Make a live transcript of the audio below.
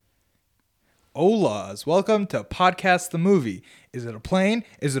Holas. Welcome to Podcast the Movie. Is it a plane?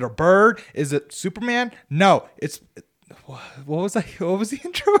 Is it a bird? Is it Superman? No, it's... What was the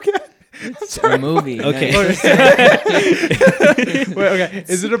intro again? It's a movie. Okay. Wait, okay.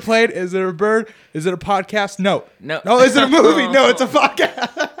 Is it a plane? Is it a bird? Is it a podcast? No. No, is it a movie? No, it's a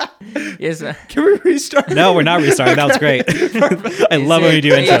podcast. Yes. Can we restart? No, we're not restarting. That was great. I love when you do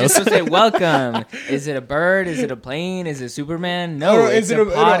You're just intros. supposed to say welcome. Is it a bird? Is it a plane? Is it Superman? No, it's a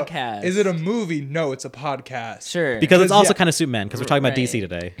podcast. Is it a movie? No, it's a podcast. Sure. Because it's also yeah. kind of Superman, because we're talking about Right. DC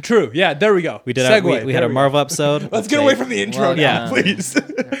today. True. Yeah, there we go. We did Segue. we had There a we Marvel episode. go. Let's get away from the intro Well, now, yeah. please.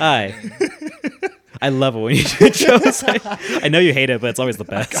 Hi. I love it when you do intros. I know you hate it, but it's always the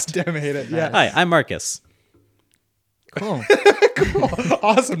best. Damn, I hate it. Yeah. Hi, I'm Marcus. cool.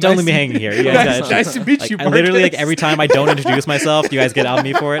 Awesome. Don't nice leave me hanging here. You guys Nice, got- nice to meet you, I literally, Marcus. every time I don't introduce myself, you guys get on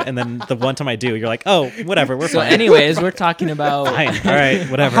me for it, and then the one time I do, you're like, oh, whatever, we're So, fine. anyways, we're talking about. Fine. All right,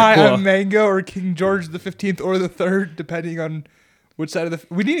 whatever. Hi, cool. I'm Mango or King George the 15th or the 3rd, depending on which side of the...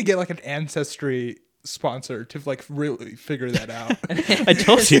 We need to get like an ancestry sponsor to like really figure that out. I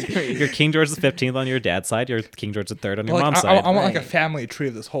told you, you're King George the 15th on your dad's side, you're King George the 3rd on your Like, mom's I side. want like a Right. family tree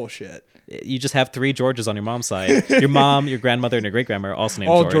of this whole shit. You just have 3 Georges on your mom's side. Your mom, your grandmother, and your great grandma are also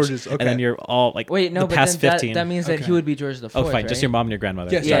named All George. Georges, okay. And then you're all like Wait, no, the but past then 15. that means that Okay. he would be George the Fourth. Oh, fine, just right? your mom and your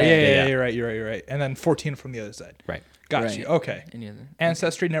grandmother. Yes, Yeah, yeah, you're right. And then 14 from the other side. Right. Got Right. you. Okay. Any other-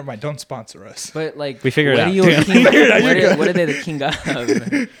 Ancestry, never mind. Don't sponsor us. But like, We figured it what out. Are you a king, You're good. what are they the king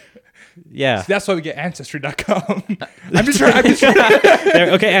of? Yeah. That's why we get ancestry.com. I'm just trying.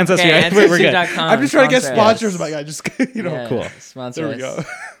 There, okay, Ancestry. Okay, we're good. Ancestry.com, I'm just trying to get sponsor sponsors. us. Like I just, Yeah, cool. Sponsor There we us.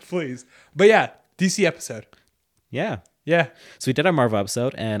 go. Please. But yeah, DC episode. Yeah. Yeah. So we did our Marvel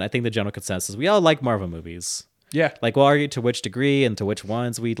episode, and I think the general consensus, we all like Marvel movies. Yeah. Like, we'll argue to which degree and to which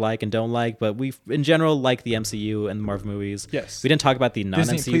ones we like and don't like, but we, in general, like the MCU and the Marvel movies. Yes. We didn't talk about the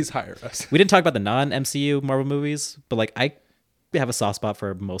Disney, non-MCU. please hire us. We didn't talk about the non-MCU Marvel movies, but like, I have a soft spot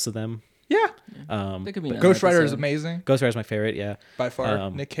for most of them. Yeah. There could be another Ghost Rider is episode. amazing Ghost Rider is my favorite, yeah. by far.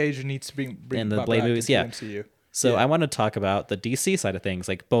 Um, Nick Cage needs to bring and the Bob Blade back movies, into yeah. the MCU. So Yeah. I want to talk about the DC side of things,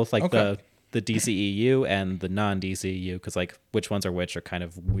 like both like Okay. the DCEU and the non-DCEU, because like which ones are which are kind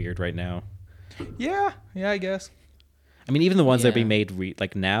of weird right now. Yeah. Yeah, I guess. I mean, even the ones that are being Yeah. made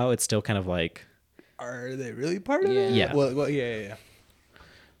like now, it's still kind of like, Are they really part of Yeah. it? Yeah. Well, yeah.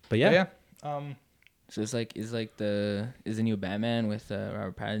 but yeah. Yeah. So it's like is the new Batman with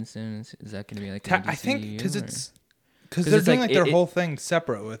Robert Pattinson? Is that gonna be like? I think because it's because 'Cause they're it's doing like like their it- whole thing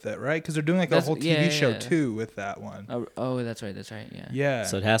separate with it, right? Because they're doing like a That's- whole TV yeah, show yeah. too with that one. Oh, that's right. Yeah. Yeah.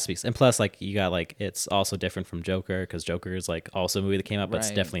 So it has to be, and plus, like you got like it's also different from Joker because Joker is like also a movie that came out, but it's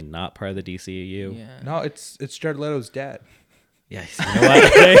Right. definitely not part of the DCEU. Yeah. No, it's Jared Leto's dad. Yeah, you know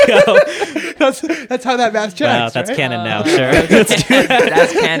what? There you go. That's how that math checks. Wow, that's right? canon now. Okay. Sure.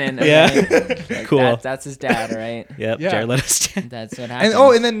 That's canon. Okay. Yeah. Like, Cool. That's his dad, right? Yep. Yeah. Jared Leto's dead. That's what happened.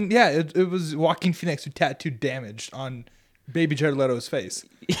 And then yeah, it was Joaquin Phoenix who tattooed "damaged" on baby Jared Leto's face.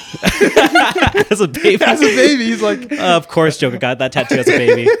 As a baby. As a baby, he's like, Of course, Joker got that tattoo as a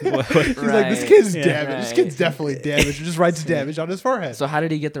baby. he's like, this Right. kid's Yeah. damaged. This kid's definitely damaged. He just writes damage on his forehead. So how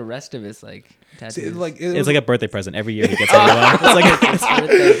did he get the rest of his like tattoos? See, like it It's was- like a birthday present every year. He gets a new one. It's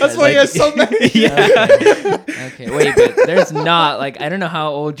like that's why he has so many. Okay, wait, but there's not like I don't know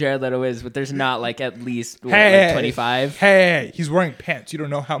how old Jared Leto is, but there's not like at least what, Hey, like 25. Hey, he's wearing pants. You don't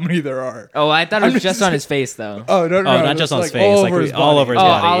know how many there are. Oh, I thought it I'm was just- just on his face though. Oh no, Oh, not it's just on his like face, all like over his all body. over his Oh,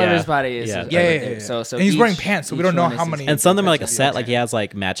 body. all yeah. of his body is. Yeah. Yeah. So And he's wearing each- pants, so we each don't know one how is many- his- And some of them are like a Okay. set, like he has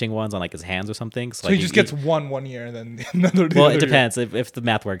like matching ones on like his hands or something. So he just gets one year and then another. the Well, other it year. depends if the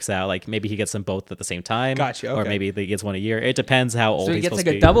math works out. Like maybe he gets them both at the same time. Gotcha, Or okay. maybe he gets one a year. It depends how old So he he's gets supposed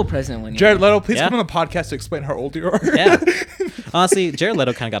like to a be. double present when Jared Leto, please Yeah. come on the podcast to explain how old you are. Yeah. Honestly, Jared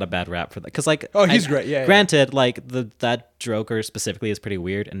Leto kind of got a bad rap for that because like Oh, he's great. Yeah. Granted, like that Joker specifically is pretty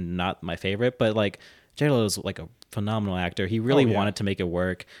weird and not my favorite, but like Jared Leto's like a phenomenal actor. He really Oh, yeah. wanted to make it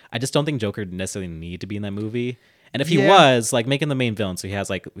work. I just don't think Joker necessarily need to be in that movie. And if he Yeah. was like making the main villain, so he has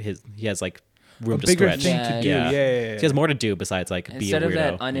like room A to bigger stretch. thing Yeah, to do. yeah. Yeah. He has more to do besides like Instead be a of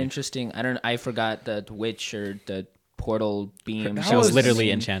that weirdo. uninteresting, I forgot the witch or the portal beam. That She was was-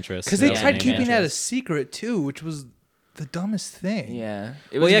 literally Enchantress. Because they That was tried her name, keeping yeah. that a secret too, which was the dumbest thing. Yeah.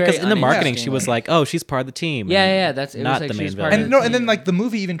 It Well, yeah, very because in the marketing, she uninteresting, was like, "Oh, she's part of the team." Yeah, and yeah, that's- it was not like the she main was part villain. of And no, and then like the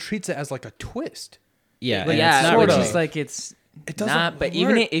movie even treats it as like a twist. Yeah, But and yeah, it's not sort which of. really. is like it's It doesn't not. But work.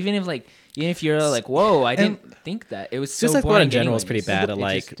 even if you're like, whoa, I And- didn't think that it was so Suicide Squad boring in general is anyways. pretty bad at It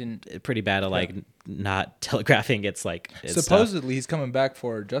like just didn't- pretty bad at like not telegraphing its like its stuff. Supposedly he's coming back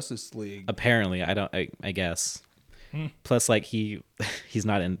for Justice League. Apparently, I guess. Plus, like he's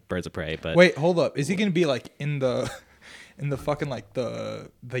not in Birds of Prey, but Wait, hold up. Is he gonna be like in the fucking like the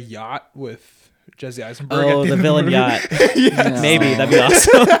yacht with Jesse Eisenberg. Oh, the villain yacht. No. Maybe that'd be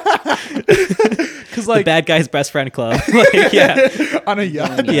awesome. Because The like bad guy's best friend club. Like, yeah, on a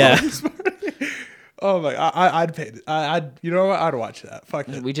yacht. yeah. Oh my! I'd pay. I'd. You know what? I'd watch that. Fuck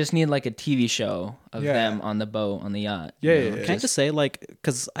it. We just need like a TV show of Yeah. them on the boat on the yacht. Yeah, you know? yeah, yeah. Can I just say, like,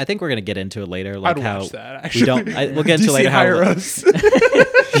 because I think we're gonna get into it later, like I'd how watch that. we Actually, don't. We'll get into DC later how. hire us.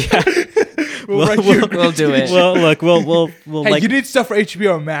 We'll We'll- write you. We'll do it. Well, look, we'll Hey, like. you need stuff for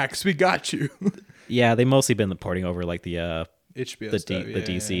HBO Max. We got you. Yeah, they mostly been porting over like the HBO the stuff. the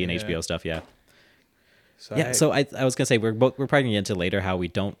DC and HBO stuff. Yeah. So, Yeah, hey, so I was gonna say we're probably gonna get into later how we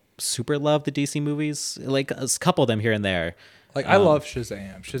don't super love the DC movies, like a couple of them here and there. like I love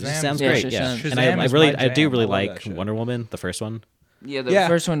Shazam. Shazam Sounds is Yeah, great, yeah. Shazam. And Shazam I is really, my I do jam. really I love that like shit. Wonder Woman, the first one. Yeah, the Yeah.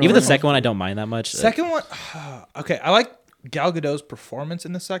 first one. Even the was- second one, I don't mind that much. Second one. Okay, I like Gal Gadot's performance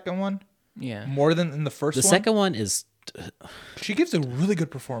in the second one Yeah. more than in the first The one. second one is, She gives a really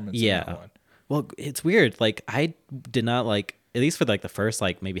good performance. in yeah. that one. Well, it's weird. Like I did not like, at least for like the first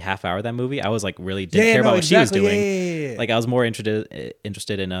like maybe half hour of that movie, I was like really didn't care about what she was doing. Yeah. Like I was more interested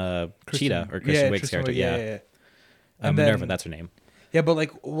in Cheetah or Kristen Wiig's character. Wiig, Yeah, And then- Minerva, that's her name. Yeah, but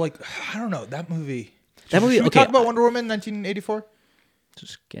like I don't know that movie. That movie. Should we Okay, talk about Wonder Woman 1984?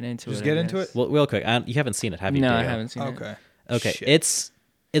 Just get into it. Just I get into guess. it. well, real quick. You haven't seen it, have you? No, I Diego? haven't seen it. Okay. Okay, Shit. it's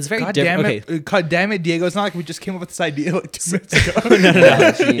very God different. damn Okay, it! God damn it, Diego! It's not like we just came up with this idea like 2 minutes ago. Oh,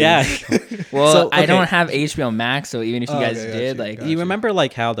 jeez. yeah. Well, So, I okay. don't have HBO Max, so even if you Oh, guys okay, did, gotcha, like, gotcha. You remember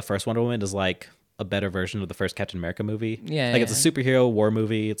like how the first Wonder Woman is like a better version of the first Captain America movie? Yeah, like it's a superhero war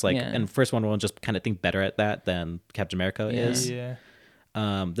movie. It's like, Yeah. and first Wonder Woman just kind of think better at that than Captain America Yeah. is. Yeah.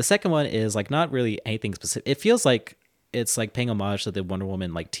 The second one is like not really anything specific. It feels like it's like paying homage to the Wonder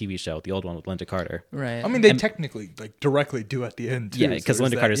Woman like TV show, the old one with Linda Carter. right. I mean, they technically like directly do at the end. Too, Yeah, so because there's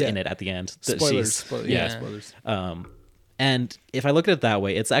Linda that, Carter's yeah. in it at the end. Spoilers. She's- Yeah, yeah. spoilers. And if I look at it that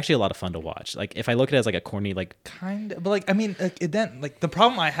way, it's actually a lot of fun to watch. Like if I look at it as like a corny, like Kind of, but like I mean, like it then like the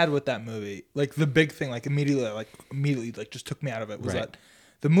problem I had with that movie, like the big thing, like immediately like just took me out of it was Right. that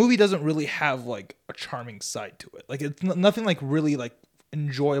the movie doesn't really have like a charming side to it. Like it's nothing like really like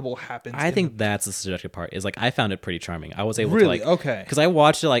enjoyable happens. I in think that's the subjective part. Is like I found it pretty charming. I was able Really? to like Okay. because I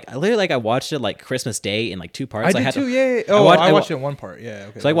watched it like literally like I watched it like Christmas Day in like 2 parts. I did had too. to, Yeah. Oh, watched- I I wa- watched it in one part. Yeah.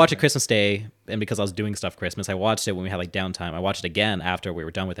 Okay. So I watched it Christmas Day, and because I was doing stuff Christmas, I watched it when we had like downtime. I watched it again after we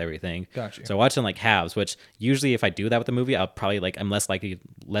were done with everything. Gotcha. So I watched it in like halves, which usually if I do that with a movie, I'll probably like I'm less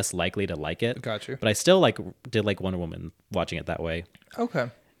likely to like it. Gotcha. But I still like did like Wonder Woman watching it that way. Okay.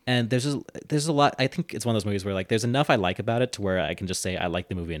 And there's a lot. I think it's one of those movies where like there's enough I like about it to where I can just say I like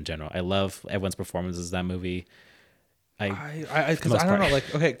the movie in general. I love everyone's performances in that movie. Because most I don't part. know,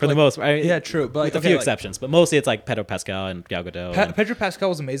 like okay, For the like, most part, yeah, true, but like with a okay, few like, exceptions, but mostly it's like Pedro Pascal and Gal Gadot. and Pedro Pascal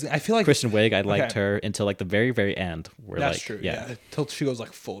was amazing. I feel like Kristen Wiig, I liked Okay. her until like the very, very end. Where that's like, true. Yeah, till she goes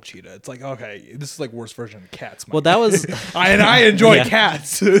like full cheetah. It's like okay, this is like worst version of Cats. Well, that was I enjoy Yeah.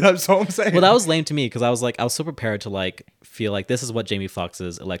 Cats. That's what I'm saying. well, that was lame to me because I was so prepared to like feel like this is what Jamie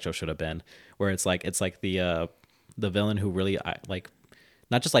Foxx's Electro should have been, where it's like the villain who really like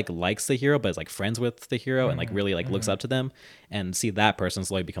not just like likes the hero, but is like friends with the hero and like really like looks up to them, and see that person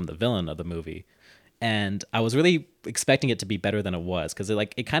slowly become the villain of the movie. And I was really expecting it to be better than it was because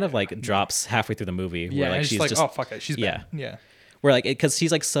it kind of like drops halfway through the movie yeah, where like it's she's like just oh fuck it, she's bad. Yeah. where like because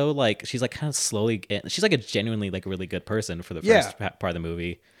she's like so like she's like kind of slowly she's like a genuinely like really good person for the Yeah. first part of the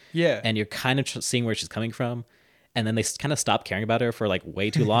movie. Yeah. And you're kind of seeing where she's coming from, and then they kind of stop caring about her for like way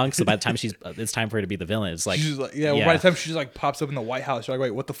too long. So by the time it's time for her to be the villain, it's like She's like, yeah, well, by the time she just like pops up in the White House, you're like,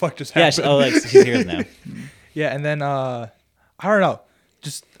 wait, what the fuck just yeah, happened? like she's here now. Yeah, and then I don't know.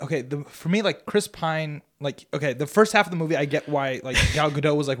 Just okay, for me like Chris Pine, like okay, the first half of the movie I get why like Gal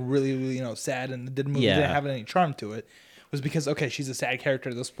Gadot was like really, really sad and didn't Yeah. have any charm to it. Was because okay, she's a sad character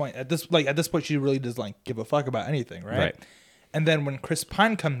at this point. At this point she really doesn't like give a fuck about anything, right? Right. And then when Chris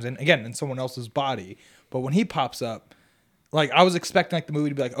Pine comes in, again in someone else's body, but when he pops up, like I was expecting like the movie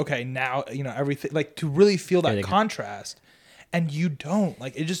to be like, okay, now everything like to really feel that they- contrast. And you don't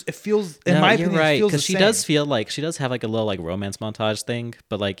like it. Just it feels in No, my you're opinion, it right feels the because she same. does feel like she does have like a little like romance montage thing,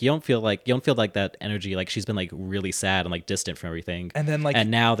 but like you don't feel like that energy. Like she's been like really sad and like distant from everything. And then, like-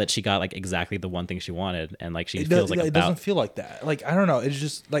 and now that she got like exactly the one thing she wanted, and like she It feels like it doesn't feel like that. Like I don't know. It's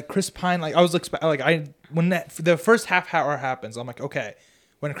just like Chris Pine. Like I was expecting. Like when the first half hour happens, I'm like, okay,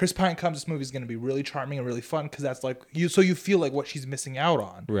 when Chris Pine comes, this movie's gonna be really charming and really fun because that's like you. So you feel like what she's missing out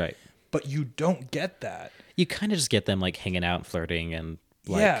on, right. but you don't get that. You kind of just get them like hanging out and flirting and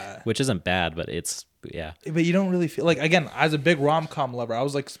like, Yeah. which isn't bad, but it's yeah. But you don't really feel like again as a big rom com lover, I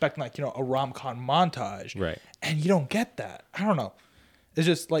was like expecting like a rom com montage, Right. And you don't get that. I don't know. It's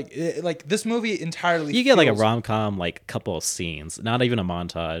just like like this movie entirely. You get like a feels rom-com like couple of scenes, not even a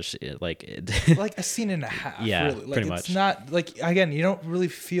montage. like a scene and a half. Yeah, really. Like, pretty it's much. not like, again, you don't really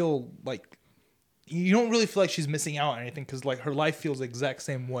feel like she's missing out on anything because like her life feels the exact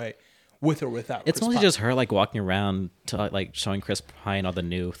same way with or without. It's Chris mostly Pine. just her like walking around to like showing Chris Pine all the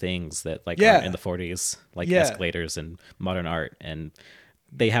new things that like Yeah. are in the 40s, like Yeah. escalators and modern art, and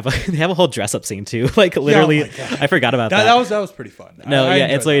they have a whole dress up scene too. Like literally, my God. I forgot about that. That was pretty fun. No, I yeah,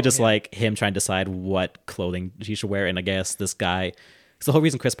 enjoyed it's literally that just one, yeah. like him trying to decide what clothing he should wear, and I guess this guy. Because the whole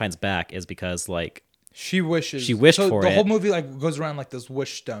reason Chris Pine's back is because like She wished for the it. whole movie like goes around like this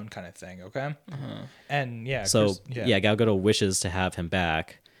wish stone kind of thing, okay? And yeah, so Chris- yeah, Gal Gadot wishes to have him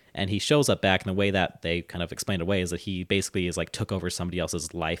back, and he shows up back in the way that they kind of explained away is that he basically is like took over somebody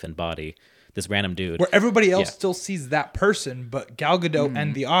else's life and body. This random dude. where everybody else Yeah. still sees that person, but Gal Gadot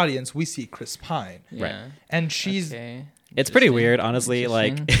and the audience, we see Chris Pine, Yeah. and she's Okay. It's pretty Interesting. weird, honestly.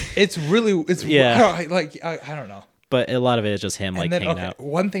 Like, it's Yeah. like I don't know. but a lot of it is just him like And then hanging okay, out.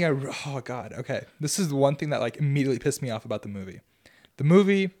 one thing oh god, okay, this is the one thing that like immediately pissed me off about the movie. The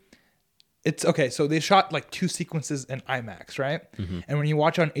movie, it's okay. So they shot like 2 sequences in IMAX, right? Mm-hmm. And when you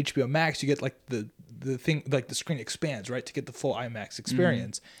watch on HBO Max, you get like the thing like the screen expands, right, to get the full IMAX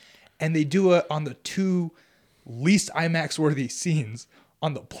experience. And they do it on the 2 least IMAX worthy scenes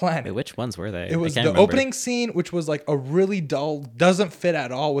on the planet. Wait, which ones were they? It was I the can't remember. opening scene, which was like a really dull, doesn't fit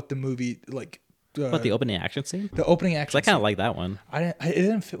at all with the movie. Like What, the opening action scene? the opening action. Because I kind of scene. like that one. it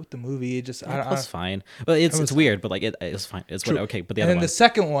didn't fit with the movie. It just It was fine, but it's was weird. But like it's fine. It's what, okay. But the and other then one, the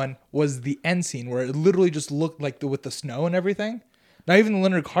second one was the end scene where it literally just looked like with the snow and everything. Not even the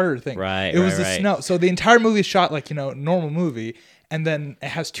Leonard Carter thing. Right, It was right, the right. snow. So the entire movie is shot like normal movie, and then it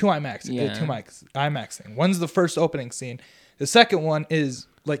has 2 IMAX, Yeah. 2 IMAX thing. One's the first opening scene. The second one is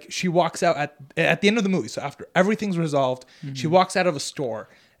like she walks out at the end of the movie. So after everything's resolved, she walks out of a store.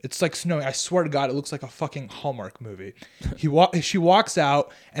 It's like snowing. I swear to God, it looks like a fucking Hallmark movie. She walks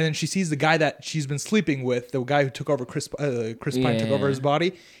out, and then she sees the guy that she's been sleeping with, the guy who took over Chris Pine took over his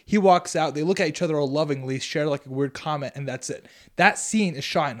body. He walks out. They look at each other all lovingly, share like a weird comment, and that's it. That scene is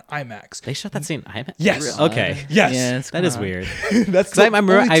shot in IMAX. they shot that scene. I haven't. Yes. Okay. Yes. Yeah, it's That is kinda- weird. That's Because I the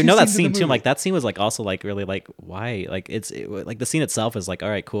remember, only I 2 know that scenes in the scene too. movie. Like that scene was like also like really like why like like the scene itself is like all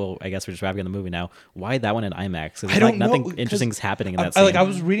right, cool. I guess we're just wrapping up the movie now. Why that one in IMAX? 'Cause, I don't like nothing know, 'cause interesting is happening in that I scene. like I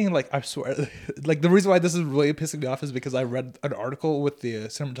was reading like I swear like the reason why this is really pissing me off is because I read an article with the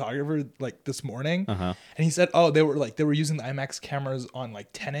cinematographer like this morning, and he said they were using the IMAX cameras on like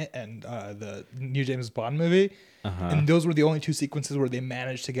Tenet and the new James Bond movie, and those were the only 2 sequences where they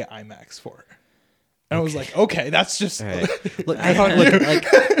managed to get IMAX for. And I was like, okay, that's just All right. Look, I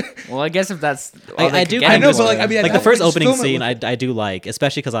thought Well, I guess if that's all they I could do. get I kind know, of but like I mean, like I the first just opening film it scene, with- I do like,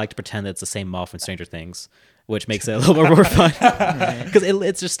 especially because I like to pretend that it's the same mall from Stranger Things, which makes it a little more fun. Because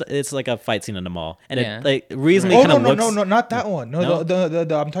it's like a fight scene in a mall, and Yeah. it like reasonably Oh kind of looks. no, not that one. No, No?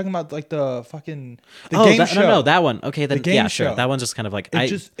 the I'm talking about like the fucking the Oh, game show. no, that one. Okay, then game yeah, sure. show. That one's just kind of like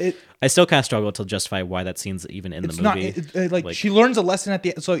It I still kind of struggle to justify why that scene's even in it's the not movie. like she learns a lesson at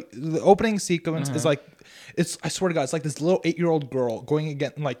the end. So the opening sequence is like I swear to God, it's like this little 8-year-old girl going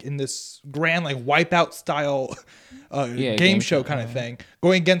again like in this grand like Wipeout style game show kind of thing,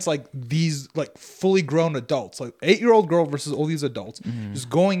 going against like these like fully grown adults, like 8-year-old girl versus all these adults, just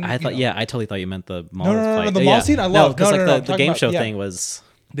going. I thought, you know, yeah, I totally thought you meant the mall No, fight. the mall scene I love. because No, like no, the I'm game talking show about- thing was.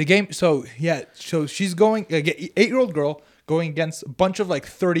 the game. So yeah, so she's going 8-year-old girl going against a bunch of like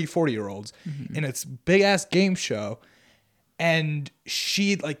 30-40-year-olds in its big ass game show. And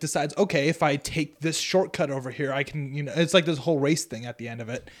she like decides, okay, if I take this shortcut over here, I can, it's like this whole race thing at the end of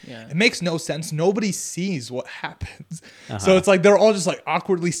it. Yeah. It makes no sense. Nobody sees what happens. So it's like they're all just like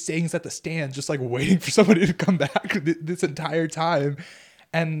awkwardly staying at the stand, just like waiting for somebody to come back this entire time.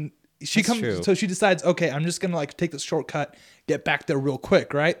 And she That's true. so she decides, okay, I'm just gonna like take this shortcut, get back there real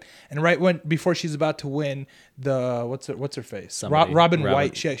quick, right? And right before she's about to win the what's her face, Somebody. Robin Robin.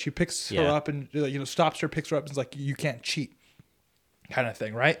 White, she picks her Yeah. up and stops her, picks her up, and is like, you can't cheat, kind of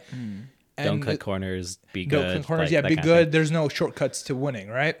thing, right? Don't And cut corners, be don't good. cut corners, like, yeah, that be kind of good. thing. There's no shortcuts to winning,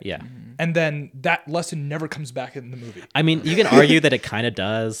 right? Yeah. And then that lesson never comes back in the movie. I mean, you can argue that it kind of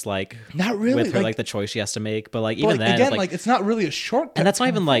does, like Not really, with her like- like the choice she has to make, but like But even like, then, again, it's, like it's not really a shortcut. and that's not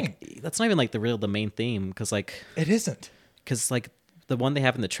kind even of like thing. the main theme because like It isn't. like the one they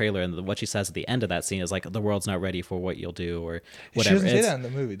have in the trailer and what she says at the end of that scene is like the world's not ready for what you'll do or whatever. She doesn't say It's- that in the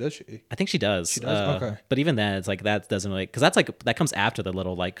movie, does she? I think she does. She does? Okay. But even then, it's like that doesn't really because that's like that comes after the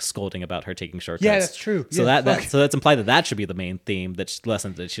little like scolding about her taking shortcuts. Yeah, that's true. So Yeah, so that's implied that should be the main theme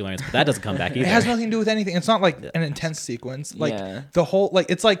lesson that she learns, but that doesn't come back either. It has nothing to do with anything. It's not like an intense sequence. Like Yeah. the whole like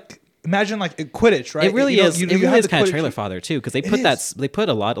it's like imagine like Quidditch, right? It really You know, is. you It really have is the kind of Quidditch- trailer fodder too, because they put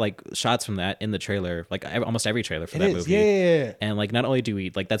a lot like shots from that in the trailer, like almost every trailer for It that is, movie. yeah. And like, not only do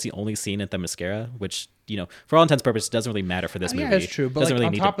we like that's the only scene at the mascara, which for all intents and purposes doesn't really matter for this movie. Yeah, it's true. But Doesn't like really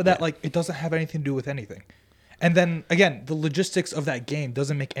on need top to- of that, yeah. like it doesn't have anything to do with anything. And then again, the logistics of that game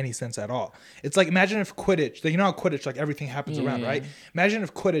doesn't make any sense at all. It's like imagine if Quidditch, like, you know how Quidditch, like everything happens around, right? Imagine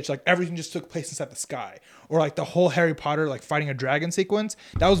if Quidditch, like everything just took place inside the sky, or like the whole Harry Potter like fighting a dragon sequence.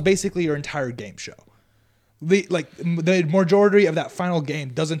 That was basically your entire game show. The majority of that final game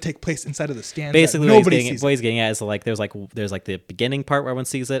doesn't take place inside of the stands. Basically, that nobody what sees. he's getting at is like there's the beginning part where everyone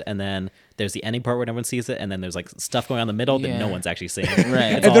sees it, and then there's the ending part where everyone sees it, and then there's like stuff going on in the middle that no Yeah. one's actually seeing.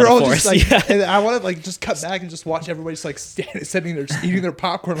 Right. It's And they're in all the just forest. like, Yeah. and I want to like just cut back and just watch everybody just like sitting there, just eating their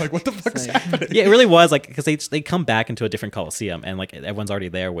popcorn. Like, what the fuck is happening? Yeah, it really was like because they come back into a different Coliseum and like everyone's already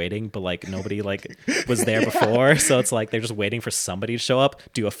there waiting, but like nobody like was there before, so it's like they're just waiting for somebody to show up,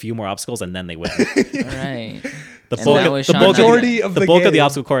 do a few more obstacles, and then they win. Right. The And bulk, that of, was the, Sean bulk Connery. Majority of the the bulk of the game.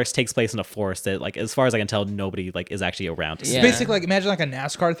 obstacle course takes place in a forest that, like, as far as I can tell, nobody like is actually around to see. Yeah. Basically, like imagine like a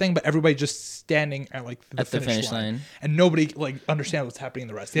NASCAR thing, but everybody just standing at like the, At the finish, finish line. line. And nobody like understands what's happening in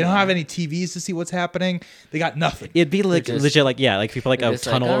the rest. They don't have any TVs to see what's happening. They got nothing. It'd be like just- legit, like like if you put like they're a just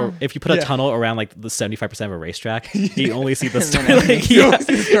like, tunnel, oh. or if you put a Yeah. tunnel around like the 75% of a racetrack, you only see the And start. then Like, You yeah. don't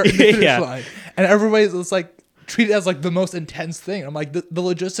see the start and the finish Yeah. line. And everybody's just like treated as like the most intense thing. I'm like, the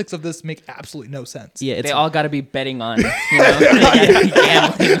logistics of this make absolutely no sense. Yeah, it's, They all got to be betting on, they gotta be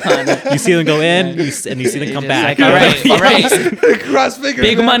gambling on. you see them go in, and you see them come Just back. like, all right, all right. Cross fingers.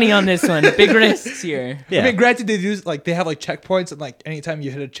 Big man. money on this one. Big risks here. Yeah. I mean, granted, they do like they have like checkpoints, and like anytime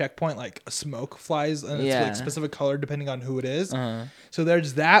you hit a checkpoint, like smoke flies, and it's Yeah. like specific color depending on who it is. Uh-huh. So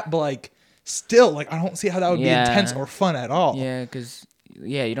there's that, but like still, like I don't see how that would Yeah. be intense or fun at all. Yeah, because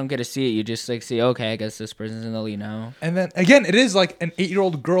you don't get to see it. You just like see, okay, I guess this person's in the lead now. And then again, it is like an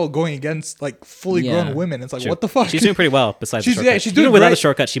 8-year-old girl going against like fully Yeah. grown women. It's like, Sure. what the fuck? She's doing pretty well. Besides, She's- the yeah, shortcut. she's doing Even without the great.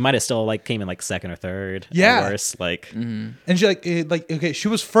 shortcut, she might have still like came in like second or third. Yeah. Or worse. Like, And she like okay, she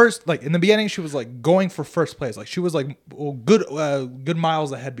was first. Like in the beginning, she was like going for first place. Like she was like good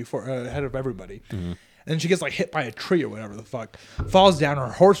miles ahead ahead of everybody. And she gets like hit by a tree or whatever the fuck, falls down. Her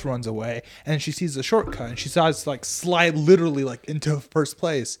horse runs away, and she sees the shortcut, and she saws like slide literally like into first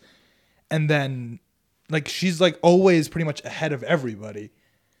place, and then like she's like always pretty much ahead of everybody.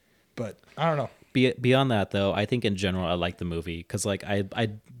 But I don't know. beyond that though, I think in general I like the movie because like I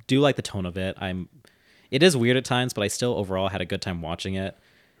do like the tone of it. It is weird at times, but I still overall had a good time watching it.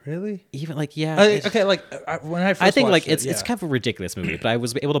 Really? Even like it's- Okay, like when I first I think like watched it's kind of a ridiculous movie, but I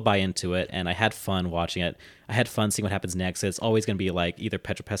was able to buy into it and I had fun watching it. I had fun seeing what happens next. It's always going to be like either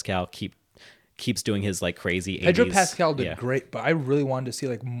Pedro Pascal keeps doing his like crazy Pedro 80s. Pascal did Yeah. great, but I really wanted to see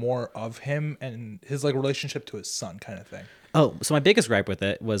like more of him and his like relationship to his son, kind of thing. Oh, so my biggest gripe with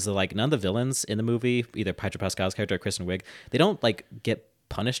it was like none of the villains in the movie, either Pedro Pascal's character or Kristen Wiig, they don't like get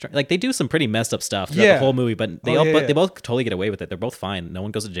punished. Like they do some pretty messed up stuff throughout Yeah. the whole movie, but they Oh, yeah, but yeah. they both totally get away with it. They're both fine. No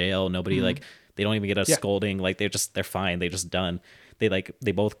one goes to jail. Nobody like they don't even get a Yeah. scolding. Like they're fine. They're just done. They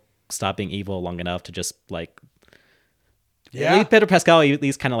both stop being evil long enough to just like Yeah. At least Pedro Pascal at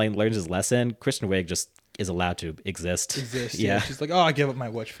least kind of like learns his lesson. Kristen Wiig just is allowed to exist. Yeah. She's like, oh, I give up my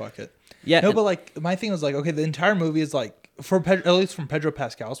wish. Fuck it. Yeah, No, and- but like my thing was like, okay, the entire movie is like at least from Pedro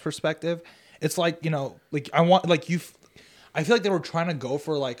Pascal's perspective, it's like like I feel like they were trying to go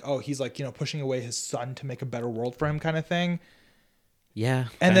for like, oh, he's like pushing away his son to make a better world for him, kind of thing. Yeah,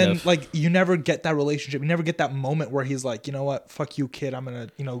 And kind then of. like you never get that relationship. You never get that moment where he's like, you know what, fuck you, kid. I'm gonna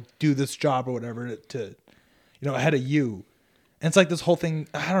do this job or whatever to ahead of you. And it's like this whole thing.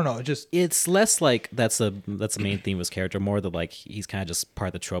 I don't know. It just It's less like that's the main theme of his character, more that like he's kind of just part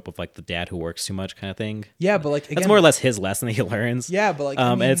of the trope of like the dad who works too much kind of thing. yeah, but like again, That's more or less his lesson that he learns. Yeah, but like,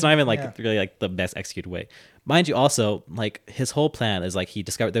 and it's not even like yeah. really like the best executed way. Mind you, also like his whole plan is like he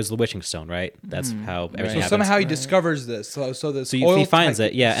discovered there's the wishing stone, right? That's how everything So happens. somehow he discovers this. So this So he oil finds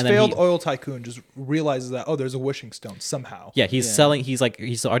tycoon- it, yeah, this and then failed he- oil tycoon just realizes that there's a wishing stone somehow. Yeah, he's selling. He's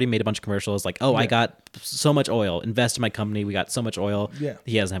already made a bunch of commercials. Like, oh, I got so much oil. Invest in my company. We got so much oil. Yeah.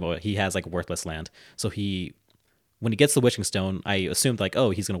 He doesn't have oil. He has like worthless land. So when he gets the wishing stone, I assumed like, oh,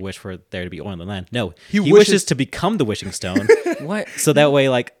 he's gonna wish for there to be oil in the land. No, he wishes wishes to become the wishing stone. What? So that way,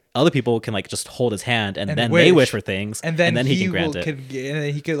 like other people can like just hold his hand and then they wish for things, and then he can grant it. and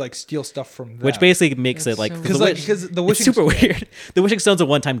then he could like steal stuff from them. Which basically makes it like so because the it's wishing super stone, weird. The wishing stone's a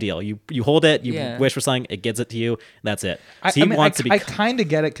one-time deal. You hold it, you Yeah. wish for something, it gives it to you. That's it. I, So I he mean, wants to be. I kind of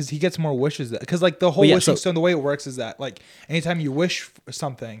get it because he gets more wishes. Because like the whole Well, yeah, wishing so- stone, the way it works is that like anytime you wish for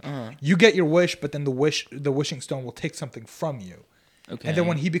something, Uh-huh. you get your wish, but then the wishing stone will take something from you. Okay. And then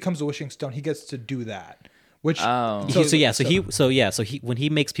when he becomes a wishing stone, he gets to do that. Which Oh. So he when he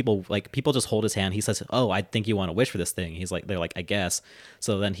makes people like people just hold his hand, he says, "Oh, I think you want to wish for this thing." He's like, they're like, "I guess."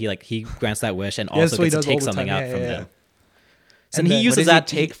 So then he grants that wish and that's also what he gets to does all take the something time. out Yeah, from yeah, them. yeah. And he then- uses What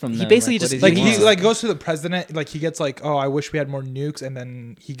does he that. take from He them? basically Like, what just does Like he he want? like goes to the president, like he gets like, oh, I wish we had more nukes, and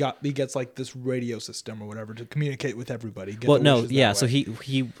then he gets like this radio system or whatever to communicate with everybody. Get well, the no, wishes that yeah. way. So he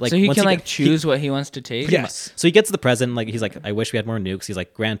like So he once can like get- choose what he wants to take. yes, So he gets to the president, like he's like, "I wish we had more nukes." He's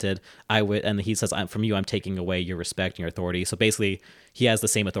like, "Granted, I would," and he says, "From you, I'm taking away your respect and your authority." So basically, he has the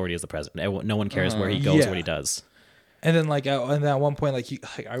same authority as the president. No one cares where he goes, Yeah. or what he does. and then like and then at one point like he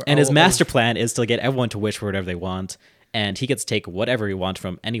And his I master was- plan is to get everyone to wish for whatever they want, and he gets to take whatever he wants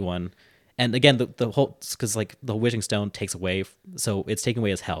from anyone. And again, the whole because like the wishing stone takes away, so it's taking away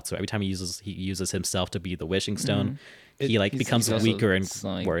his health. So every time he uses himself to be the wishing stone, he like becomes he's also weaker and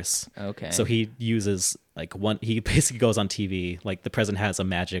like- worse. Okay. So he uses like one. He basically goes on TV. Like the president has a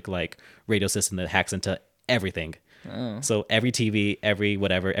magic like radio system that hacks into everything. So every TV, every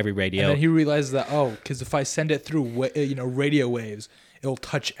whatever, every radio. And then he realizes that because if I send it through radio waves, it'll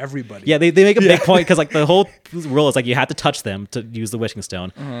touch everybody. Yeah, they make a big point because like the whole rule is like you have to touch them to use the wishing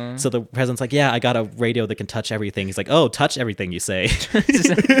stone. So the president's like, "Yeah, I got a radio that can touch everything." He's like, "Oh, touch everything you say."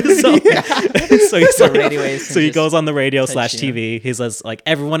 so he's like, radio waves can so he just goes on the radio / touch you. TV. He says like,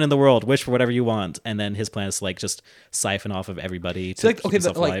 "Everyone in the world, wish for whatever you want," and then his plan is to like just siphon off of everybody to So, like keep okay,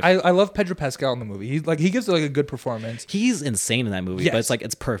 himself like alive. I love Pedro Pascal in the movie. He gives like a good performance. He's insane in that movie, but Yes. it's like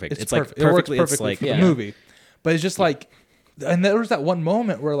it's perfect. It's perfect. like It works perfectly. perfectly It's like for yeah. the movie, but it's just like, and there was that one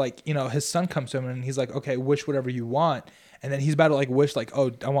moment where like his son comes to him and he's like, okay, wish whatever you want, and then he's about to like wish like,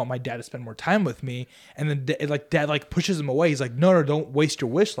 oh, I want my dad to spend more time with me, and then dad like pushes him away. He's like, no, don't waste your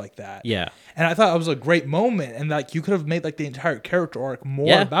wish like that. Yeah. And I thought it was a great moment, and like you could have made like the entire character arc more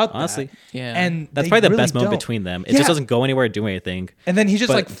Yeah, about honestly. that. Yeah. And That's they probably the really best moment don't. between them. It Yeah. just doesn't go anywhere or do anything. And then he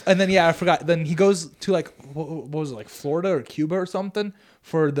just But- I forgot. Then he goes to like what was it, like Florida or Cuba or something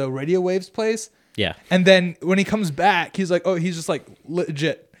for the radio waves place. Yeah. And then when he comes back, he's like, he's just like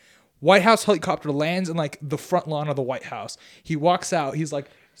legit. White House helicopter lands in like the front lawn of the White House. He walks out. He's like,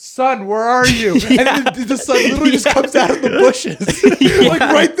 "Son, where are you?" And then the son literally just comes out of the bushes, like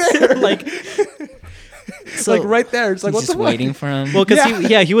right there, Like so, like right there. It's like He's what just the fuck? waiting for him. Well, because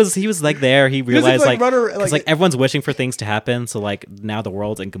Yeah. he was like there. He realized like, like run ar- because like- everyone's wishing for things to happen. So like now the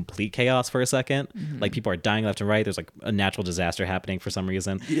world's in complete chaos for a second. Mm-hmm. Like people are dying left and right. There's like a natural disaster happening for some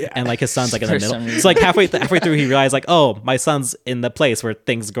reason. Yeah. And like his son's like in the For middle. some reason. So like halfway through, he realized like, oh, my son's in the place where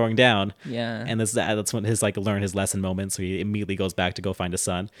things are going down. Yeah. And that's when his like learn his lesson moment. So he immediately goes back to go find his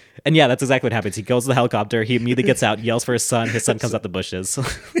son. And yeah, that's exactly what happens. He goes to the helicopter. He immediately gets out, yells for his son. His son comes out the bushes.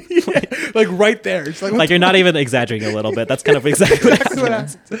 like right there. It's like, what Like you're not even exaggerating a little bit. That's kind of exactly what exactly what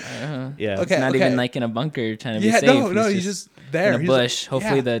happens. happens. Yeah. Okay. Not even like in a bunker trying to be Yeah, safe. no, he's just there. in a He's bush. like-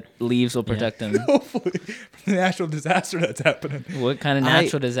 Hopefully yeah. the leaves will protect him. hopefully from the natural disaster that's happening. What kind of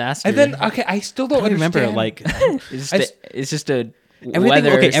natural disaster? And then okay, I still don't I remember understand. like it's just a everything. weather,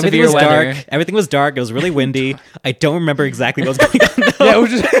 Okay, everything severe was weather. dark. Everything was dark. It was really windy. I don't remember exactly what was going on. yeah, it was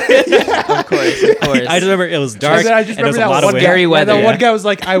just Of course, of course. I just remember it was dark. And then I just and there was remember a that lot one of guy, Scary wind. weather. that Yeah. one guy was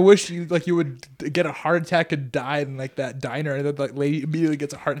like, "I wish you would get a heart attack and die in like that diner," and then like lady immediately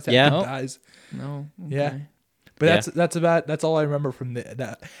gets a heart attack Yeah. and Oh. dies. No. Yeah. okay. But Yeah. that's all I remember from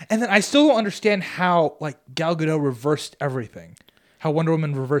that. And then I still don't understand how like Gal Gadot reversed everything. How Wonder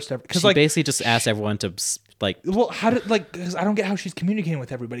Woman reversed everything. She Because like, basically just asked everyone to like. well, how did like? Because I don't get how she's communicating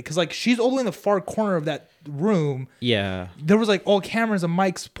with everybody. Because like she's only in the far corner of that room. Yeah. There was like all cameras and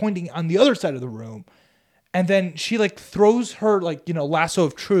mics pointing on the other side of the room, and then she like throws her like lasso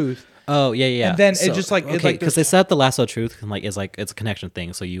of truth. Oh yeah, yeah. And then it just, like, it, okay, like, because they set up the lasso of truth and like it's a connection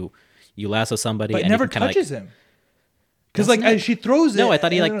thing. So you lasso somebody, But it and never you can kinda, touches like, him. Because like Doesn't it? she throws it. No, I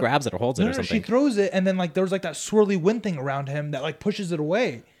thought he and like then- grabs it or holds it No, or no, she something. throws it, and then like there was like that swirly wind thing around him that like pushes it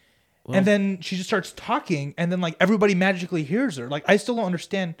away. And then she just starts talking, and then like everybody magically hears her. Like I still don't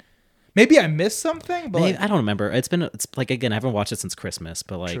understand. Maybe I missed something, but Maybe- like, I don't remember. It's like again, I haven't watched it since Christmas,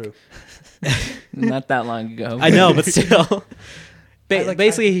 but like true. Not that long ago. I know, but still.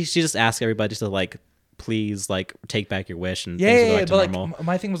 Basically, she just asked everybody to like, please like take back your wish and Yeah, things yeah, will go yeah, back to but like normal.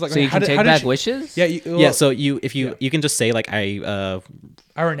 my thing was like, So you how can take did back she- wishes? Yeah, Yeah, so you can just say like I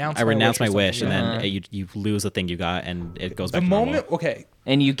renounce my or wish, something, and yeah. then you lose the thing you got, and it goes back the to normal. moment. Okay,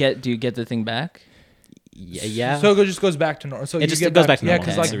 And do you get the thing back? Yeah. so it just goes back to normal. So It you just- get it goes back to yeah, normal.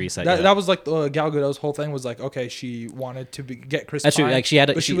 because It's like a reset, that, yeah. that was like Gal Gadot's whole thing was like, okay, she wanted to get Chris. That's true. Pine, Like she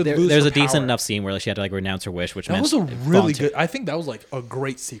had, but she, would there, lose there's her a decent power. enough scene where like, she had to like renounce her wish, which That meant was a really volunteer- good. I think that was like a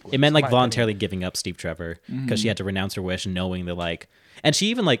great sequence. It meant in like my voluntarily giving up Steve Trevor because she had to renounce her wish, knowing that like, And she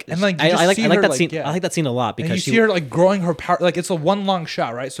even like, And, like, you I just like see I like her, that like, scene. yeah. I like that scene a lot And because you she see her like growing her power, like it's a one long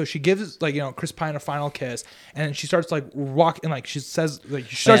shot, right? So she gives like Chris Pine a final kiss, and then she starts like walking, like she says, like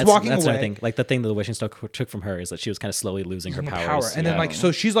she starts walking that's away. another thing. Like the thing that the wishing stone took from her is that she was kind of slowly losing her the powers. and then like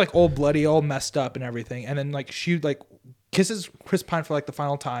so she's like all bloody, all messed up, and everything, and then like she like kisses Chris Pine for like the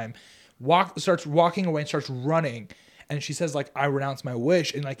final time, starts walking away and starts running, and she says like I renounce my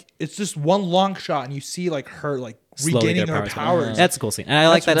wish, and like it's just one long shot, and you see like her like slowly regaining their her powers. That's a cool scene, and I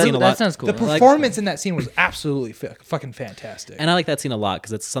like that really- scene a that lot. sounds cool. The performance in that scene was absolutely fucking fantastic. And I like that scene a lot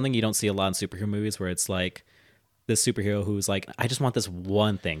because it's something you don't see a lot in superhero movies, where it's like this superhero who's like, I just want this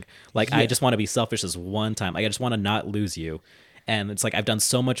one thing. Like, I just want to be selfish this one time. Like, I just want to not lose you. And it's like, I've done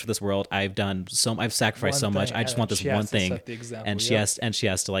so much for this world. I've sacrificed so One much. thing, I just and want this she has one to thing. set the example, And she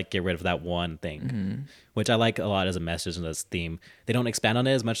yep. has to like get rid of that one thing, which I like a lot as a message and as theme. They don't expand on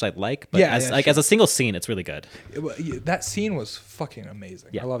it as much as I'd like, but Yeah, as yeah, like sure. as a single scene, it's really good. That scene was fucking amazing.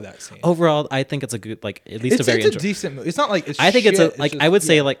 Yeah. I love that scene. Overall, I think it's a good, like, at least it's a very a decent movie. It's not like it's I think it's shit, a like just- I would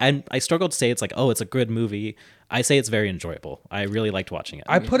say yeah. like I struggle to say it's like, oh, it's a good movie. I say it's very enjoyable. I really liked watching it.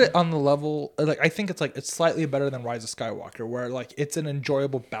 I put it on the level like I think it's slightly better than Rise of Skywalker, where like it's an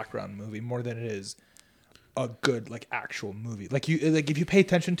enjoyable background movie more than it is a good like actual movie. Like if you pay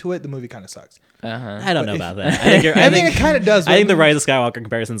attention to it, the movie kind of sucks. I don't know if- about that. I think it kinda does, I think the but- Rise of Skywalker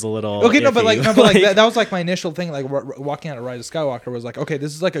comparison's a little Okay, no, but iffy. like that was like my initial thing. Like walking out of Rise of Skywalker was like, okay,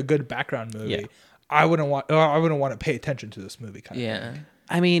 this is like a good background movie. Yeah. I wouldn't want to pay attention to this movie. Kind of Yeah. thing.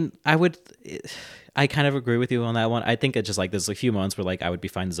 I mean, I kind of agree with you on that one. I think it's just like there's a few moments where like I would be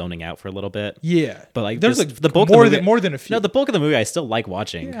fine zoning out for a little bit. Yeah, But like there's just like the bulk more of the movie, more than a few. No, the bulk of the movie I still like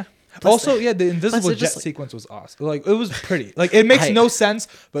watching. Yeah. Also, the invisible it's jet just like- sequence was awesome. Like it was pretty. Like it makes no sense,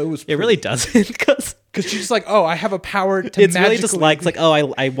 but it was. It really doesn't because because she's just like, oh, I have a power to. it's really just magically- like it's like,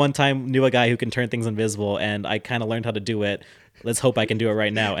 oh, I one time knew a guy who can turn things invisible and I kind of learned how to do it. Let's hope I can do it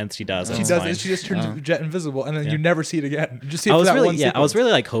right now, and she does. and she it's does fine. it. She just turns the jet invisible, and then you never see it again. You just see it I for was that really one I was sequence.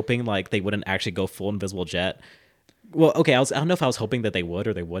 really like hoping like they wouldn't actually go full invisible jet. Well, okay, I don't know if I was hoping that they would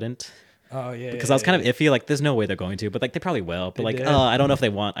or they wouldn't. Oh yeah, Because I was kind of iffy, like there's no way they're going to, but like they probably will. But like, did. I don't know if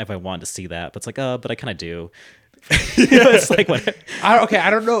I want to see that. But it's like, but I kind of do. It's like what? I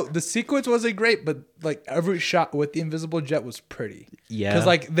don't know. The sequence wasn't great, but like every shot with the invisible jet was pretty. Yeah, because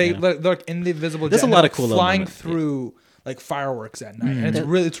like they yeah. look in the invisible There's jet, a and lot they're, of cool little flying moments. through like fireworks at night, and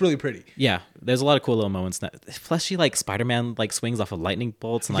it's really pretty. Yeah, there's a lot of cool little moments. Plus, she like Spider-Man like swings off of lightning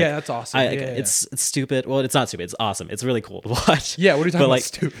bolts. And, like, Yeah, that's awesome. Yeah, it's stupid. Well, it's not stupid. It's awesome. It's really cool to watch. Yeah, what are you talking but, about, like,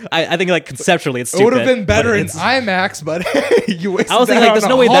 stupid? I think like conceptually it's It stupid. would have been better but in it's- IMAX, but you wasted I was that thinking like, on there's a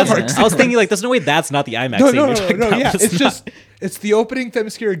no way that's. Hallmark I was thinking like, there's no way that's not the IMAX No, scene. no, you're no, talking no, about, yeah. but It's not. just it's the opening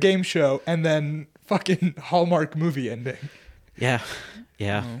Themyscira game show and then fucking Hallmark movie ending. Yeah,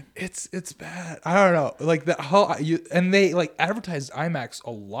 yeah. It's bad. I don't know. Like the whole and they like advertised IMAX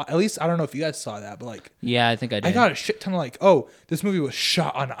a lot. At least I don't know if you guys saw that, but like Yeah, I think I did. I got a shit ton of like, oh, this movie was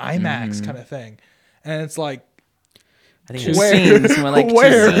shot on IMAX kind of thing, and it's like, I think two it's, Where? scenes, more like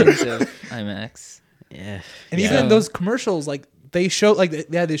Where? 2 scenes of IMAX. yeah. and yeah. even in those commercials, like they show like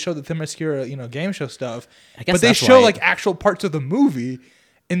they show the Themyscira game show stuff, I guess but they that's show why- like actual parts of the movie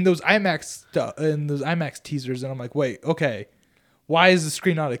in those IMAX stuff in those IMAX teasers, and I'm like, wait, okay. Why is the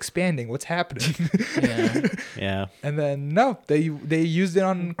screen not expanding? What's happening? Yeah. Yeah. And then no, they used it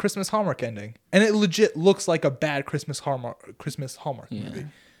on Christmas Hallmark ending, and it legit looks like a bad Christmas Hallmark movie.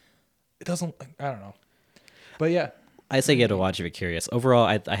 It doesn't. I don't know, but yeah, I say you have to watch if you're curious. Overall,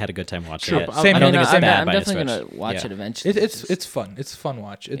 I had a good time watching Sure, it. same I don't here. think it's I'm- bad I'm by any definitely stretch. gonna watch Yeah. it eventually. it's fun. It's a fun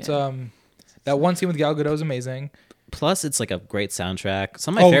watch. It's Yeah. that one scene with Gal Gadot is amazing. Plus, it's like a great soundtrack.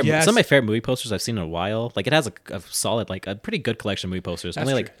 Some of my favorite movie posters I've seen in a while. Like it has a solid, like a pretty good collection of movie posters. That's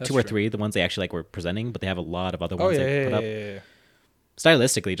Only true. like That's 2 or true. 3, the ones they actually like were presenting, but they have a lot of other Oh ones yeah, they yeah, put yeah, up. yeah.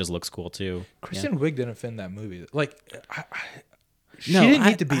 Stylistically, it just looks cool too. Kristen Wiig didn't fit in that movie. Like, she No, didn't I-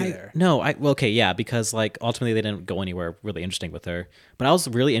 need to be I- there. No, well, okay, yeah, because like ultimately they didn't go anywhere really interesting with her. But I was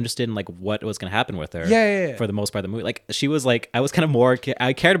really interested in like what was going to happen with her. Yeah. For the most part of the movie, like she was like I was kind of more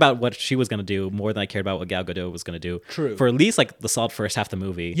I cared about what she was going to do more than I cared about what Gal Gadot was going to do. True. For at least like the solid first half of the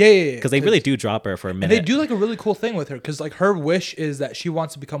movie. Yeah. Because they really do drop her for a minute. And they do like a really cool thing with her because like her wish is that she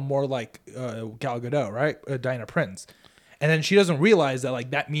wants to become more like Gal Gadot, right? Diana Prince, and then she doesn't realize that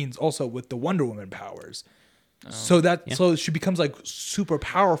like that means also with the Wonder Woman powers. So so she becomes like super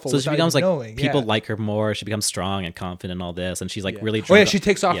powerful. So she without becomes like even knowing. people yeah. like her more. She becomes strong and confident and all this, and she's like really. Oh yeah, drunk- she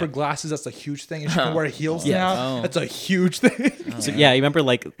takes off yeah. her glasses. That's a huge thing, and she can wear heels Yes. now. Oh. That's a huge thing. So, yeah, you remember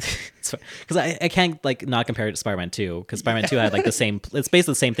like, because I can't like not compare it to Spider-Man 2 because Spider-Man 2 had like the same. It's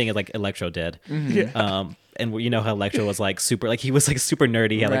basically the same thing as like Electro did. Yeah. and you know how Electro was like super, like he was like super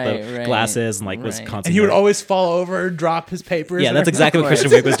nerdy. He had like the Right, glasses and like was right. constantly. And he would always fall over, drop his papers. Yeah, and that's exactly what course.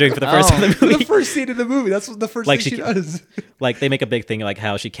 Kristen Wiig was doing for the first Oh. time in the the movie. first scene in the movie. That's what the first Like thing she she- does. Like they make a big thing of like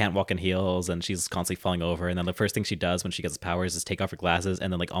how she can't walk in heels and she's constantly falling over, and then the first thing she does when she gets powers is take off her glasses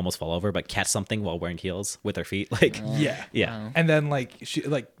and then like almost fall over but catch something while wearing heels with her feet. Like Yeah. yeah. And then like she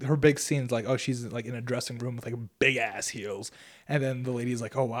like her big scene's like, oh, she's like in a dressing room with like big ass heels. And then the lady's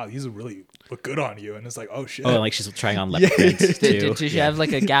like, oh wow, these really look good on you. And it's like, oh shit. Oh, and like she's trying on lip Yeah. prints too. Did she Yeah. have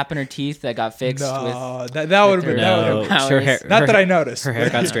like a gap in her teeth that got fixed no, with? that would have been her- that No, would've- powers. her hair. not her- that I noticed. Her hair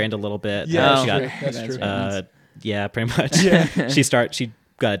got strained a little bit. Yeah, she got. true. That's true. Yeah, pretty much. Yeah. She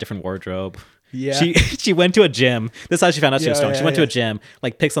got a different wardrobe. Yeah. She went to a gym. This is how she found out she was Yeah, strong. She yeah, went to yeah. a gym,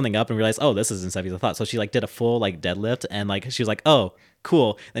 like picked something up and realized, oh, this isn't as heavy as I thought. So she like did a full like deadlift and like she was like, oh,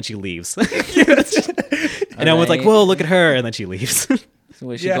 cool. Then she leaves. And everyone's like, Alright. whoa, look at her. And then she leaves. So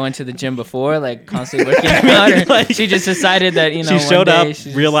was she Yeah. going to the gym before, like constantly working out, or Like- she just decided that she showed one up, day she's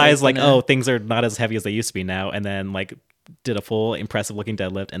just, realized like, gonna- oh, things are not as heavy as they used to be now, and then like did a full impressive looking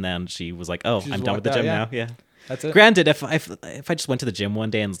deadlift, and then she was like, oh, She I'm just done with the walked gym out, now. Yeah. That's it. Granted, if I just went to the gym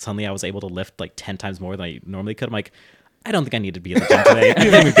one day and suddenly I was able to lift like 10 times more than I normally could, I'm like, I don't think I need to be at the gym today. I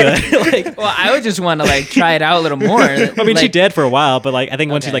think we're good. Like, Well, I would just want to like try it out a little more. I mean, she did for a while, but like I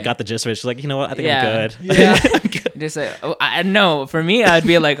think once she Okay. like got the gist of it, she's like, you know what, I think Yeah. I'm good. Yeah. Just like, oh, I know. For me, I'd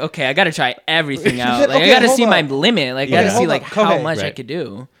be like, okay, I got to try everything out. Like, Okay, I got to hold see my on. limit. Like, I Yeah. got to see Hold like on. how Okay. much I Right. could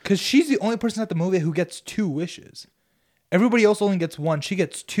do. Because she's the only person at the movie who gets 2 wishes. Everybody else only gets 1. She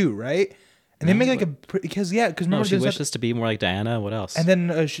gets 2, right? And they make like a because No, remember she there's wishes to be more like Diana. What else? and then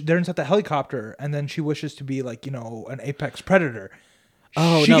they're inside the helicopter, and then she wishes to be like an apex predator.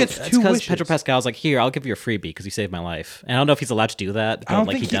 oh she no, gets it's 2 because wishes. Pedro Pascal's like, here, I'll give you a freebie because you saved my life. And I don't know if he's allowed to do that, but I don't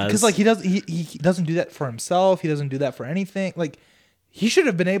like think he does. because like he doesn't do that for himself. He doesn't do that for anything. Like he should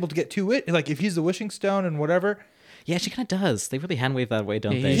have been able to get 2 like if he's the wishing stone and whatever. Yeah, she kind of does. They really hand wave that way,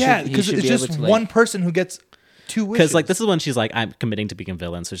 don't Yeah, they? he Yeah, should- because should it's be just able to, like- one person who gets 2 wishes. Because like this is when she's like, I'm committing to being a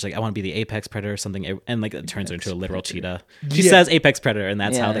villain. So she's like, I want to be the apex predator or something, and like it turns her into a literal cheetah. She Yeah. says apex predator, and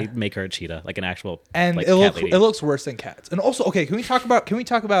that's how Yeah. they make her a cheetah, like an actual and like, it cat looks lady. it looks worse than cats. And also, okay, can we talk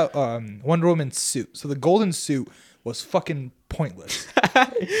about Wonder Woman's suit? So the golden suit was fucking pointless.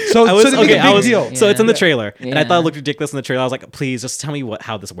 So I was so they make okay. a big I was deal. so it's in the Yeah. trailer, and I Yeah. thought it looked ridiculous in the trailer. I was like, please just tell me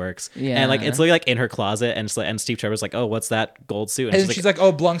how this works. And like Yeah. it's literally like in her closet, and and Steve Trevor's like, oh, what's that gold suit? And she's like,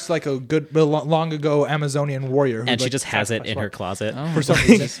 oh, belongs to like a good long ago Amazonian warrior. Who, and she like, just has it sacrificed in her life. closet. Oh. For some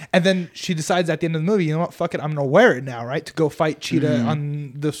reason. And then she decides at the end of the movie, you know what, fuck it, I'm gonna wear it now, right? To go fight Cheetah Mm-hmm.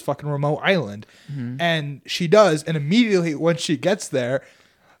 on this fucking remote island. And she does, and immediately when she gets there,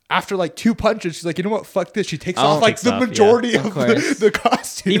 after like 2 punches, she's like, you know what, fuck this. She takes Oh. off like Takes the off, yeah. majority Of of course. the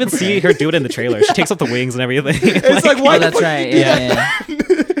costume. You even see her do it in the trailer. She takes off the wings and everything. It's like, why Oh, the that's fuck right. you do Yeah, that?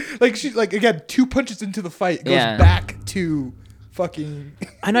 yeah. Like she's like again 2 punches into the fight, goes Yeah. back to fucking.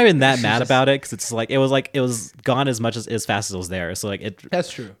 I'm not even that mad about it because it's like it was gone as much as fast as it was there. So like it,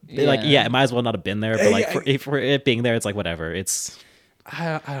 That's true. like yeah, it might as well not have been there. But like Yeah. for it being there, it's like whatever. It's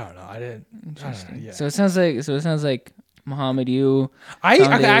I don't know. I don't know, yeah. So it sounds like Muhammad, you I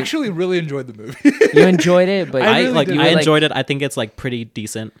found it- actually really enjoyed the movie. you enjoyed it, but I I really like did. I You were, enjoyed it. I think it's like pretty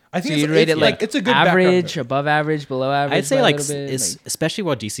decent. I So think you rate it like it's a good background average, movie. above average, below average. I'd say by a like little bit, it's especially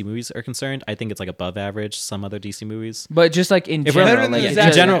while DC movies are concerned. I think it's like above average. Some other DC movies. but just like in If we're- general, Better than like the it's Zack in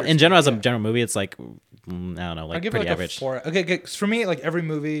just- general, Snyder's as a movie, general movie, it's like I don't know, I like give it pretty like average. a 4. Okay, 'cause for me, like every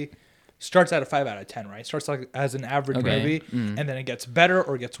movie starts at a 5 out of 10, right? Starts like as an average Okay. movie, and then it gets better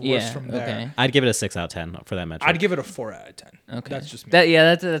or gets worse Yeah, from there. okay. I'd give it a 6 out of 10 for that metric. I'd give it a 4 out of 10. Okay, That's just me.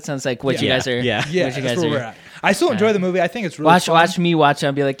 that sounds like what you Yeah. guys are. Yeah. Yeah, what you that's guys where are. we're at. I still enjoy the movie. I think it's really Watch fun. me watch it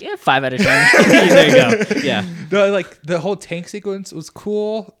and be like, yeah, 5 out of 10. there you go. Yeah, Like the whole tank sequence was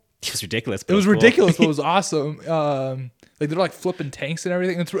cool. it was ridiculous. It But was cool. ridiculous, but it was awesome. Like they're like flipping tanks and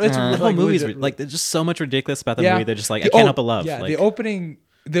everything. It's The like, whole movie's legit- like there's just so much ridiculous about the Yeah. movie. They're just like I The- can't oh, help but love. Yeah, like, the opening,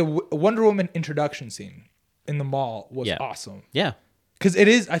 the Wonder Woman introduction scene in the mall was Yeah. awesome. yeah. Because it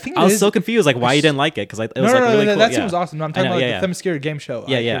is, I think I was so confused, like why you didn't like it because it was like really cool. that yeah. scene was awesome. No, I'm I talking know, about yeah, the Themyscira game show.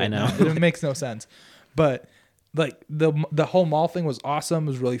 Yeah, get I it. know. It makes no sense, but like the whole mall thing was awesome.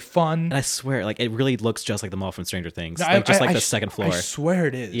 It was really fun. And I swear, like it really looks just like the mall from Stranger Things, No, like just like I the s- second floor. I swear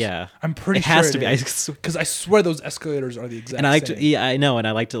it is. Yeah. I'm pretty It sure has to be. Because I swear those escalators are the exact And I like same. to, yeah, I know, and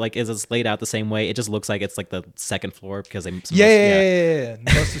I like to like is it's laid out the same way. It just looks like it's like the second floor because they Yeah.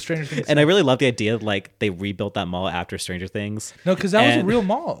 Most of Stranger Things. And I really love the idea that like they rebuilt that mall after Stranger Things. No, because that was a And- real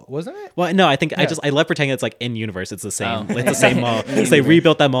mall, wasn't it? Well, no, I think Yeah. I love pretending it's like in universe. It's the same. Oh. It's the same mall. So they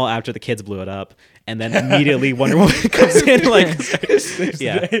rebuilt that mall after the kids blew it up, and then immediately Wonder Woman comes in. Like,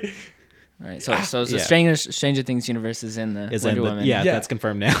 yeah, Right. So the Yeah. Stranger Things universe is in the is Wonder in the, Woman. yeah, Yeah. that's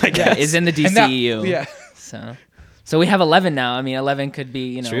confirmed now. I guess. Is in the And that- DCEU. yeah. So we have 11 now. I mean, 11 could be,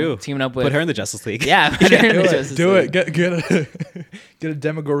 you know, True. teaming up with. Put her in the Justice League. Yeah, put her in the Do it. Justice Do League. it. Get a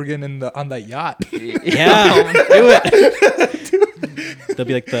Demogorgon on that yacht. Yeah, do it. They'll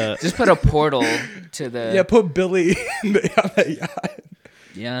be like the Just put a portal to the. Yeah, put Billy on that yacht.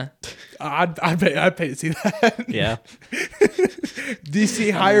 Yeah. I'd pay to see that. yeah.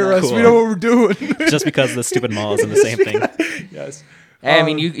 DC, hire us. Cool. We know what we're doing. Just because the stupid mall is in the same thing. Yes. Hey, I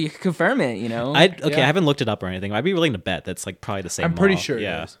mean, you can confirm it, you know. I Yeah. haven't looked it up or anything. I'd be willing to bet that's like probably the same. I'm pretty mall. sure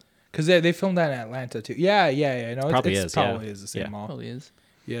Yeah. it is. Because they filmed that in Atlanta too. Yeah. No, Probably it is, probably yeah. is the same Yeah. mall. Probably is.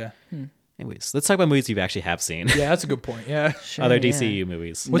 Yeah. Anyways, let's talk about movies you actually have seen. Yeah, that's a good point. Yeah. Sure, Other yeah. DCU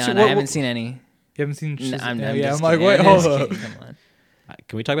movies. What's None, your- I haven't seen any. You haven't seen Shazam? I'm yeah, just I'm like, kidding. wait, I'm hold just up. kidding. Come on.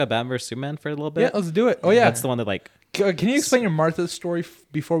 Can we talk about Batman vs Superman for a little bit? Yeah, let's do it. Oh yeah. That's the one that like. Can you explain your Martha story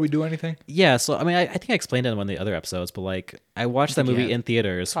before we do anything? Yeah, so I mean, I think I explained it in one of the other episodes, but like, I watched that movie Yeah. in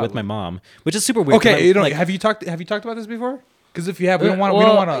theaters with Probably. my mom, which is super weird. 'cause Okay, I'm, you know, like, have you talked about this before? Because if you have, we don't want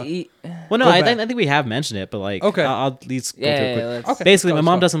to. well, no, go I back. think we have mentioned it, but like, Okay. I'll at least go Yeah, through yeah, it quick. let's- Okay. Basically, my Let's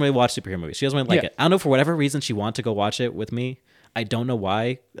mom go. doesn't really watch superhero movies. She doesn't really like Yeah. it. I don't know, for whatever reason she wanted to go watch it with me. I don't know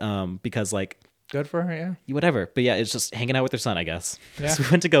why. Because like, Good for her, yeah. whatever. But yeah, it's just hanging out with her son, I guess. Yeah. So we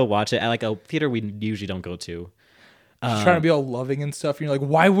went to go watch it at like a theater we usually don't go to. She's trying to be all loving and stuff. And you're like,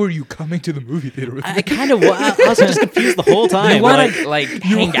 why were you coming to the movie theater with me? I kind of I was just confused the whole time. You want like, to like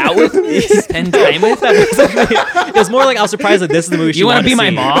hang out with me, spend time with me? it was more like I was surprised that this is the movie she You want wanted to be my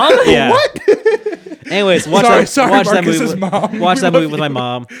see. mom? Yeah. What? Anyways, watch Sorry, that movie. Marcus's mom. Watch We that love movie with you. my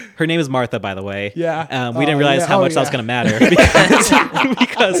mom. Her name is Martha, by the way. Yeah. We didn't realize yeah. how Oh, much that was yeah. going to matter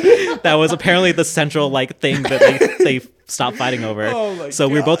because that was apparently the central like thing that they stopped fighting over. Oh my so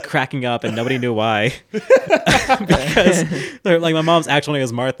we were both God. cracking up and nobody knew why. Because they're like, my mom's actual name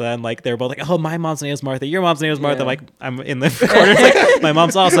is Martha, and like they were both like, oh, my mom's name is Martha. Your mom's name is Martha. Yeah. Like I'm in the corner. It's like, my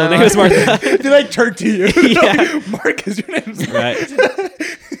mom's also name is Martha. They like turn to you. Yeah. Marcus, your name's Right.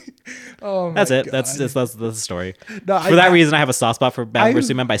 Oh my That's it. God. That's the story. No, For that reason, I have a soft spot for Batman I- vs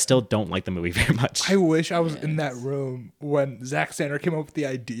Superman, but I still don't like the movie very much. I wish I was in that room when Zack Snyder came up with the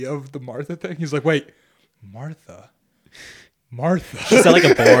idea of the Martha thing. He's like, wait, Martha. He's like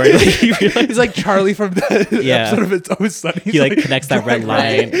a board. Like, he really- He's like Charlie from the Yeah. episode of It's Always Sunny. He's he like connects that red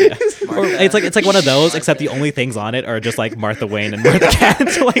line. Yeah. Or it's like one of those, except the only things on it are just like Martha Wayne and Martha Kent.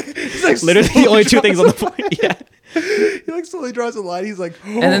 So like, like literally the only two things on the point. Yeah. He like slowly draws a line. He's like,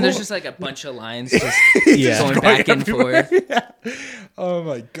 And then there's just like a bunch of lines just Yeah. going back and everywhere. forth. oh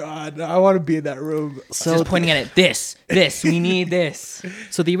my God, I want to be in that room. Just pointing at it. This. We need this.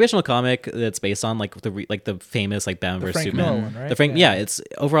 So the original comic that's based on like the famous like Batman vs Frank Superman. Miller one, right? The Frank, Yeah. yeah, it's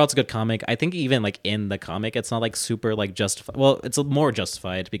overall it's a good comic. I think even like in the comic, it's not like super like justified. Well, it's more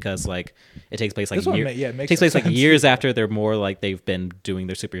justified because like it takes place like This one it makes takes place like sense. years after they're more like they've been doing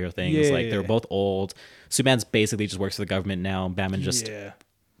their superhero things. Yeah, like yeah, they're yeah. both old. Superman's basically just works for the government now. Batman just yeah,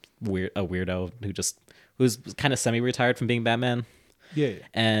 a weirdo who's kind of semi-retired from being Batman, yeah.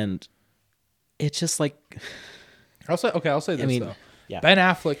 and it's just like I'll say this mean, though. yeah. Ben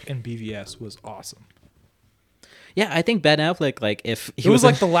Affleck in BVS was awesome. yeah, I think Ben Affleck, like if he It was in-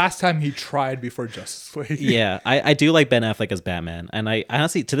 like the last time he tried before Justice League. yeah, I do like Ben Affleck as Batman, and I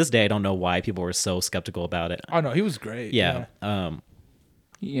honestly to this day I don't know why people were so skeptical about it. Oh no, he was great. Yeah,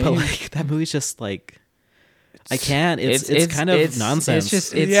 Yeah, but like that movie's just like I can't. It's kind of it's- nonsense. It's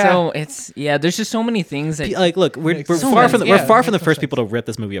just it's Yeah. so it's there's just so many things that Like, look, we're Makes far sense. from the, Yeah, we're far from the makes first sense. people to rip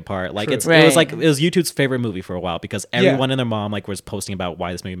this movie apart. Like True. it was Right. like it was YouTube's favorite movie for a while because everyone and their mom like was posting about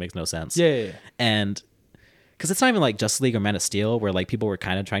why this movie makes no sense. Yeah. And because it's not even like Justice League or Man of Steel where like people were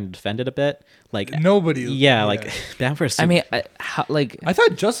kind of trying to defend it a bit. Like Nobody. yeah, like Batman vs. I mean, like I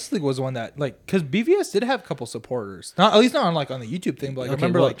thought Justice League was one that like because BVS did have a couple supporters. Not at least not on like on the YouTube thing, but like I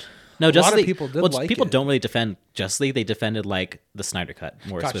remember well, like no, a Justice lot of League, people did well, like people it. don't really defend Justice League. They defended like the Snyder Cut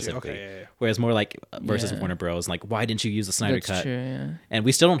more Gotcha, specifically. okay, yeah. Whereas more like versus Yeah. Warner Bros. Like, why didn't you use the Snyder that's Cut? true. Yeah. And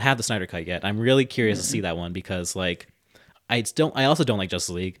we still don't have the Snyder Cut yet. I'm really curious to see that one because like I also don't like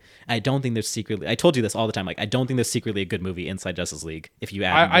Justice League. I don't think there's secretly. I told you this all the time. Like I don't think there's secretly a good movie inside Justice League. If you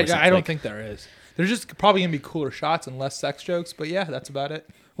add, more I stuff, don't like- think there is. There's just probably gonna be cooler shots and less sex jokes, but yeah, that's about it.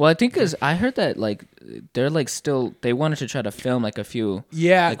 Well, I think because I heard that like they're like still they wanted to try to film like a few.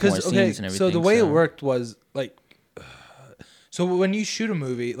 Yeah, like, more because scenes and so the everything, way it so- worked was like, so when you shoot a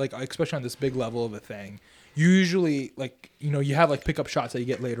movie, like especially on this big level of a thing, you usually like you have like pickup shots that you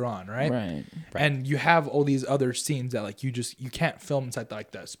get later on, right? Right. And you have all these other scenes that like you can't film inside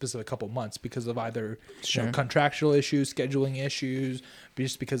like that specific couple months because of either Sure. contractual issues, scheduling issues,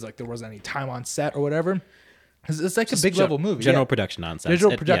 just because like there wasn't any time on set or whatever. It's like a big level movie, General yeah. production nonsense.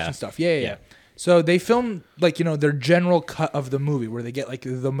 Digital It- production yeah. stuff. Yeah. Yeah. So they filmed like, you know, their general cut of the movie where they get like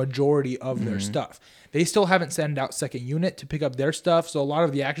the majority of their stuff. They still haven't sent out second unit to pick up their stuff. So a lot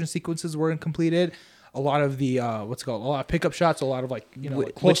of the action sequences weren't completed. A lot of the a lot of pickup shots, a lot of like, you know,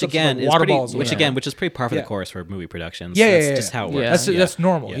 like which again like is water pretty, balls, which is pretty par for the Yeah. course for movie productions. Yeah, That's yeah, just how it yeah. works. That's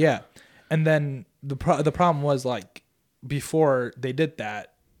normal, Yeah. yeah. And then the problem was like before they did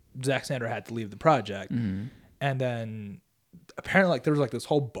that, Zack Snyder had to leave the project, and then apparently like there was like this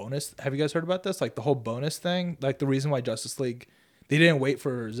whole bonus. Have you guys heard about this? Like the whole bonus thing. Like the reason why Justice League they didn't wait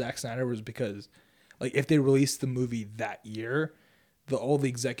for Zack Snyder was because like if they released the movie that year, all the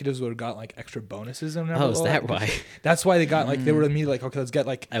executives would have got like extra bonuses and everything. Oh, is that why? That's why they got like they were immediately like, okay, let's get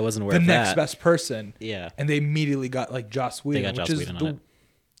like I wasn't aware the of next that. best person. Yeah. And they immediately got like Joss Whedon, got Joss which is Whedon on the it.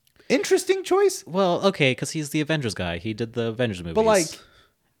 interesting choice. Well, okay, because he's the Avengers guy. He did the Avengers movies. like-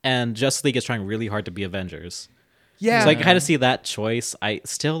 and Justice League is trying really hard to be Avengers. Yeah. So I kind of see that choice. I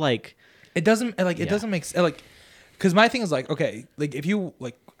still like. It doesn't like it Yeah. doesn't make like because my thing is like okay like if you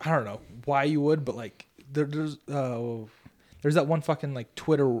like I don't know why you would but like there's that one fucking like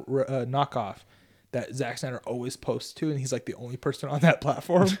Twitter knockoff that Zack Snyder always posts to and he's like the only person on that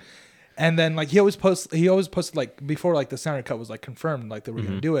platform and then like he always posted like before like the Snyder cut was like confirmed like they were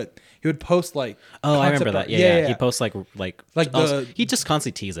gonna do it he would post like Oh, I concept remember art. that. Yeah. He posts like the- he just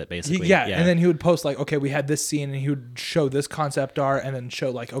constantly tease it basically. yeah, and then he would post like, okay, we had this scene, and he would show this concept art, and then show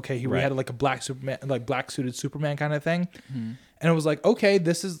like, okay, we Right. had like a black Superman, like black suited Superman kind of thing, and it was like, okay,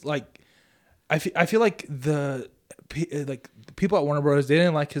 this is like, I feel like the people at Warner Bros. They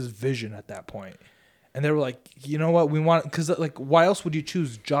didn't like his vision at that point, and they were like, you know what, we want because like, why else would you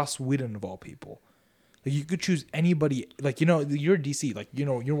choose Joss Whedon of all people? Like you could choose anybody, like you know, you're DC, like you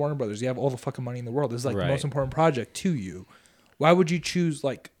know, you're Warner Brothers, you have all the fucking money in the world. This is like the Right. most important project to you. Why would you choose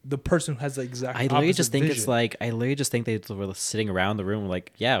like the person who has the exact? I literally opposite just think vision? it's like I literally just think they were sitting around the room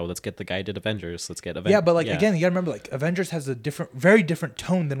like, yeah, well, let's get the guy who did Avengers. Let's get Avengers. yeah, but like again, you gotta remember like Avengers has a very different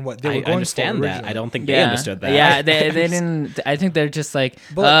tone than what they were I going understand for that. originally. I don't think they understood that. Yeah, they didn't. I think they're just like,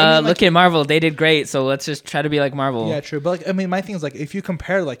 But, I mean, like- look at Marvel. They did great, so let's just try to be like Marvel. Yeah, true. But like I mean, my thing is like if you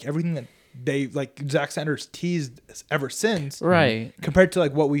compare like everything that they like Zack Snyder's teased ever since, Right. compared to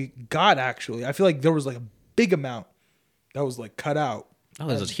like what we got actually, I feel like there was like a big amount that was like cut out. Oh,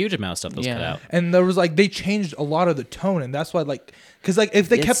 there's a huge amount of stuff that was cut Yeah. out. And there was like they changed a lot of the tone, and that's why like because like if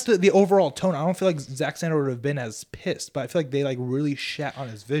they It's- kept the overall tone, I don't feel like Zack Snyder would have been as pissed. But I feel like they like really shat on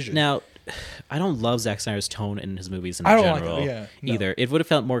his vision. Now, I don't love Zack Snyder's tone in his movies in I don't like general it, yeah, no. either. It would have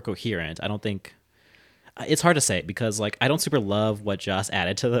felt more coherent. I don't think it's hard to say because like I don't super love what Joss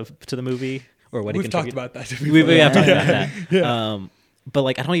added to the movie or what we've he talked contributed. about that. We have talked about that. But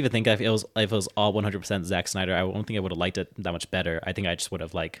like I don't even think if it was all 100% Zack Snyder, I don't think I would have liked it that much better. I think I just would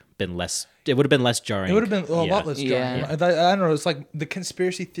have like been less. It would have been less jarring. It would have been a lot less Yeah. jarring. I don't know. It's like the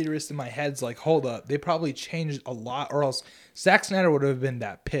conspiracy theorist in my head's like, hold up, they probably changed a lot, or else Zack Snyder would have been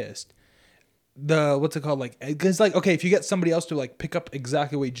that pissed. The what's it called? Like, because like, okay, if you get somebody else to like pick up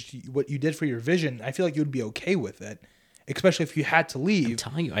exactly what you did for your vision, I feel like you would be okay with it, especially if you had to I'm leave.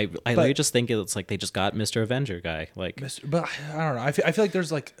 telling you, I literally just think it's like they just got Mr. Avenger guy. Like But I don't know. I feel like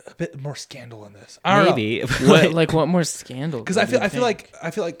there's like a bit more scandal in this. I don't know. maybe What more scandal? Because I feel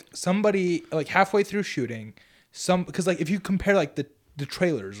like somebody like halfway through shooting because like if you compare like the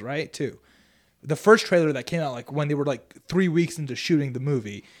trailers, right, too, the first trailer that came out like when they were like 3 weeks into shooting the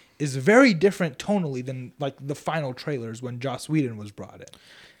movie is very different tonally than like the final trailers when Joss Whedon was brought in.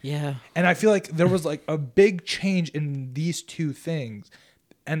 yeah. And I feel like there was like a big change in these two things,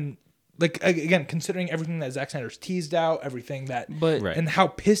 and like again, considering everything that Zack Snyder's teased out, everything that, But- Right. and how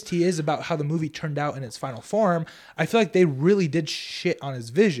pissed he is about how the movie turned out in its final form, I feel like they really did shit on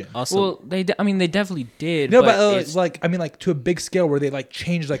his vision. Also, Well, they definitely did. No, but it's- like I mean, like to a big scale where they like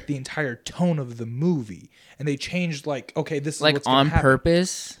changed like the entire tone of the movie, and they changed like okay, this is like what's gonna on happen.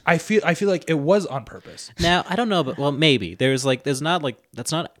 purpose. I feel like it was on purpose. now I don't know, but well, maybe there's not like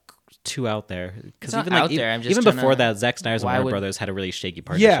that's not too out there because It's even not like out there, I'm just even trying before to- that, Zack Snyder's and why Warner would- Brothers had a really shaky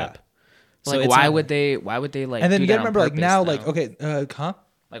partnership. So Like it's why not- would they like? And then do you that gotta on remember like purpose, now though? like okay, huh?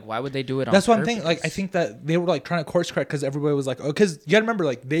 Like why would they do it on That's purpose? one thing. Like I think that they were like trying to course correct because everybody was like, oh, because you gotta remember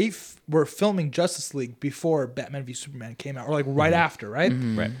like they were filming Justice League before Batman v Superman came out, or like right after, right?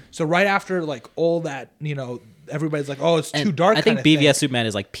 Right. So right after like all that, everybody's like, oh, it's too And dark. I think kinda BVS thing. Superman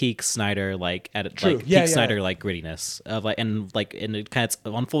is like peak Snyder, like at True. like Yeah, peak yeah. Snyder like grittiness of like and it kind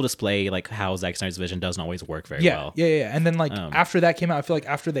of on full display like how Zack Snyder's vision doesn't always work very Yeah, well. yeah. And then like after that came out, I feel like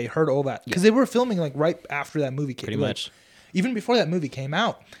after they heard all that, because they were filming like right after that movie came, Pretty like, much. even before that movie came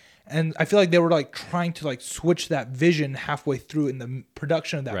out. And I feel like they were like trying to like switch that vision halfway through in the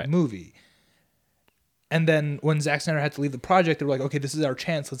production of that Right. movie. And then when Zack Snyder had to leave the project, they were like, okay, this is our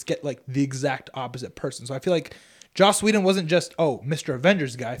chance. Let's get like the exact opposite person. So I feel like Joss Whedon wasn't just Mr.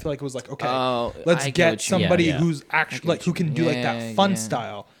 Avengers guy. I feel like it was like, okay, let's get somebody who's actually like who can do like that fun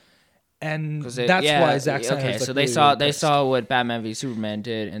style. And that's why Zack Snyder. Okay, so they saw what Batman v Superman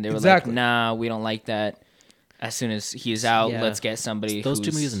did, and they were like, nah, we don't like that. As soon as he's out, let's get somebody. Those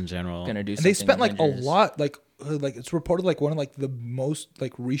two movies in general gonna do. And they spent like a lot, like it's reported like one of like the most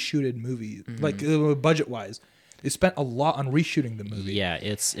like reshooted movies, like budget wise. They spent a lot on reshooting the movie. Yeah,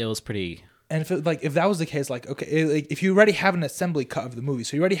 it was pretty. And if that was the case, like okay, like, if you already have an assembly cut of the movie,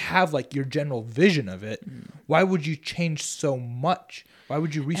 so you already have like your general vision of it, why would you change so much? Why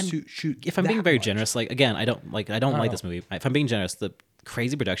would you reshoot? If I'm being very generous, like again, I don't like this movie. If I'm being generous, the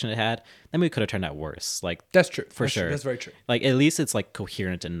crazy production it had, that movie could have turned out worse. Like that's true for sure. That's very true. Like at least it's like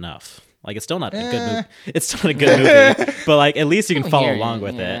coherent enough. Like it's still not a good movie. It's still not a good movie, but like at least you can follow along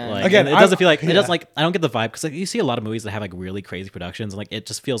with it. Like again, it doesn't feel like it doesn't like I don't get the vibe because like you see a lot of movies that have like really crazy productions and like it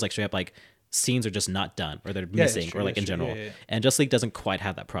just feels like straight up like scenes are just not done or they're missing or like in general. And Justice League doesn't quite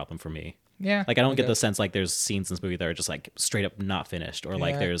have that problem for me. Yeah. Like I don't get the sense like there's scenes in this movie that are just like straight up not finished or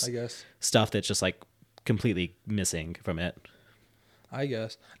like there's stuff that's just like completely missing from it. I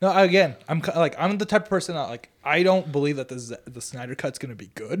guess. No, again, I'm the type of person that like I don't believe that the Snyder Cut's gonna be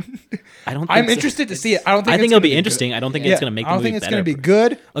good. I don't. I'm interested to see it. I think it'll be interesting. Good. I don't think it's gonna make. I don't think it's gonna be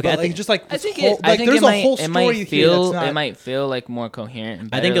good. Okay, I think just like I think there's a whole story here. It might feel like more coherent. And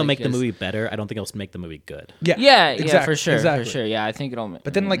better, I think it'll make the movie better. I don't think it'll make the movie good. Yeah, for sure, for sure. Yeah, I think it'll.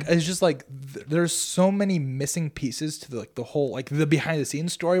 But then like it's just like there's so many missing pieces to the whole like the behind the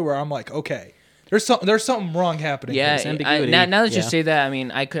scenes story where I'm like, okay. There's something wrong happening. Yeah, now that you say that, I mean,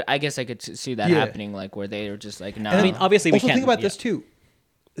 I guess I could see that happening, like where they were just like, no. I mean, obviously we can't. Think about this too.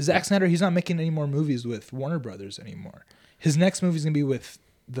 Zack Snyder, he's not making any more movies with Warner Brothers anymore. His next movie is gonna be with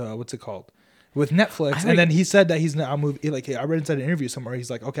what's it called? With Netflix, and then he said that he's now moving. Like I read inside an interview somewhere,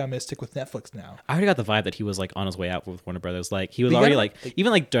 he's like, "Okay, I'm gonna stick with Netflix now." I already got the vibe that he was like on his way out with Warner Brothers. Like he was already like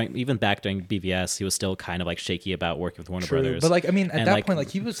even back during BVS, he was still kind of like shaky about working with Warner Brothers. But like I mean, at that point, like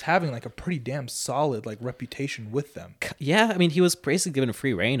he was having like a pretty damn solid like reputation with them. Yeah, I mean, he was basically given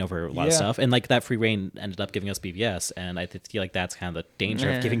free reign over a lot of stuff, and like that free reign ended up giving us BVS, and I feel like that's kind of the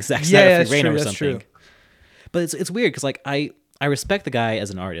danger of giving Zack Snyder free reign over something. True. But it's weird because like I respect the guy as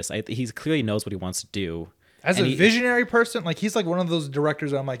an artist. He clearly knows what he wants to do. As a visionary person, like he's like one of those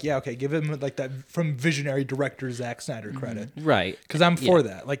directors that I'm like, yeah, okay, give him like that from visionary director Zack Snyder credit. Right. Because I'm for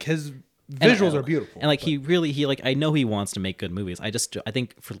that. Like his visuals are beautiful. And like he like I know he wants to make good movies. I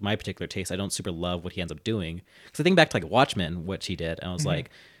think for my particular taste, I don't super love what he ends up doing. Because I think back to like Watchmen, which he did, and I was like,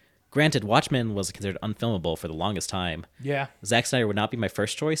 granted, Watchmen was considered unfilmable for the longest time. Yeah. Zack Snyder would not be my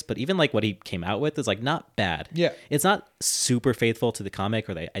first choice, but even like what he came out with is like not bad. Yeah. It's not super faithful to the comic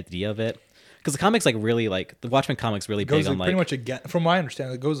or the idea of it. Because the comics like really like the Watchmen comics really big on like pretty much against, from my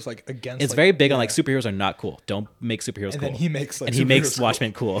understanding, it goes like against. It's very big on like superheroes are not cool. Don't make superheroes cool. And then he makes like he makes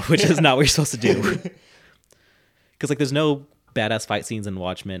Watchmen cool, which is not what you're supposed to do. Because like there's no badass fight scenes in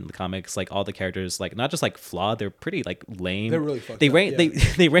Watchmen in the comics. Like all the characters like not just like flawed, they're pretty like lame. They're really fucked they up.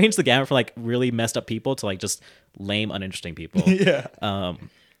 They range the gamut from like really messed up people to like just lame uninteresting people. Yeah.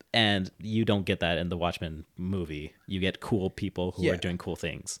 And you don't get that in the Watchmen movie. You get cool people who are doing cool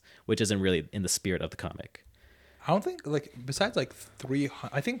things, which isn't really in the spirit of the comic. I don't think like besides like 300.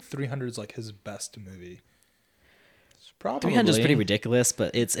 I think 300 is like his best movie. It's probably 300 is pretty ridiculous,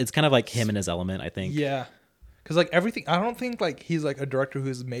 but it's kind of like him in his element, I think. Yeah, because like everything. I don't think like he's like a director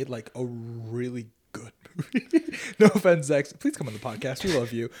who's made like a really good movie. No offense, Zack. Please come on the podcast. We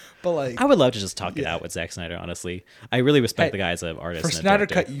love you. But like, I would love to just talk it out with Zack Snyder. Honestly, I really respect the guy as an artist. For Snyder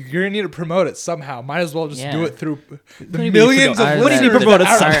Cut, you're gonna need to promote it somehow. Might as well just do it through the millions of. What do you need to promote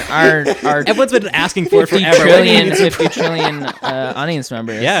it? Everyone's been asking for it forever. 50 trillion audience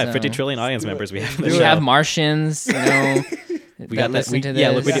members. Yeah, 50 trillion audience members. We have. We have Martians. You know. We got that.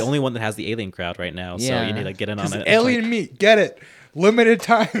 Look, we're the only one that has the alien crowd right now. So you need to get in on it. Alien meat, get it. Limited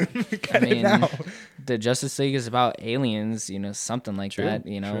time. It now. The Justice League is about aliens, you know, something like that,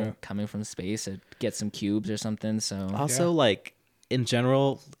 you know, coming from space to get some cubes or something. So also like in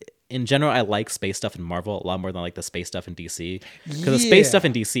general, I like space stuff in Marvel a lot more than like the space stuff in DC. Because the space stuff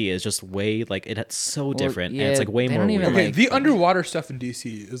in DC is just way like it's so different and it's like way more weird. Okay, the underwater stuff in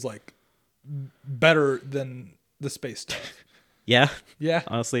DC is like better than the space stuff. Yeah. Yeah.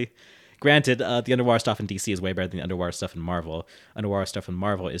 Honestly. Granted, the underwater stuff in DC is way better than the underwater stuff in Marvel. Underwater stuff in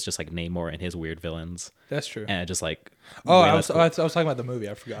Marvel is just like Namor and his weird villains. That's true. And just like I was talking about the movie.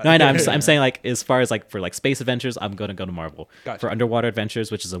 I forgot. No, I know. I'm saying like as far as like for like space adventures, I'm gonna go to Marvel. Gotcha. For underwater adventures,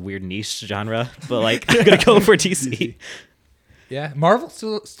 which is a weird niche genre, but like I'm gonna go for DC. Yeah, Marvel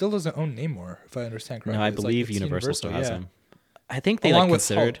still doesn't own Namor, if I understand correctly. No, I It's believe it's Universal still has yeah. him. I think they Along like with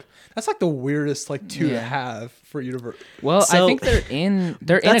considered. Hulk. That's like the weirdest like two to Yeah. have for Universal. Well, I So- think they're in a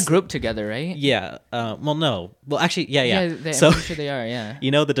That's- group together, right? Yeah. Well, no. Well, actually, yeah. I'm So pretty sure they are. Yeah.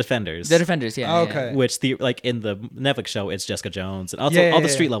 you know the Defenders. The Defenders. Yeah. Oh, yeah. okay. Which like in the Netflix show, it's Jessica Jones and also Yeah, all the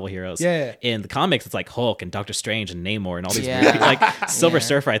yeah, street yeah. level heroes. Yeah. In the comics, it's like Hulk and Doctor Strange and Namor and all these Yeah. weird people. Like Silver Yeah.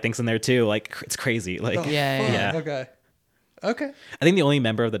 Surfer, I think's in there too. Like it's crazy. Like Oh, Yeah, fuck. yeah. Okay. I think the only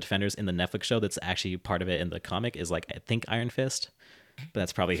member of the Defenders in the Netflix show that's actually part of it in the comic is like I think Iron Fist, but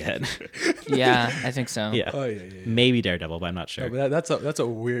that's probably it. Yeah, I think so. yeah. Oh yeah. Maybe Daredevil, but I'm not sure. No, but that's a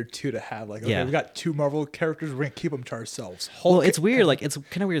weird two to have. Like, okay, Yeah. we got two Marvel characters. We're gonna keep them to ourselves. Well, Hulk it's weird. Like it's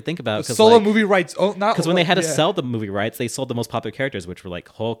kind of weird to think about because solo like, movie rights. Oh, not because when they had to yeah. sell the movie rights, they sold the most popular characters, which were like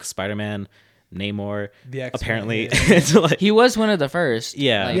Hulk, Spider-Man, Namor. The X-Men, apparently, yeah. it's like, He was one of the first.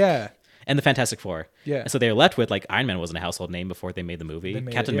 Yeah. like- Yeah. and the Fantastic Four. Yeah. And so they were left with like Iron Man wasn't a household name before they made the movie. They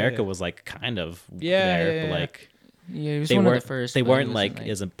made Captain it, yeah, America yeah. was like kind of Yeah, there, yeah, but yeah. like Yeah, he was they one of weren't the first. they but he weren't wasn't,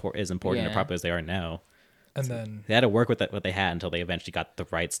 like as important Yeah. or popular as they are now. And then They had to work with what they had until they eventually got the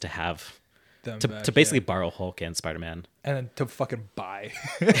rights to have them to back, basically yeah. borrow Hulk and Spider-Man and then to fucking buy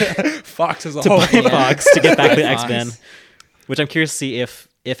Fox as a to whole. buy Fox to get back the Fox. X-Men, which I'm curious to see if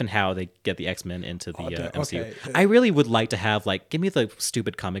and how they get the X-Men into the MCU. okay. I really would like to have like give me the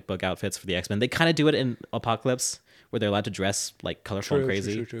stupid comic book outfits for the X-Men. They kind of do it in Apocalypse where they're allowed to dress like colorful and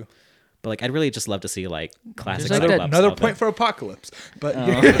crazy. True. But like I'd really just love to see like classic like Cyclops that- Another outfit. point for Apocalypse. But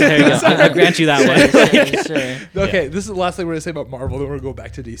There you go. I'll grant you that one. Sure. okay, this is the last thing we're gonna say about Marvel. Then we're gonna go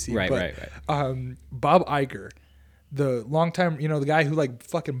back to DC. Right, But, right. Bob Iger, the longtime, the guy who like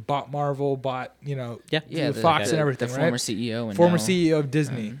fucking bought Marvel, bought Yeah. Yeah, the Fox the- and everything, the right? former CEO and former now- CEO of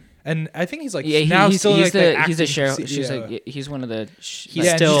Disney. And I think he's like Yeah, now he's still like the he's a acting share. CEO. She's like he's one of the. He's yeah,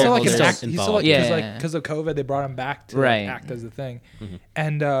 and still- he's still like he's an still act, he's still involved. like Yeah. because of COVID they brought him back to Right. act as the thing,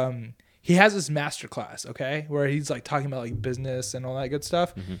 and he has this master class, okay, where he's like talking about like business and all that good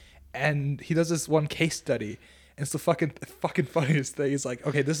stuff, and he does this one case study. And it's the fucking funniest thing. He's like,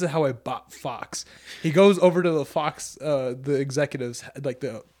 okay, this is how I bought Fox. He goes over to the Fox, the executives, like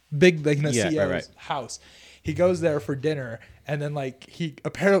the big like CEO's right. house. He goes there for dinner, and then like he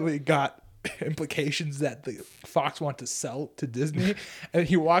apparently got implications that the Fox want to sell to Disney, and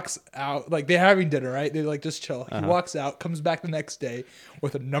he walks out like they're having dinner, right? They like just chill. He walks out, comes back the next day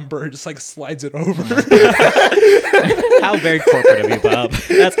with a number, and just like slides it over. How very corporate of you, Bob.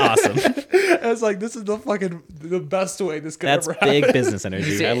 That's awesome. And it's like this is the best way this could That's ever happen. big business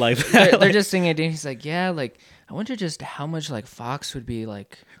energy. I like that. They're just singing it. And he's like, yeah, like I wonder just how much like Fox would be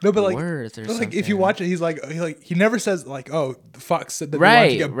like No, but like, worth or but, like something. if you watch it, he's like he never says like, oh, Fox said that they wanted to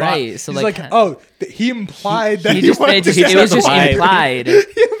Right, get bought. right. So, he's like, like, oh, he implied that he he just wanted to it was just implied. implied.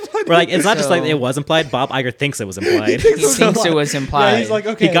 We're like, it's not just like So- it was implied. Bob Iger thinks it was implied. He thinks it was implied. Yeah, he's like,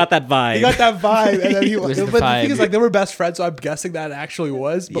 okay, He got that vibe. He got that vibe, and then he. was but the the thing vibe. is, like, they were best friends, so I'm guessing that actually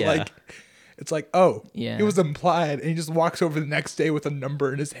was. But Yeah. like, it's like, oh, Yeah. it was implied, and he just walks over the next day with a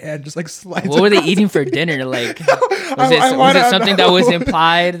number in his hand, just like slides. What were they across. eating for dinner? Like, was I it wanna something that was know.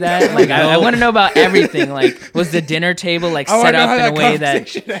 implied? That like I want to know about everything. Like, was the dinner table like I wanna set know up how in a that way that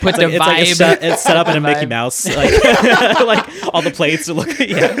conversation put the vibe? It's set up in a Mickey vibe. Mouse, like, like all the plates are looking.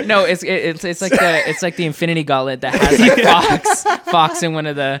 Yeah, No, it's like the Infinity Gauntlet that has like Fox in one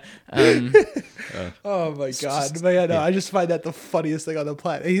of the. Oh my god! But yeah, no, I just find that the funniest thing on the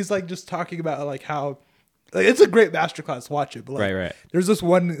planet. He's like just talking about like how. Like, it's a great masterclass. Watch it, but like, Right. there's this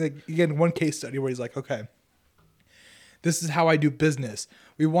one one case study where he's like, okay, this is how I do business.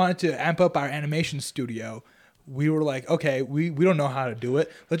 We wanted to amp up our animation studio. We were like, okay, we don't know how to do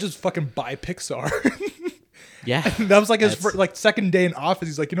it. Let's just fucking buy Pixar. yeah. That was like his That's- second day in office.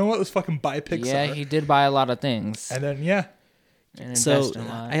 He's like, you know what? Let's fucking buy Pixar. Yeah, he did buy a lot of things. And then yeah, And So invest a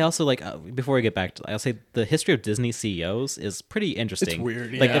lot. I also like before we get back to, I'll say the history of Disney CEOs is pretty interesting. It's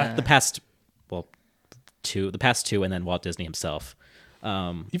weird, Like yeah. the past two, and then Walt Disney himself.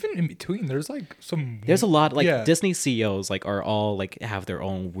 even in between, there's like some. There's a lot like Yeah. Disney CEOs like are all like have their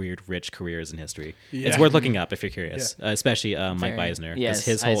own weird rich careers in history. It's Yeah. worth looking up if you're curious, especially Mike Very- Eisner. yes,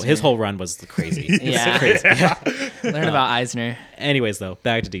 his Eisner. whole run was crazy. It's Yeah. crazy. Learn about Eisner. Anyways, though,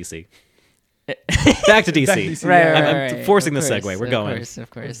 back to DC. Back to DC. Back to DC, Right, yeah. right, I'm right, right. forcing Of the segue. course, We're going. Of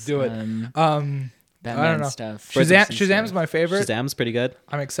course. do it. Batman I don't know. stuff. Shazam's my favorite. Shazam's pretty good.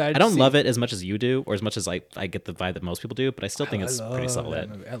 I'm excited. I don't love it as much as you do, or as much as I get the vibe that most people do, but I still think it's pretty solid.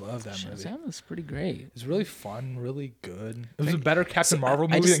 I love that movie. Shazam was pretty great. It's really fun, really good. It was a better Captain Marvel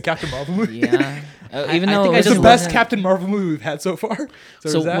movie than Captain Marvel movie. Yeah, even though think it I It's just the best wasn't- Captain Marvel movie we've had so far.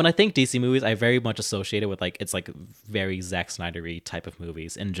 So when I think DC movies, I very much associate it with like it's like very Zack Snyder-y type of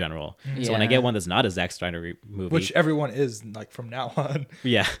movies in general. So when I Yeah. get one that's not a Zack Snyder movie, which everyone is like from now on.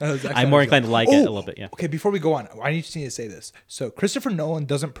 yeah, Zack I'm more Snyder's inclined to like it a little bit. Yeah. Okay, before we go on, I need to say this. So Christopher Nolan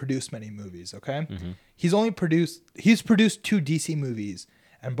doesn't produce many movies. Okay, he's produced 2 DC movies,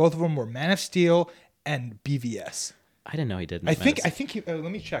 and both of them were Man of Steel and BVS. I didn't know he did. I think he, let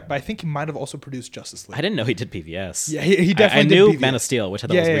me check, but I think he might have also produced Justice League. I didn't know he did PVS. Yeah, he definitely I knew did BVS. Man of Steel, which I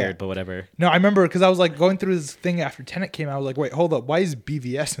thought was weird, but whatever. No, I remember because I was like going through this thing after Tenet came out. I was like, wait, hold up, why is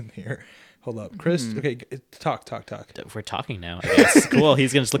BVS in here? Hold up, Chris. Okay, talk. We're talking now. I guess. Cool.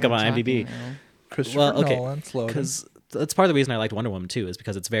 He's gonna just look up on IMDb. Christopher Nolan, slow. Because that's part of the reason I liked Wonder Woman too, is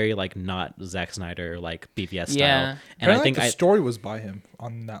because it's very like not Zack Snyder like BVS style. Yeah. And I think think the story was by him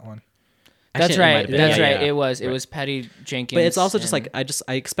on that one. That's Actually, it might right. have been. That's Yeah, right. yeah. It was. It Right. was Patty Jenkins. But it's also just and- like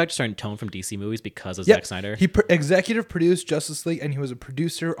I expect a certain tone from DC movies because of Yep. Zack Snyder. He executive produced Justice League, and he was a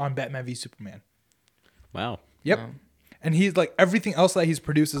producer on Batman v Superman. Wow. Yep. And he's like everything else that he's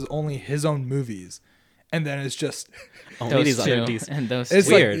produced is only his own movies, and then it's just Only those these two, other DC. and those it's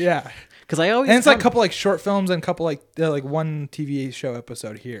two. Weird. like yeah, Because I always and it's like a have- couple like short films and a couple like one TV show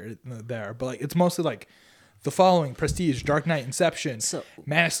episode here there, but like it's mostly like The Following, Prestige, Dark Knight, Inception,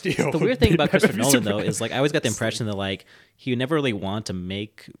 Man of Steel. The weird thing about Christopher Batman v Nolan though Superman. is like I always got the impression that like he never really wanted to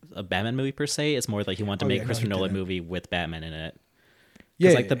make a Batman movie per se. It's more like he wanted to Oh, make yeah, a no, Christopher he Nolan didn't. movie with Batman in it.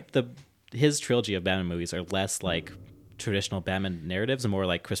 yeah, Like yeah. his trilogy of Batman movies are less like traditional Batman narratives and more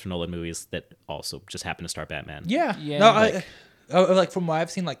like Christopher Nolan movies that also just happen to star Batman. Yeah. Yeah. No, Like- like from what I've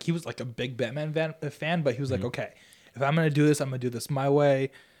seen, like he was like a big Batman fan, but he was Mm-hmm. like, okay, if I'm gonna do this, I'm gonna do this my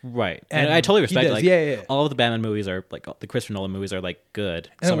way. Right. And And I totally he respect does. like Yeah. all of the Batman movies are like the Christopher Nolan movies are like good.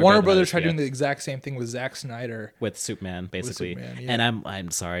 And Some then are Warner better than Brothers others, tried yeah. doing the exact same thing with Zack Snyder. with Superman, basically. Superman, yeah. And I'm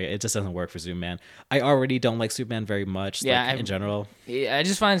sorry, it just doesn't work for Superman. I already don't like Superman very much. Yeah, like, in general. Yeah, I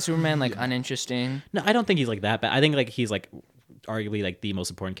just find Superman like uninteresting. No, I don't think he's like that bad. I think like he's like arguably like the most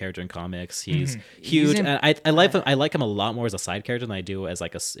important character in comics. He's huge, He's in- and I like him. I like him a lot more as a side character than I do as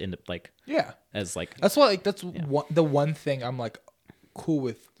like Yeah. as like That's why like that's the one thing I'm like cool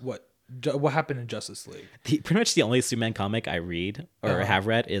with what happened in Justice League. pretty much the only Superman comic I read or have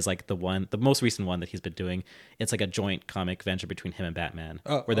read is like the most recent one that he's been doing. It's like a joint comic venture between him and Batman,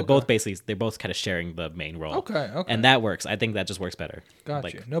 Oh, where they're both kind of sharing the main role. Okay. And that works. I think that just works better. Got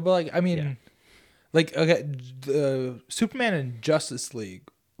Like, you. No, but like I mean, yeah. like okay, the Superman and Justice League,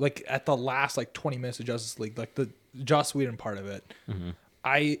 like at the last like 20 minutes of Justice League, like the Joss Whedon part of it,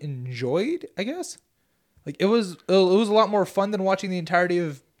 I enjoyed. I guess like it was a lot more fun than watching the entirety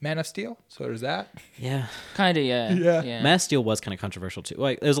of Man of Steel. So there's that. Yeah. Kind of, yeah. Yeah. Man of Steel was kind of controversial too.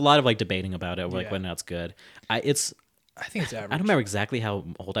 Like there's a lot of like debating about it, like Yeah. whether or not it's good. I think it's average. I don't remember exactly how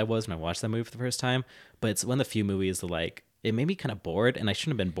old I was when I watched that movie for the first time, but it's one of the few movies that like it made me kind of bored, and I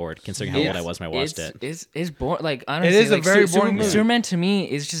shouldn't have been bored considering how old I was when I watched it. It's boring. Like honestly, is a like, very boring movie. Superman to me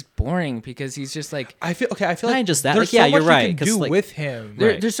is just boring because he's just like I feel Not like just that, there's like, yeah, so you're much right, you can 'cause, do like- with him.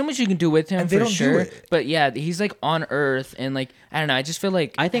 Right. there's so much you can do with him And they for don't do sure. it. But yeah, he's like on Earth and like I don't know. I just feel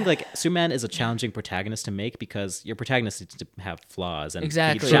like I think like Superman is a challenging protagonist to make because your protagonist needs to have flaws and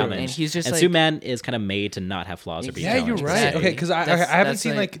Exactly. be challenged. And he's just like- Superman is kind of made to not have flaws or be Yeah, you're challenged. right. Exactly. Okay, because I That's- haven't that's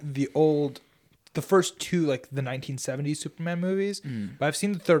seen like- like the first two, like the 1970s Superman movies, but I've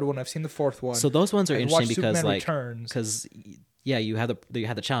seen the third one. I've seen the fourth one. So those ones are I've interesting watched because Superman like Returns. because yeah, you have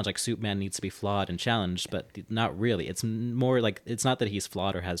the challenge like Superman needs to be flawed and challenged, but not really. It's more like it's not that he's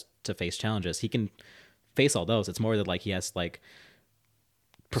flawed or has to face challenges. He can face all those. It's more that like he has to, like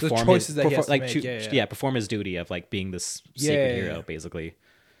So the perform choices his, that he has to like make, to- yeah. perform his duty of like being this Yeah, sacred yeah, hero yeah. basically.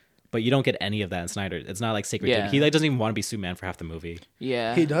 But you don't get any of that in Snyder. It's not like sacred Yeah. duty. He like doesn't even want to be Superman for half the movie.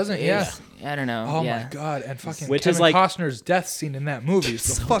 yeah, He doesn't, It's- I don't know. Oh yeah. my god! And fucking Which Kevin is like- Costner's death scene in that movie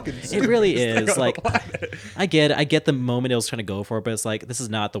is the fucking. It really stupidest is thing on like the planet. I get the moment it was trying to go for, but it's like this is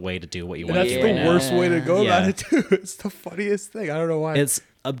not the way to do what you And want to that's do the right now. worst way to go Yeah. about it too. It's the funniest thing. I don't know why. It's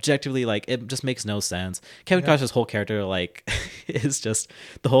objectively like it just makes no sense. Kevin Costner's whole character like is just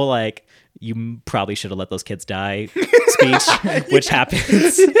the whole like you probably should have let those kids die speech, which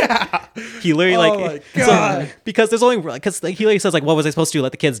happens. yeah. He literally Oh like my so- God. because there's only because like, he literally says like what was I supposed to do,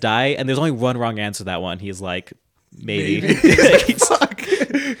 let the kids die, and there's only one wrong answer to that one. He's like maybe. Fuck.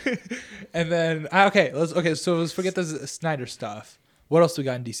 And then so let's forget the Snyder stuff. What else do we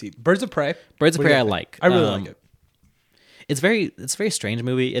got in DC? Birds of Prey. Birds of What do Prey you I think? like. I really like it. it's a very strange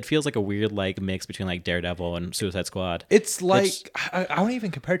movie. It feels like a weird like mix between like Daredevil and Suicide Squad. It's like I wouldn't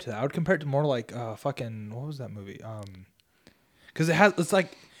even compare it to that. I would compare it to more like fucking what was that movie? Because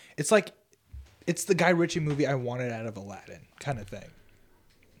it's the Guy Ritchie movie I wanted out of Aladdin kind of thing.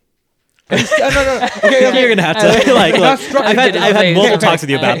 No. Okay, you're gonna have to like. Look, I've had multiple talks with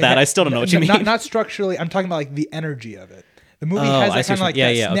you about that. I still don't know what you mean. Not structurally. I'm talking about like the energy of it. The movie has that kind of like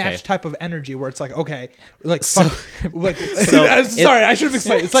that snatch type of energy where it's like, okay, like, sorry, I should have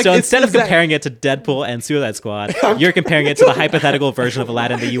explained. It's like so instead of comparing it to Deadpool and Suicide Squad, you're comparing it to the hypothetical version of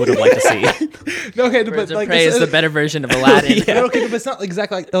Aladdin that you would have liked to see. No, okay, but like Prey is the better version of Aladdin. Okay, but it's not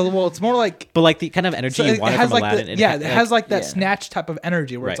exactly like. Well, it's more like. But like the kind of energy you wanted from Aladdin. It has like that snatch type of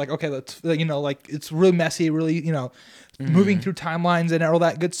energy where it's like, okay, let's like it's really messy, really moving through timelines and all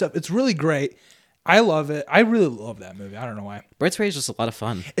that good stuff. It's really great. I love it. I really love that movie. I don't know why. Birds of Prey is just a lot of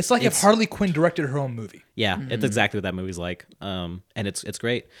fun. It's like if Harley Quinn directed her own movie. Yeah, it's exactly what that movie's like. And it's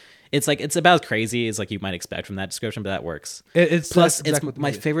great. It's like it's about as crazy as like you might expect from that description, but that works. It's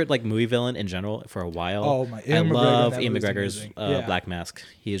my favorite like movie villain in general for a while. Oh my! I love Ian McGregor's Black Mask.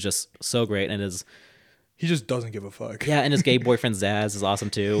 He is just so great, and he just doesn't give a fuck. Yeah, and his gay boyfriend Zaz is awesome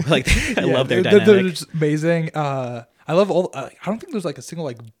too. Like I love their dynamic. They're just amazing. I love all. I don't think there's like a single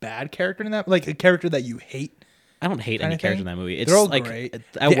like bad character in that. Like a character that you hate. I don't hate any character in that movie. They're all like, great.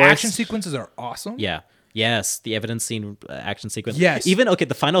 The action sequences are awesome. Yeah. Yes, the evidence scene action sequence. Yes. Even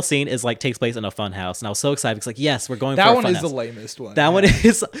the final scene is like takes place in a fun house, and I was so excited because like yes, we're going that for a one fun is house. the lamest one. That one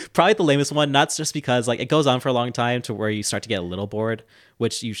is probably the lamest one, not just because like it goes on for a long time to where you start to get a little bored,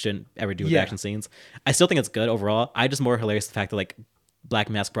 which you shouldn't ever do with action scenes. I still think it's good overall. I just more hilarious the fact that like Black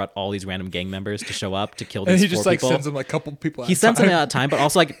Mask brought all these random gang members to show up to kill these and he just four like people. sends them like a couple people. He sends them out of time, but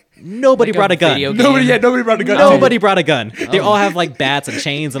also like nobody brought a gun. Nobody brought a gun. Nobody brought a gun. They all have like bats and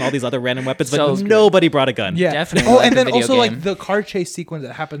chains and all these other random weapons, but nobody brought a gun. Yeah, definitely. Oh, and then also like the car chase sequence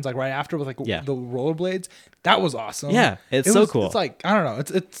that happens like right after with like the rollerblades. That was awesome. Yeah, it's so cool. It's like I don't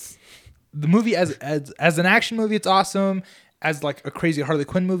know. It's the movie as an action movie. It's awesome. As like a crazy Harley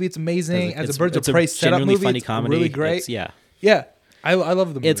Quinn movie, it's amazing. As a Birds of Prey setup movie, funny comedy. Really great. Yeah. I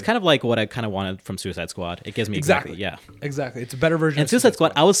love the movie. It's kind of like what I kind of wanted from Suicide Squad. It gives me exactly. It's a better version. And Suicide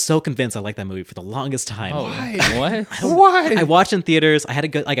Squad, I was so convinced I liked that movie for the longest time. Oh, why? What? Why? I watched it in theaters. I had a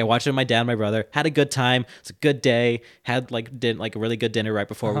good I watched it with my dad and my brother. Had a good time. It's a good day. Had did a really good dinner right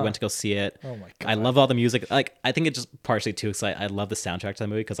before we went to go see it. Oh my god! I love all the music. Like I think it's just partially too exciting. I love the soundtrack to that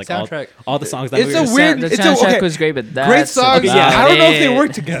movie because like all the songs. That it's movie a weird. The soundtrack was great, but that's great songs. I don't know if they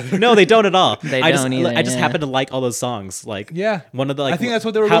work together. No, they don't at all. I just happen to like all those songs. Like one of the I think that's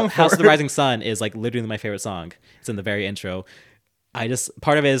what they were. House of the Rising Sun is like literally my favorite song. It's in the very intro.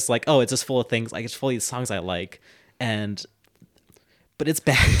 Part of it is like, it's just full of things. Like it's full of these songs I like, but it's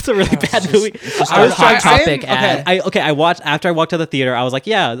bad. It's a really bad movie. I was trying topic ad. I watched after I walked out of the theater. I was like,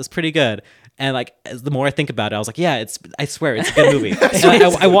 yeah, that's pretty good. And like the more I think about it, I was like, yeah, I swear it's a good movie.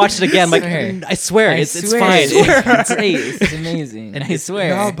 I watched it again. Like I swear it's fine. It's amazing. And I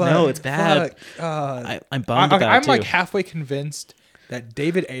swear. No, it's bad. I'm bummed about it I'm too. like halfway convinced that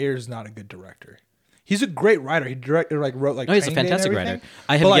David Ayer is not a good director. He's a great writer. He wrote like. No, he's a fantastic writer.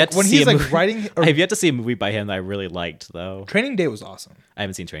 I have yet to see a movie by him that I really liked though. Training Day was awesome. I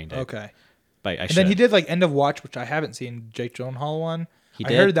haven't seen Training Day. Okay. But and then he did like End of Watch, which I haven't seen. Jake Gyllenhaal one.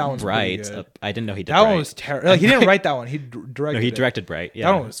 I heard that one's Bright. Good. I didn't know he did. That one was terrible. Like he didn't write that one. He directed. No, he directed Bright. Yeah,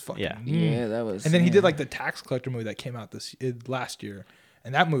 that one was fucking. Yeah, that was. And then he did like the tax collector movie that came out last year,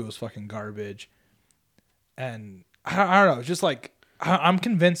 and that movie was fucking garbage. And I don't know. It's just like I'm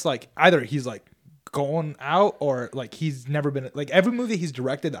convinced like either he's like going out or like he's never been like every movie he's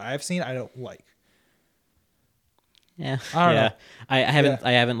directed that I've seen I don't like. Yeah, I don't know.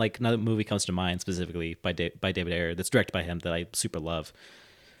 I haven't like another movie comes to mind specifically by David Ayer that's directed by him that I super love.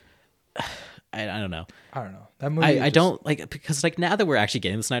 I don't know. That movie. I don't like because like now that we're actually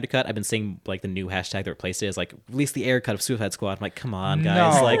getting the Snyder Cut, I've been seeing like the new hashtag that replaced it is like release the Ayer cut of Suicide Squad. I'm like, come on,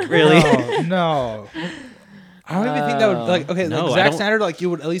 guys, no, like really? No. I don't even think that would like okay. No, like Zack Snyder, like you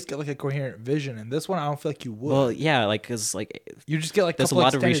would at least get like a coherent vision, and this one I don't feel like you would. Well, yeah, like because like you just get like there's a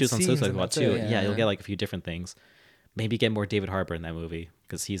lot of reshoots on Suicide Squad too. Yeah, you'll get like a few different things. Maybe get more David Harbour in that movie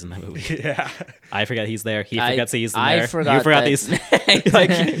because he's in that movie. Yeah, I forgot he's there. He forgets he's in there. I forgot. You forgot these. He's like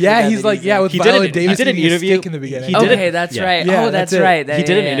with Viola Davis. He did an interview in the beginning. Okay, that's right. Yeah, that's right. He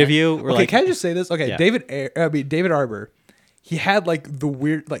did an interview. Okay, can I just say this? Okay, David Harbour. He had like the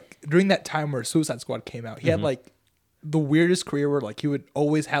weird like during that time where Suicide Squad came out. He had like the weirdest career where like he would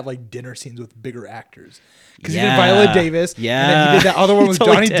always have like dinner scenes with bigger actors because he did Viola Davis, and then he did that other one with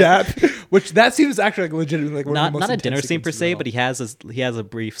Johnny Depp, which that seems actually like legitimately like one of the most not a dinner scene per se, but he has a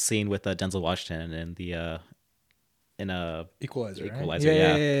brief scene with Denzel Washington in in a Equalizer. Equalizer, right?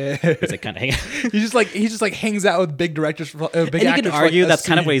 yeah. He's like kind of he just like hangs out with big directors, big and you actors can argue for, like, that's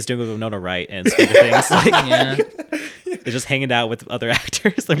kind of what he's doing with Winona Wright and Stranger Things. Like, Yeah. they're just hanging out with other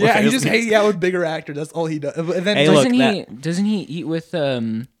actors. They're Yeah, more he's just famous. hanging out with bigger actors. That's all he does. And then Hey, look, Doesn't he eat with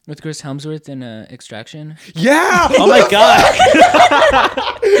Chris Hemsworth in Extraction? yeah. Oh my god,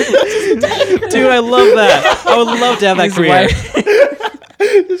 dude, I love that. I would love to have that His career. wife-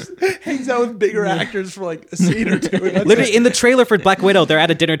 hangs out with bigger actors for like a scene or two. And that's Literally it. in the trailer for Black Widow, they're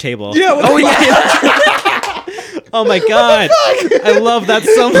at a dinner table. Yeah. Oh yeah. Oh my god, I love that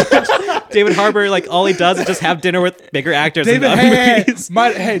so much. David Harbour, like all he does is just have dinner with bigger actors. in David, other hey, movies.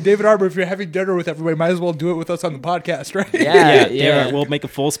 David Harbour, if you're having dinner with everybody, might as well do it with us on the podcast, right? Yeah. Yeah, we'll make a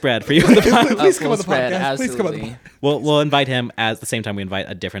full spread for you. On the podcast. Please come Full on the spread, podcast. Please come on the absolutely. We'll invite him at the same time we invite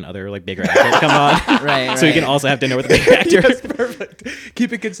a different other like bigger actor to come on. Right. So he can also have dinner with a bigger actor. Yes, perfect.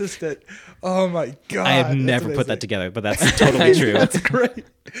 Keep it consistent. Oh my god. I have that's never put amazing. that together, but that's totally true. That's great.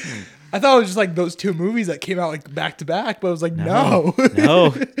 I thought it was just like those two movies that came out like back to back, but I was like, no.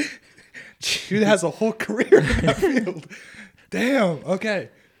 No. Dude has a whole career in that field. Damn. Okay.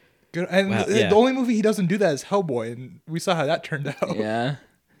 Good. And Wow, the yeah. only movie he doesn't do that is Hellboy, and we saw how that turned out. Yeah.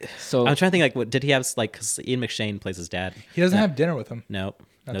 So I'm trying to think like what did he have like cuz Ian McShane plays his dad. He doesn't have dinner with him. Nope.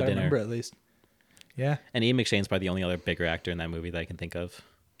 Not No that I remember, dinner. at least. Yeah. And Ian McShane's probably the only other bigger actor in that movie that I can think of.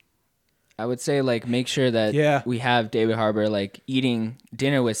 I would say like make sure that Yeah. we have David Harbour like eating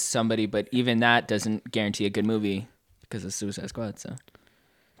dinner with somebody, but even that doesn't guarantee a good movie because of Suicide Squad. So,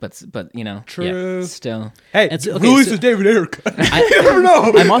 but you know, True. still Hey, It's- okay, release so- the David haircut. I, You never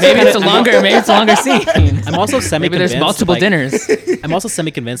know. I'm also maybe kinda, it's a longer scene. I'm also semi Maybe there's multiple dinners. I'm also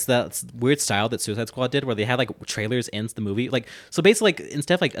semi-convinced that weird style that Suicide Squad did, where they had like trailers in the movie. Like, so basically, like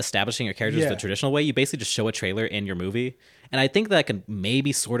instead of like establishing your characters Yeah. the traditional way, you basically just show a trailer in your movie. And I think that can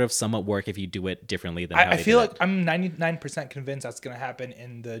maybe sort of somewhat work if you do it differently than how I they feel did like it. I'm 99% convinced that's going to happen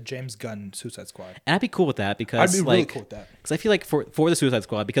in the James Gunn Suicide Squad. And I'd be cool with that I'd because be like, really cool with that. because I feel like for the Suicide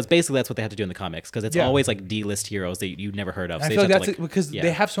Squad, because basically that's what they have to do in the comics, because it's Yeah. always like D-list heroes that you never heard of. And I So feel they like just that's have it because yeah.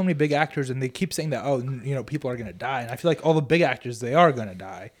 they have so many big actors, and they keep saying that people are gonna die, and I feel like all the big actors they are gonna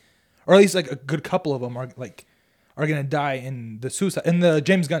die, or at least like a good couple of them are gonna die in the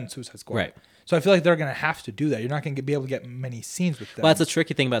James Gunn Suicide Squad. Right. So I feel like they're gonna have to do that. You're not gonna be able to get many scenes with them. Well, that's the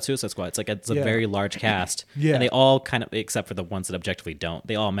tricky thing about Suicide Squad. It's like it's a Yeah. very large cast, Yeah. and they all kind of, except for the ones that objectively don't,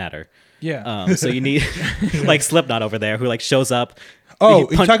 they all matter. Yeah. So you need like Slipknot over there, who like shows up. Oh,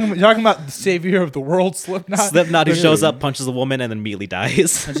 he you're talking about the savior of the world, Slipknot. Slipknot who shows up, punches a woman, and then immediately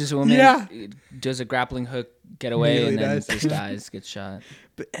dies. Punches a woman, Yeah. does a grappling hook, get away, and Immediately then dies. just dies, gets shot.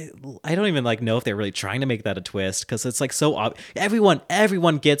 But I don't even like know if they're really trying to make that a twist, because it's like so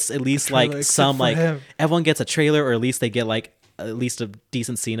everyone gets at least trailer, like except some for like him. everyone gets a trailer, or at least they get like at least a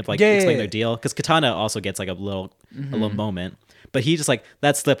decent scene of like Yeah, yeah, explaining yeah. their deal. Because Katana also gets like a little moment, but he just like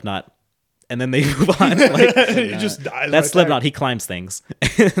that's Slipknot, and then they move on. Like He just dies. that's right Slipknot. He climbs things,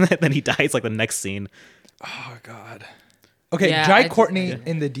 and then he dies like the next scene. there. Oh God. Okay, Yeah, Jai I just- Courtney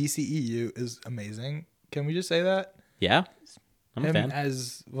in the DCEU is amazing. Can we just say that? Yeah, I'm a Him fan.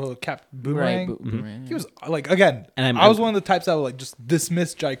 as Cap Boomerang. Right, Boomerang. He was like again. And I was one of the types that would like just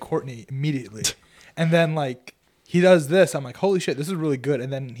dismiss Jai Courtney immediately, and then like he does this. I'm like, holy shit, this is really good.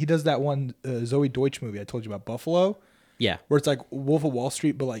 And then he does that one Zoe Deutsch movie I told you about, Buffalo, Yeah, where it's like Wolf of Wall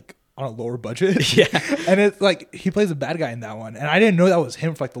Street, but like on a lower budget. Yeah. And it's like he plays a bad guy in that one, and I didn't know that was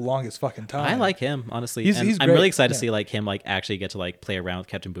him for like the longest fucking time. I like him honestly. He's I'm great, really excited yeah. to see like him like actually get to like play around with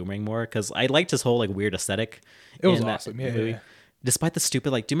Captain Boomerang more, because I liked his whole like weird aesthetic. It was in that awesome. Yeah, movie. yeah. Despite the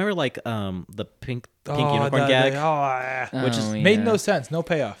stupid like, do you remember like the pink Oh, unicorn the- gag? yeah. Which is Made yeah. no sense, no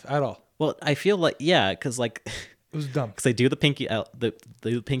payoff at all. Well, I feel like because like It was dumb. because they do the pinky the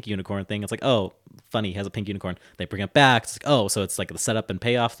pink unicorn thing. It's like, oh, funny, he has a pink unicorn. They bring it back. It's like, oh, so it's like the setup and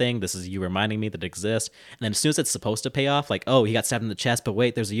payoff thing. This is you reminding me that it exists. And then as soon as it's supposed to pay off, like, oh, he got stabbed in the chest, but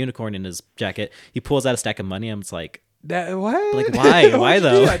wait, there's a unicorn in his jacket. He pulls out a stack of money. And it's like, That what? like why? Why Why'd you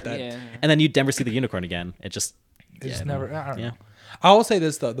do though? that then? Yeah. And then you never see the unicorn again. It just It just no. never. I don't Yeah. know. I will say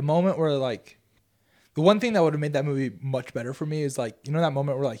this though: the moment where like, the one thing that would have made that movie much better for me is like, you know, that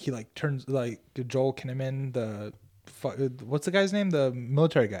moment where like he like turns like Joel Kinnaman, what's the guy's name? The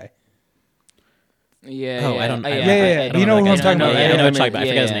military guy. Yeah. Oh, yeah. I don't. Oh, I yeah. don't know Yeah, that yeah, guy. you know who I'm talking about, Yeah, right? I know what Yeah, you're talking about. I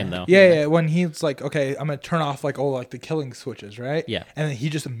forgot his yeah. name though. Yeah, when he's like, okay, I'm gonna turn off like all like the killing switches, right? Yeah. And then he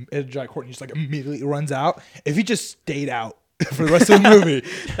just Jai Courtney just like immediately runs out. If he just stayed out for the rest of the movie.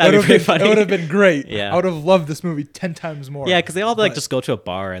 That'd be pretty funny. It would have been great. Yeah. I would have loved this movie 10 times more. Yeah, because they all like But- just go to a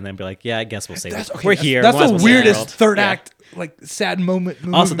bar and then be like, yeah, I guess we'll save That's, it. okay, We're that's, here. That's we might as the well save the weirdest world. third Yeah. act, like sad moment.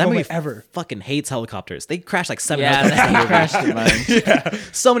 Also, that movie moment ever. fucking hates helicopters. They crash like 7 Yeah, helicopters. that crashed in mine.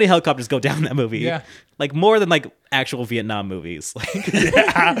 So many helicopters go down that movie. Yeah. Like more than like actual Vietnam movies.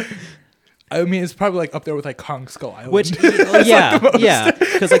 Like, I mean, it's probably like up there with like Kong Skull Island. which yeah.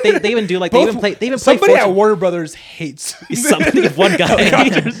 Because like they even do like they even play somebody at Fortune- Warner Brothers hates somebody one guy.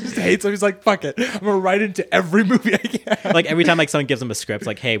 helicopters. Just hates them. He's like, fuck it, I'm gonna write into every movie I can. Like every time like someone gives them a script,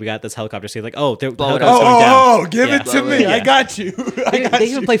 like, hey, we got this helicopter scene, like, oh, they're Blow it helicopter's up. going down. Oh, give Yeah. it to me. Yeah. I got you. They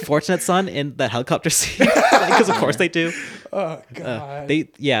even play Fortunate Son in that helicopter scene because of course they do. Oh god.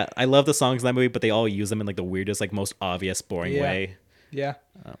 I love the songs in that movie, but they all use them in like the weirdest, like most obvious, boring Yeah. way. Yeah.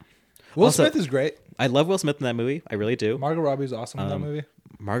 Will Also- Smith is great. I love Will Smith in that movie. I really do. Margot Robbie's awesome in that movie.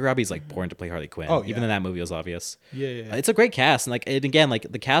 Margot Robbie's like born to play Harley Quinn. Oh, Even yeah. in that movie, it was obvious. Yeah. It's a great cast, and like and again,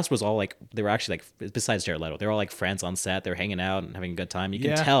 like the cast was all like they were actually like besides Jared Leto, they're all like friends on set. They're hanging out and having a good time. You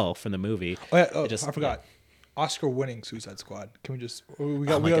can Yeah. tell from the movie. Oh, yeah, It I forgot. Oscar-winning Suicide Squad. Can we just? We Oh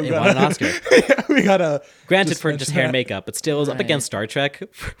got. my we God, got. it won an Oscar. We gotta. Granted, for just mention hair and that. makeup, but still, it was up Right. against Star Trek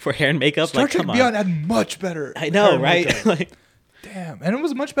for hair and makeup. Star like, Trek come on. Beyond had much better. I hair know, and right? makeup. Like, Damn, and it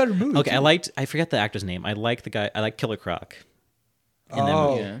was a much better movie. okay, too. I forget the actor's name. I like the guy. I like Killer Croc. in that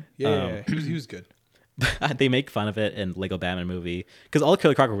Oh, movie. yeah. He was good. They make fun of it in Lego Batman movie because all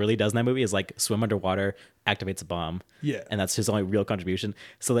Killer Croc really does in that movie is like swim underwater, activates a bomb. Yeah. and that's his only real contribution.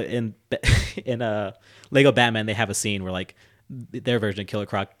 So that in Lego Batman, they have a scene where like their version of Killer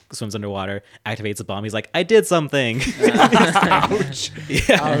Croc swims underwater, activates a bomb. He's like, I did something. Ouch.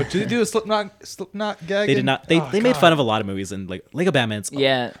 Yeah. Ouch. Did they do a Slipknot gag? They did not. They made fun of a lot of movies in like Lego Batman's.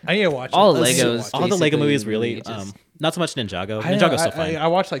 Yeah. I need to watch All it. Let's Legos. watch it. All the Lego basically movies really. just- Not so much Ninjago. I know, Ninjago's still fine. I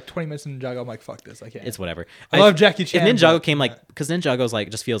watched like 20 minutes in Ninjago. I'm like, fuck this. I can't. It's whatever. I love Jackie Chan, If Ninjago but- came like, because Ninjago's like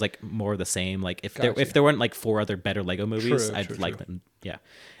just feels like more of the same. Like if Gotcha. there weren't like 4 other better Lego movies, True, I'd true, like true. them. Yeah.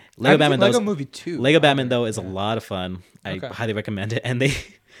 Lego Batman Lego though. movie 2. Lego Batman though is a lot of fun. I Okay. highly recommend it. And they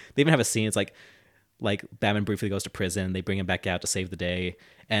even have a scene. It's like Batman briefly goes to prison. They bring him back out to save the day,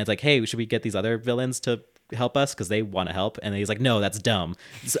 and it's like, hey, should we get these other villains to help us because they want to help? And he's like, no, that's dumb.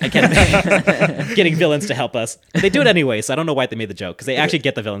 So I can't getting villains to help us. They do it anyway, so I don't know why they made the joke because they actually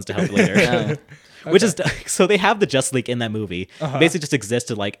get the villains to help later. Which is so they have the Just League in that movie. Basically, just exists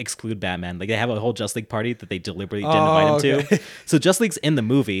to like exclude Batman. Like they have a whole Just League party that they deliberately didn't invite him okay. to. So Just League's in the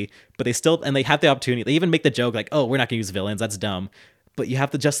movie, but they still and they have the opportunity. They even make the joke like, "Oh, we're not gonna use villains. That's dumb." But you have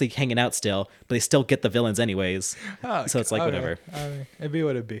the Just League hanging out still, but they still get the villains anyways. Oh, So it's like okay. whatever. I mean, it'd be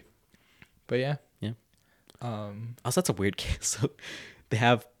what it'd be. But yeah. Yeah. Um, Also, that's a weird case. So they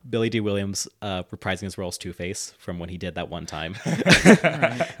have Billy D. Williams reprising his role as Two-Face from when he did that one time.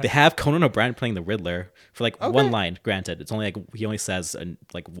 They have Conan O'Brien playing the Riddler for like one line. Granted, it's only like he only says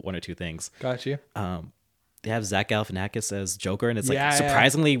like 1 or 2 things. got you. They have Zach Galifianakis as Joker, and it's like Yeah, yeah.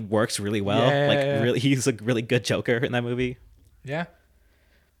 surprisingly works really well. Yeah, like yeah. really, he's a really good Joker in that movie. Yeah.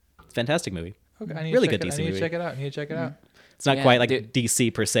 Fantastic movie. Okay. I need Really to check good it. DC I need movie. to check it out. I need to check it out. It's not Yeah, quite like the-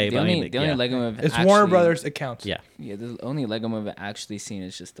 DC per se, The but only, I mean, the only yeah. Lego movie. It's actually, Warner Brothers. It counts. Yeah. Yeah, the only Lego movie I've actually seen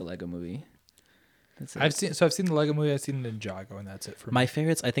is just the Lego movie. That's it. I've seen the Lego movie. I've seen Ninjago, and that's it for me. My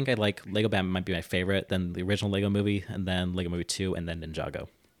favorites, I think I like Lego Batman might be my favorite, then the original Lego movie, and then Lego Movie 2, and then Ninjago.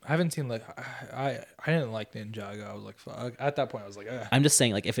 I haven't seen like I didn't like Ninjago. I was like, fuck. At that point, I was like, ugh. I'm just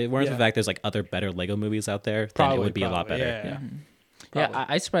saying, like, if it weren't for Yeah. the fact there's like other better Lego movies out there, then it would be a lot better. Yeah. Yeah. Yeah,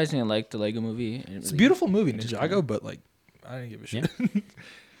 Probably. I surprisingly liked the Lego movie. It's a beautiful movie, Ninjago, but like, I didn't give a shit.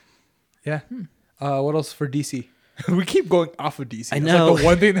 Yeah. What else for DC? We keep going off of DC. I That's know. like the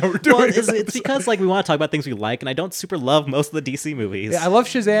one thing that we're doing. Well, this it's episode. because like we want to talk about things we like, and I don't super love most of the DC movies. Yeah, I love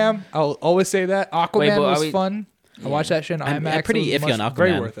Shazam. I'll always say that. Aquaman but are was we- fun. I watched that shit in I'm IMAX. pretty It was iffy on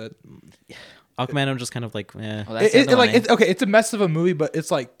Very Aquaman. worth it. Aquaman, I'm just kind of like, eh. Oh, that's the other one, eh? It's a mess of a movie, but it's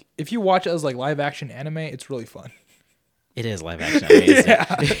like if you watch it as like live action anime, it's really fun. It is live action.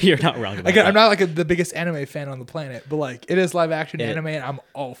 Amazing. You're not wrong about Again, that. I'm not like the biggest anime fan on the planet, but like it is live action It- anime, and I'm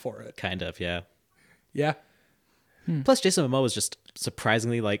all for it. Kind of, yeah. Yeah, Plus, Jason Momoa is just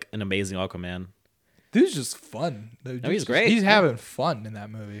surprisingly like an amazing Aquaman. dude's just fun. he's great. He's having fun in that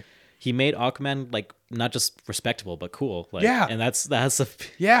movie. He made Aquaman like not just respectable but cool. Like, Yeah. and that's a.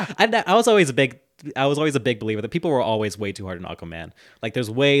 Yeah. I was always a big believer that people were always way too hard on Aquaman. Like, there's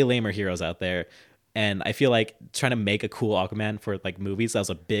way lamer heroes out there, and I feel like trying to make a cool Aquaman for like movies, that was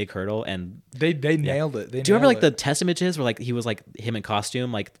a big hurdle. And They nailed it. do you remember like the test images where like he was like him in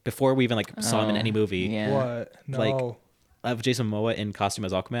costume, like before we even like saw him in Oh, any movie? yeah. what? No. Like, of Jason Momoa in costume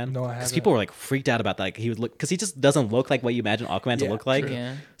as Aquaman. No, I Because haven't. people were like freaked out about that. Like, he would look, because he just doesn't look like what you imagine Aquaman to Yeah, look like. true.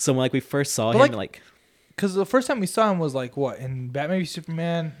 Yeah. So when like we first saw But, him, like because the first time we saw him was like what in Batman v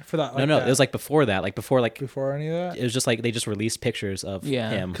Superman for that. Like no, that, it was like before that, like before any of that. it was just like they just released pictures of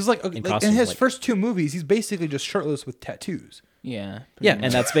him. Because like in his first two movies, he's basically just shirtless with tattoos. Yeah. Yeah,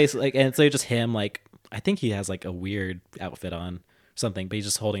 and that's basically like, and so just him like I think he has like a weird outfit on something, but he's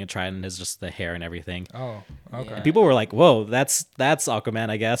just holding a trident and is just the hair and everything. Oh, okay. Yeah. And people were like, "Whoa, that's Aquaman,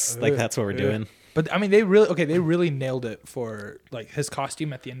 I guess." Like that's what we're doing. But I mean, they really nailed it for like his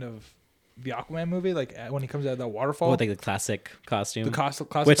costume at the end of the Aquaman movie, like when he comes out of the waterfall. Like the classic costume, the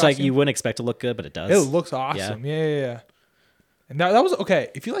classic which like costume. you wouldn't expect to look good, but it does. It looks awesome. Yeah. And that was okay.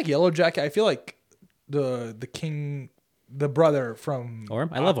 If you like Yellow Jacket, I feel like the king, the brother from Orm.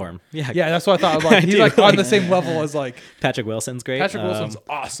 I love Orm. Yeah, that's what I thought. Like, he's like on the same level as like Patrick Wilson's great. Patrick Wilson's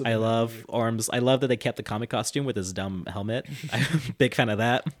awesome. I love Orm's. I love that they kept the comic costume with his dumb helmet. I'm a big fan of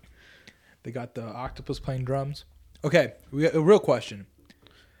that. They got the octopus playing drums. Okay, we got a real question.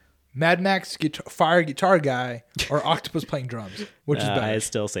 Mad Max fire guitar guy or octopus playing drums? Which is better? I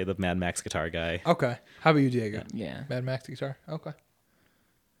still say the Mad Max guitar guy. Okay. How about you, Diego? Yeah. Mad Max guitar? Okay.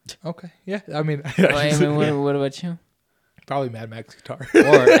 Yeah. I mean, What about you? probably Mad Max guitar.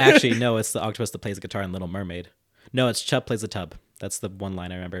 Or actually, no, it's the octopus that plays the guitar in Little Mermaid. No, it's Chubb plays the tub. That's the one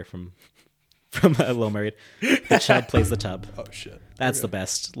line I remember from Little Mermaid. The Chubb plays the tub. Oh shit. That's the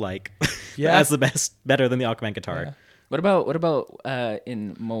best. Like, Yeah. that's the best. Better than the Aquaman guitar. Yeah. What about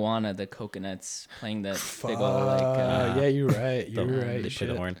in Moana the coconuts playing that big old like yeah, you're right. You're The- right. They play Shit.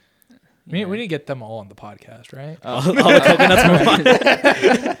 the horn. We need to get them all on the podcast, right? All the coconuts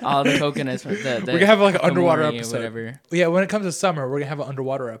move on. all the coconuts. We're gonna have like an underwater Komori or episode. whatever. Yeah, when it comes to summer, we're gonna have an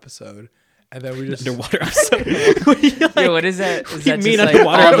underwater episode, and then we just Underwater episode. Yeah, what is that? Is you that mean just like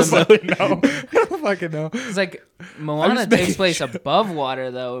underwater all the, episode? No, I don't fucking know. it's like Moana just takes making place above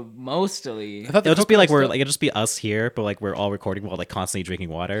water though, mostly. I thought It'll just be like coconuts it'll just be us here, but like we're all recording while like constantly drinking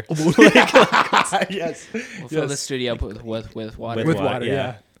water. yes, We'll fill the studio up with water. With with water. yeah.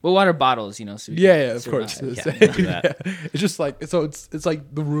 Yeah. Well, water bottles, you know. So Yeah, of survive. course. Yeah, we'll do that. Yeah. It's just like so. It's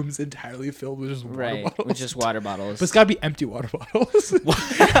like the room's entirely filled with just water Right, bottles. with just water bottles. But it's gotta be empty water bottles. Just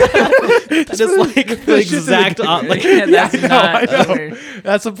like the exact like Yeah, that's I not. know.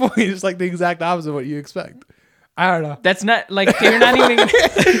 That's the point. It's like the exact opposite of what you expect. I don't know. That's not like you're not even.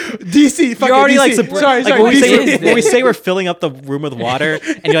 DC. you're already like DC. Sorry. like when we, DC. say, when we say we're filling up the room with water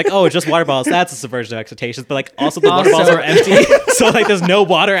and you're like, oh, it's just water bottles, that's a subversion of expectations, but like also the water bottles are empty, so like there's no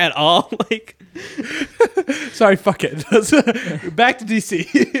water at all. Like Sorry. Fuck it. Back to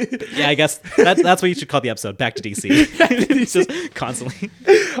DC. yeah, I guess that's what you should call the episode. Back to DC. Just constantly.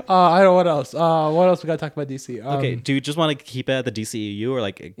 I don't know what else. What else we gotta talk about DC? Okay, do you just want to keep it at the DCEU or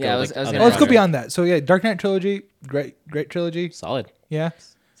like go, Yeah, I was like, gonna other Oh, let's go genres? beyond that. So yeah, Dark Knight trilogy, great trilogy. Solid. Yeah,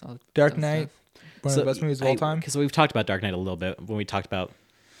 Solid Dark stuff. Knight, one of the best movies of all time. Because we've talked about Dark Knight a little bit when we talked about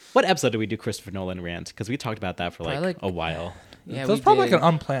what episode did we do Christopher Nolan rant? Because we talked about that for Probably like like- a while. Yeah, So it's we probably did. like an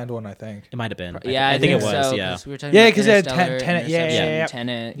unplanned one, I think. It might have been. Yeah, I think it was. so, Yeah. 'cause we were talking Yeah, about 'cause it had Interstellar, Tenet, yeah, Interception, yeah.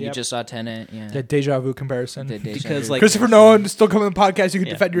 Tenet. You Yep. just saw Tenet. Yeah. The deja vu comparison. The deja Because, vu. like- Christopher Nolan still coming on the podcast. You can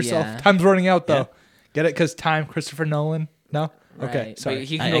Yeah. defend yourself. Yeah. Time's running out though. Yeah. Get it? Because time. Christopher Nolan. No. Okay. Right, Sorry. But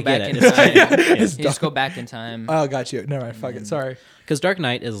he can I go get back in it. time. Yeah. You just go back in time. Oh, got you. Never mind. Fuck it. Sorry. Because Dark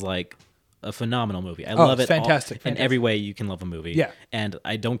Knight is like a phenomenal movie. I Oh, love it's it. fantastic, In every way you can love a movie. Yeah. And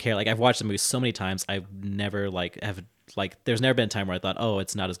I don't care. Like I've watched the movie so many times. I've never there's never been a time where I thought, oh,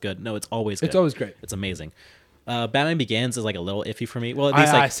 it's not as good. No, it's always good. It's always great. It's amazing. Batman Begins is like a little iffy for me. Well, at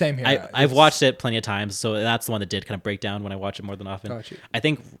least like same here. I've It's- watched it plenty of times, so that's the one that did kind of break down when I watch it more than often. Got you. I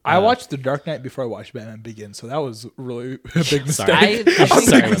think I watched The Dark Knight before I watched Batman Begins, so that was really a big mistake. Sorry. I think,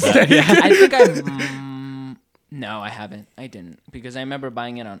 Sorry about that. Yeah. I think no, I haven't. I didn't because I remember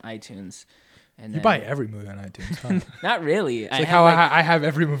buying it on iTunes. And You then, buy every movie on iTunes. Huh? It's Not really. I like have how like, I have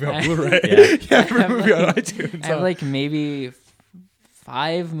every movie on Blu-ray. Yeah. Every movie on iTunes. I have huh? like maybe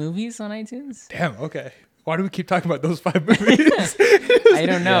 5 movies on iTunes. Damn. Okay. Why do we keep talking about those 5 movies? I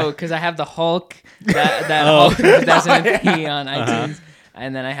don't know because I have the Hulk that Hulk from 2003 on iTunes,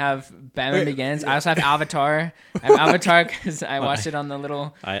 and then I have Batman Begins. I also have Avatar. I have Avatar because I watched it on the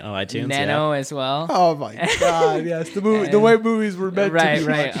little iTunes. Nano as well. Oh my god! Yes, the way movies were meant to Right, be.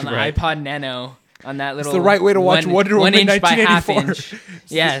 right, on the Right. iPod Nano. On that little, the right way to watch Wonder Woman 1 inch by half 1984. inch.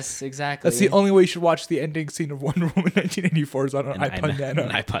 Yes, exactly. That's the only way you should watch the ending scene of Wonder Woman 1984 is on an Yeah. iPod Nano. An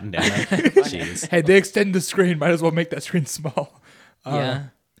iPod Nano. Jeez. Hey, they extend the screen. Might as well make that screen small. Yeah.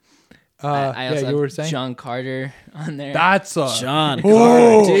 I Yeah, also you were have saying John Carter on there. that's John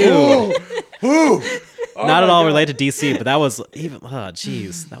Oh, Carter, dude. Not at all related to DC, but that was even. Oh,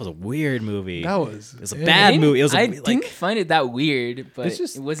 jeez, that was a weird movie. That was. It was a yeah. bad movie. It was I like didn't find it that weird, but It's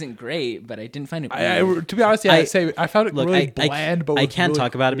just- it wasn't great. But I didn't find it I, weird. to be honest, yeah, I'd say I found it look. really bland. But I was can't really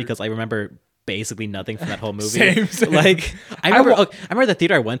talk about it weird. because I remember basically nothing from that whole movie. Same. Like I remember the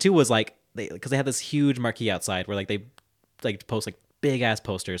theater I went to was like because they had this huge marquee outside where like they like post like big ass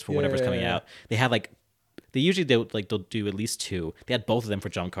posters for whatever's coming out. They had like they usually they'll do at least 2. They had both of them for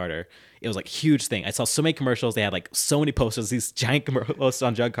John Carter. It was like huge thing. I saw so many commercials. They had like so many posters, these giant posters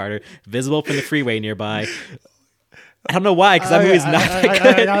on John Carter, visible from the freeway nearby. I don't know why, because that movie's not that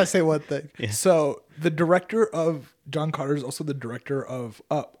good. I gotta say one thing. Yeah. So the director of John Carter is also the director of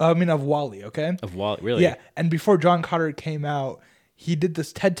WALL-E. Okay. Of WALL-E, really? Yeah. And before John Carter came out, he did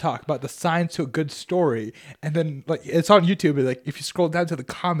this TED talk about the signs to a good story, and then like it's on YouTube. And, like if you scroll down to the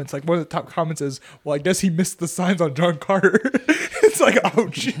comments, like one of the top comments is, "Well, I guess he missed the signs on John Carter." It's like,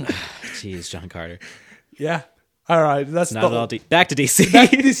 ouch. Jeez, John Carter. Yeah. All right. That's not all back to DC.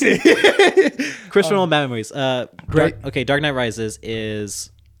 Back to DC. Christopher Nolan Batman movies. Great. Dark Knight Rises is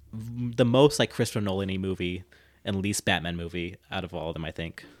the most like Christopher Nolan-y movie and least Batman movie out of all of them, I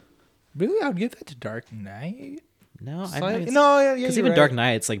think. Really, I would give that to Dark Knight. No, yeah, because even right. Dark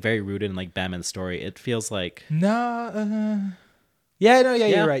Knight, it's like very rooted in like Batman's story. It feels like you're right.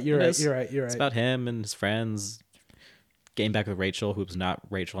 You're right. It's about him and his friends getting back with Rachel, who's not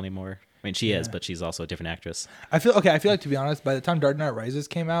Rachel anymore. I mean, she is, but she's also a different actress. I feel like, to be honest, by the time Dark Knight Rises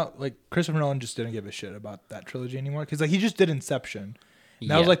came out, like Christopher Nolan just didn't give a shit about that trilogy anymore, because like he just did Inception.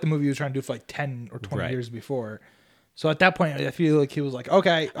 And that was like the movie he was trying to do for like 10 or 20 years before. So at that point, I feel like he was like,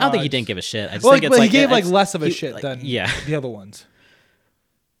 okay. I don't think he didn't give a shit. I just think it's he gave like less of a shit than the other ones.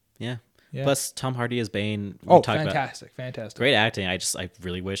 Yeah. Plus, Tom Hardy as Bane. Fantastic. Great acting. I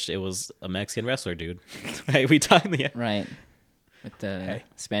really wish it was a Mexican wrestler, dude. We talked in the end. Right. With the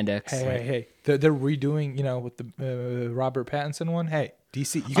spandex. Hey. They're redoing, with the Robert Pattinson one. Hey,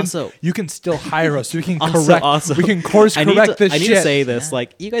 DC, you can still hire us. We can correct. We can course correct this shit. I need to say this.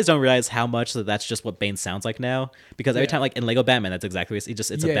 Like, you guys don't realize how much that's just what Bane sounds like now. Because every time, like in Lego Batman, that's exactly what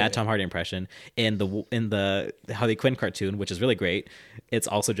it's a bad Tom Hardy impression. In the Harley Quinn cartoon, which is really great, it's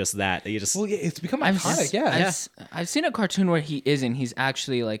also just that. It's become iconic. I've seen a cartoon where he isn't. He's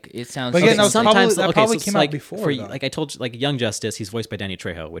actually like it sounds. But again, sometimes that probably came out before. Like I told you, like Young Justice, he's voiced by Danny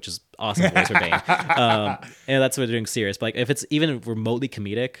Trejo, which is awesome voice for Bane. And that's what they're doing serious. But like if it's even remotely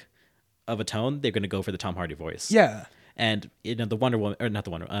comedic of a tone, they're going to go for the Tom Hardy voice. Yeah. And the Wonder Woman, or not the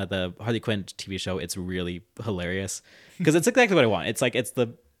Wonder, the Harley Quinn TV show, it's really hilarious because it's exactly what I want. It's like it's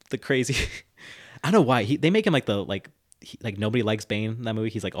the crazy. I don't know why they make him like nobody likes Bane in that movie.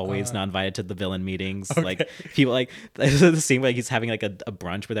 He's like always not invited to the villain meetings. Okay. Like people like the scene where like, he's having like a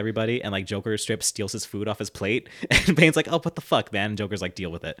brunch with everybody, and like Joker strip steals his food off his plate, and Bane's like, "Oh, what the fuck, man?" And Joker's like,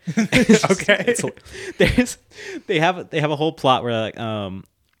 "Deal with it." They have a whole plot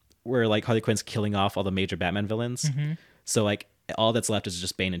where like Harley Quinn's killing off all the major Batman villains. Mm-hmm. So like all that's left is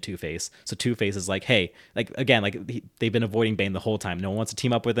just Bane and Two-Face. So Two-Face is like, hey, like again, like they've been avoiding Bane the whole time. No one wants to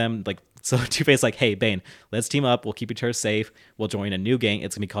team up with them. Like so Two-Face like, hey Bane, let's team up. We'll keep each other safe. We'll join a new gang.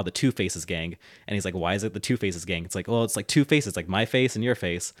 It's gonna be called the Two-Faces gang. And he's like, why is it the Two-Faces gang? It's like, well, it's like two faces, like my face and your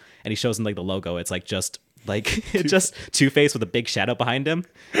face. And he shows him like the logo. It's like just Two-Face with a big shadow behind him.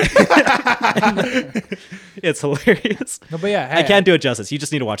 It's hilarious. No, but yeah, I can't do it justice. You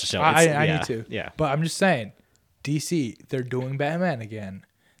just need to watch the show. I need to. Yeah, but I'm just saying, DC, they're doing Batman again.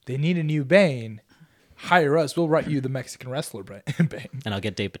 They need a new Bane. Hire us. We'll write you the Mexican wrestler Bane. And I'll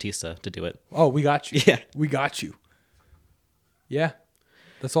get Dave Bautista to do it. Oh, we got you. Yeah, we got you. Yeah.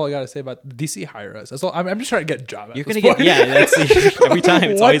 That's all I gotta say about DC. Hire us. That's all. I'm just trying to get a job. You're gonna get that's every time.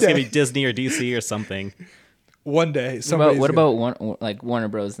 It's always gonna be Disney or DC or something. One day. What about Warner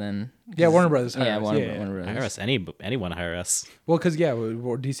Bros. Then? Yeah, Warner Bros. Warner Bros. Hire us. Anyone hire us. Well, because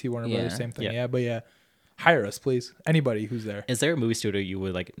DC, Warner Bros. Same thing. Yeah, but yeah, hire us, please. Anybody who's there. Is there a movie studio you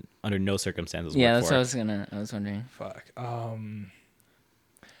would like under no circumstances? Yeah, work that's for? what I was wondering. Fuck.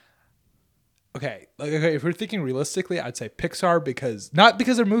 Okay, if we're thinking realistically, I'd say Pixar not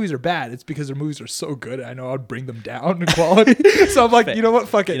because their movies are bad, it's because their movies are so good. I know I'd bring them down in quality. So I'm like, you know what?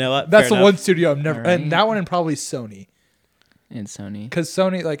 Fuck it. You know what? That's the one studio I'm never. Right. And that one and probably Sony. And Sony. Because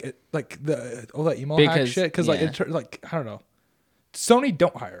Sony like all that emo hack shit. Because like I don't know, Sony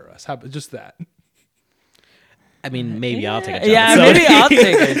don't hire us. How about just that? I mean, maybe I'll take a job. Yeah, maybe I'll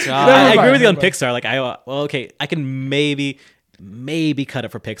take a job. I agree with you on Pixar. Like I can maybe cut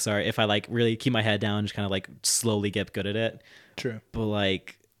it for Pixar if I like really keep my head down and just kind of like slowly get good at it. True. But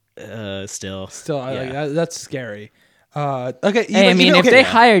like still that's scary. Okay. Hey, if they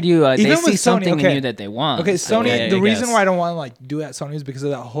hired you, they see something in you that they want. Okay, Sony. The reason why I don't want to like do it at Sony is because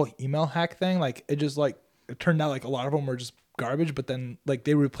of that whole email hack thing. Like it just like it turned out like a lot of them were just garbage, but then like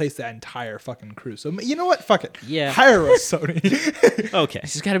they replaced that entire fucking crew. So you know what? Fuck it. Yeah. Hire us, Sony. Okay.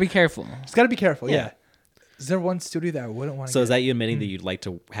 Just gotta be careful. Yeah. Is there one studio that I wouldn't want to? So is that you admitting that you'd like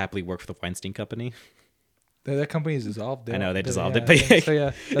to happily work for the Weinstein Company? That company is dissolved? I know they dissolved yeah, it, but I think so,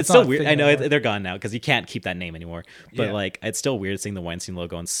 yeah, it's still weird. I know they're gone now because you can't keep that name anymore. But Yeah. like, it's still weird seeing the Weinstein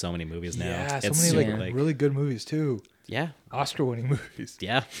logo on so many movies now. Yeah, so It's many super, like really good movies too. yeah, Oscar-winning movies.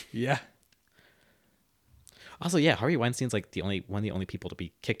 yeah. Yeah. Also, yeah, Harvey Weinstein's like one of the only people to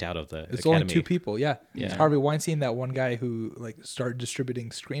be kicked out of the It's Academy. only two people. Yeah. Yeah. It's Harvey Weinstein, that one guy who like started distributing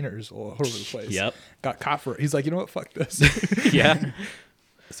screeners all over the place. Yep. Got caught for it. He's like, you know what? Fuck this. Yeah.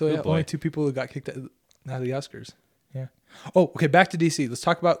 So yeah, boy. only two people who got kicked out of the Oscars. Yeah. Oh, okay. Back to DC. Let's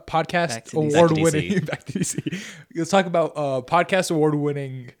talk about Back podcast to DC. award-winning. Back to DC. Let's talk about podcast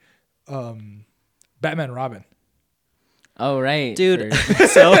award-winning Batman and Robin. Oh right, Dude, for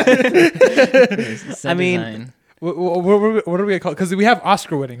so set I mean, design. What are we gonna call it? Because we have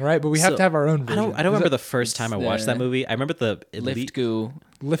Oscar-winning, right? But we have So, to have our own I version. don't remember the first time I it's watched the that movie. I remember the elite Liftgoo.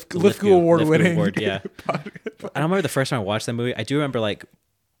 Lithgow award-winning. Award, yeah. I don't remember the first time I watched that movie. I do remember like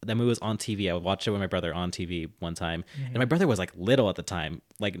that movie was on TV. I watched it with my brother on TV one time, and my brother was like little at the time,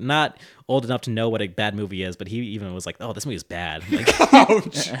 like not old enough to know what a bad movie is, but he even was like, "Oh, this movie is bad." Like,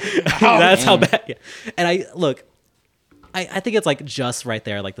 Ouch. that's how bad. Yeah. And I think it's like just right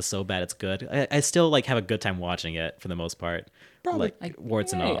there, like the so bad it's good. I still like have a good time watching it for the most part. Probably. Like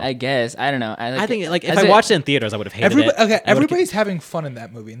warts and all. I guess I don't know. I think like if as I it- watched it in theaters, I would have hated it. Okay, I would've everybody's having fun in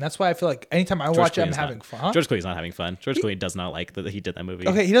that movie, and that's why I feel like anytime I George watch it, I'm Clooney's having not. fun. Huh? George Clooney's not having fun. George Clooney does not like that he did that movie.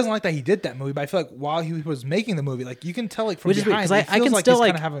 Okay, he doesn't like that he did that movie, but I feel like while he was making the movie, like you can tell like from Which is weird behind, because it feels like he's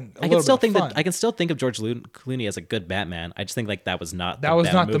kind of having a little bit of fun. I can still think of George Clooney as a good Batman. I just think like that was not That the was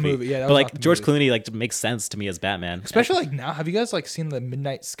Batman not the movie. Yeah, that but was like not the George movie. Clooney like makes sense to me as Batman. Especially like now, have you guys like seen the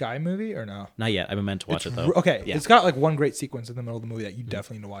Midnight Sky movie or no? Not yet. I've been meant to watch it though. Okay, Yeah. it's got like one great sequence in the middle of the movie that you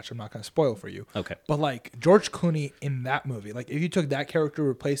definitely need to watch. I'm not going to spoil for you. Okay. But like George Clooney in that movie, like if you took that character,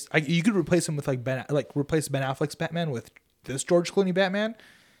 you could replace him with replace Ben Affleck's Batman with this George Clooney Batman.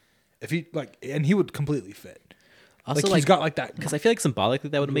 If he and he would completely fit. Also, Like like he's got like that. because I feel like symbolically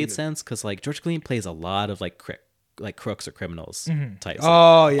that would have Really made good. sense because like George Clooney plays a lot of like crooks or criminals types.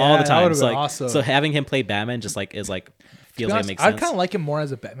 Oh, yeah, all the that time. would've So, been like, awesome. so having him play Batman just like is like To feels be like honest, it makes I'd sense. kind of like him more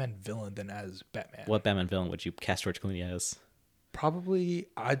as a Batman villain than as Batman. What Batman villain would you cast George Clooney as? Probably,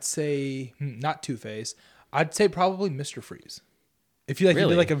 I'd say not Two-Face. I'd say probably Mr. Freeze. If you he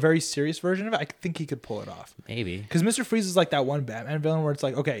Really? did like a very serious version of it, I think he could pull it off. Maybe. Because Mr. Freeze is like that one Batman villain where it's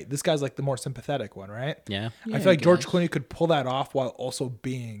like, okay, this guy's like the more sympathetic one, right? Yeah. I feel like George Clooney could pull that off while also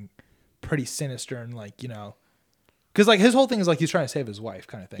being pretty sinister and like, because like his whole thing is like he's trying to save his wife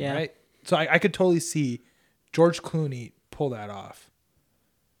kind of thing, Yeah. right? So I could totally see George Clooney pull that off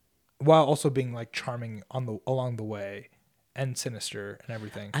while also being like charming along the way and sinister and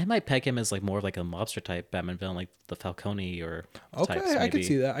everything. I might peg him as like more of like a mobster type Batman villain, like the Falcone or Okay, types. I could maybe.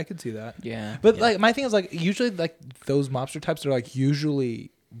 see that. I could see that. Yeah. But like my thing is like usually like those mobster types are like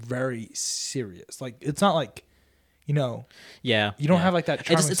usually very serious. Like it's not like, Yeah. you don't yeah. have like that. It's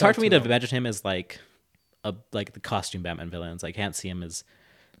charming hard side for me to them. imagine him as like the costume Batman villains. I can't see him as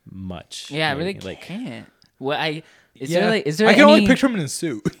much. Yeah, I maybe. really like can't. What I is Yeah. there like is there I can any only picture him in a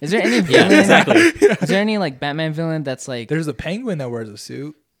suit. is there any yeah, villain, exactly. is there any like Batman villain that's like There's a penguin that wears a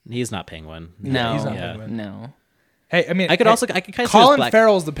suit. He's not Penguin. no he's not Yeah. Penguin. no Hey, I mean, I could kind of see him as Colin Black.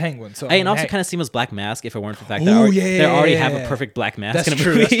 Farrell's the penguin. So I can also hey, kind of see him as Black Mask if it weren't for the fact Ooh, that yeah, they already yeah, have yeah. a perfect Black Mask that's in a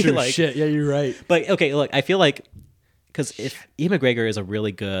true. movie. That's true. like, Shit, yeah, you're right. But okay, look, I feel like because if Ian McGregor is a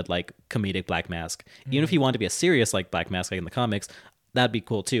really good like comedic Black Mask, even if he wanted to be a serious like Black Mask like in the comics, that'd be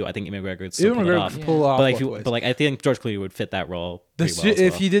cool too. I think Ian McGregor would still Even pull it McGregor off. could pull off But like, both ways. but like I think George Clooney would fit that role pretty well. as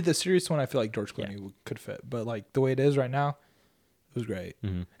If well. he did the serious one, I feel like George Clooney could fit. But like the way it is right now, it was great.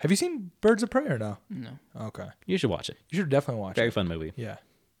 Mm-hmm. Have you seen Birds of Prey or no? no Okay, You should watch it. you should definitely watch Very it. fun movie. Yeah.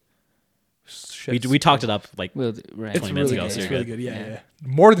 We talked it up like we'll right It's 20 really minutes ago, good. so It's you're really good. good. Yeah, Yeah. yeah.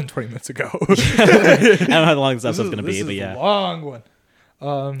 More than 20 minutes ago. I don't know how long this episode's gonna This be, is but a yeah, long one. I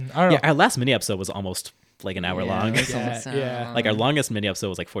don't know. yeah. Our last mini episode was almost like an hour long. it's Yeah, almost, yeah. Like our longest mini episode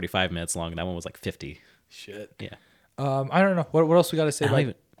was like 45 minutes long, and that one was like 50. Shit. Yeah. I don't know. What else we got to say I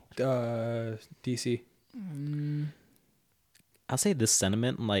don't about DC? I'll say this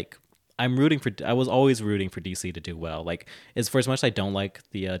sentiment, like I was always rooting for DC to do well. Like for as much as I don't like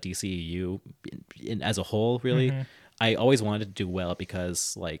the DCEU as a whole, really, I always wanted to do well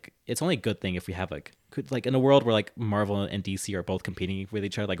because like it's only a good thing if we have like in a world where like Marvel and DC are both competing with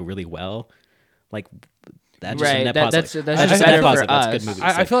each other like really well, like that's just a Right, net that- positive. that's just just a net better for positive. That's us. good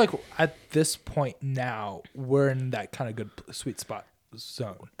movies. I feel like at this point now we're in that kind of good sweet spot.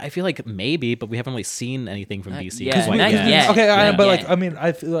 zone. I feel like maybe, but we haven't really seen anything from DC. yeah, quite not yet. yet. Okay, Yeah. but Yeah. like I mean,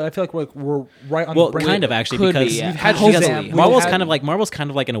 I feel like we're right on Well, the brink. kind of actually, Could be, because yeah. We've had because Shazam, we've Marvel's had- kind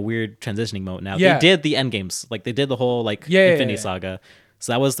of like in a weird transitioning mode now. Yeah. They did the end games, like they did the whole like Yeah, Infinity yeah. Saga.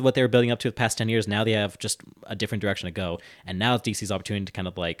 So that was what they were building up to the past 10 years. Now they have just a different direction to go, and now it's DC's opportunity to kind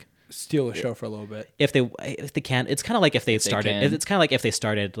of like steal the show for a little bit. if they can. It's kind of like if they started. can. It's kind of like if they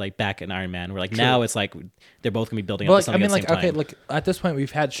started like back in Iron Man. Where like now it's like they're both gonna be building But up to like, I something mean, at the like same okay, time. like at this point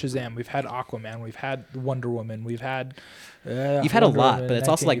we've had Shazam, we've had Aquaman, we've had Wonder Woman, we've had. You've had a Wonder lot, Woman but it's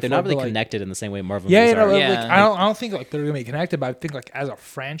also like they're 1984, not really but, like, connected in the same way Marvel Yeah, movies no, are. Yeah. like I don't think like they're gonna be connected, but I think like as a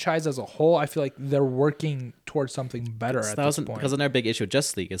franchise as a whole, I feel like they're working towards something better at this point. Because another big issue with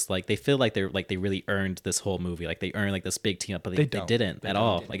Justice League is like they feel like they really earned this whole movie. Like they earned like this big team up, but they don't. didn't at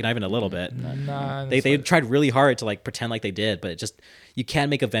all. Like not even a little bit. Nah, They tried really hard to like pretend like they did, but it just you can't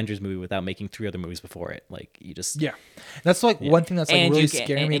make Avengers movie without making 3 other movies before it. Like you just yeah, that's like one thing that's like And really you can-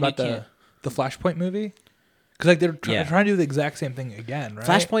 scaring me and you about can't- the Flashpoint movie, because like they're Yeah. trying to do the exact same thing again, right?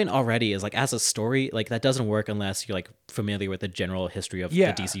 Flashpoint already is like as a story, like that doesn't work unless you're like familiar with the general history of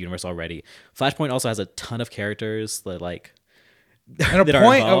Yeah. the DC universe already. Flashpoint also has a ton of characters that like And that a are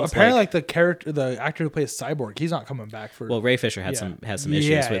point, involved, apparently, like the actor who plays Cyborg, he's not coming back for. well, Ray Fisher had Yeah. some issues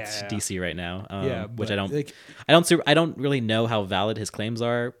Yeah, with yeah. DC right now, Yeah, which but, I don't like- I don't really know how valid his claims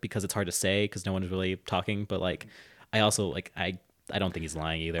are because it's hard to say because no one is really talking. But like, I also like I don't think he's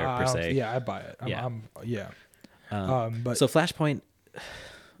lying either I per don't- se. yeah, I buy it. Yeah. Yeah. But So Flashpoint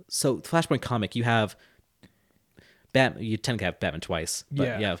comic, you have you tend to have Batman twice, but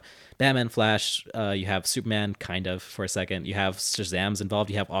Yeah. you have Batman, Flash, you have Superman kind of for a second, you have Shazam's involved,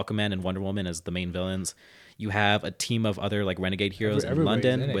 you have Aquaman and Wonder Woman as the main villains, you have a team of other like renegade heroes in everybody's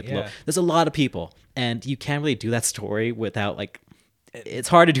London in it, with yeah. there's a lot of people, and you can't really do that story without like it's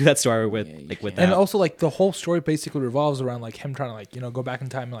hard to do that story with without. and also like the whole story basically revolves around like him trying to like go back in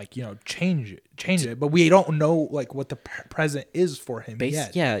time and like change it, but we don't know like what the present is for him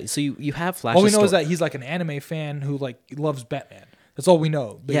yet. Yeah, so you have Flash. All we know is that he's like an anime fan who like loves Batman. That's all we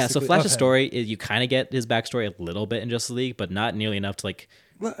know. Yeah, so basically, Flash's of him. story is you kind of get his backstory a little bit in Justice League, but not nearly enough to like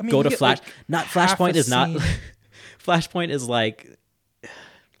Well, I mean, go you to get, Flash. like, Not half Flashpoint a is not. scene. Flashpoint is like.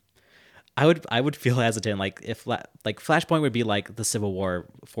 I would feel hesitant like if like Flashpoint would be like the Civil War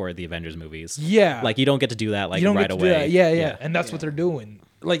for the Avengers movies. Yeah. like you don't get to do that like You don't right get to away. do that. Yeah, and that's what they're doing.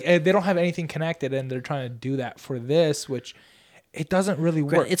 Like they don't have anything connected, and they're trying to do that for this, which it doesn't really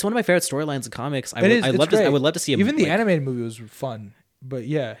work. It's one of my favorite storylines in comics. I It's would love to see him. Even the like, animated movie was fun, but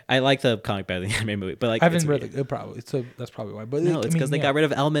yeah, I like the comic better than the anime movie, but like I haven't it's read weird. it probably. So that's probably why. But No, I it's mean, because they yeah. got rid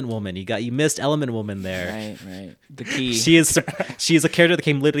of Element Woman. You missed Element Woman there. Right. The key. She is a character that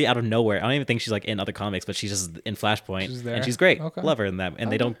came literally out of nowhere. I don't even think she's like in other comics, but she's just in Flashpoint, She's there. and she's great. Okay. Love her in that,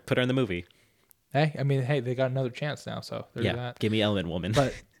 and they don't put her in the movie. Hey, I mean, hey, they got another chance now, so there's Yeah, that. give me Element Woman.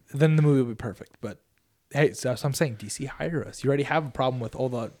 But then the movie will be perfect. But hey, so I'm saying DC hire us. You already have a problem with all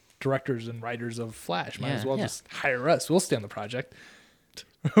the directors and writers of Flash. Might Yeah. as well Yeah. just hire us. We'll stay on the project.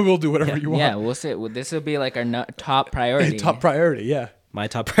 We'll do whatever you want. Yeah, we'll say this will be like our top priority. Top priority. Yeah. My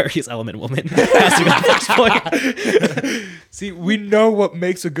top priority is Element Woman. Has to go to Flashpoint. See, we know what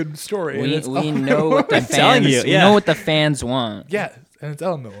makes a good story. and We it's know what the I'm telling fans. you, We yeah. know what the fans want. yeah, and it's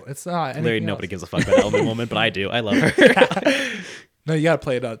elemental. It's not. Literally anything nobody else. gives a fuck about Element Woman, but I do. I love her. No, you gotta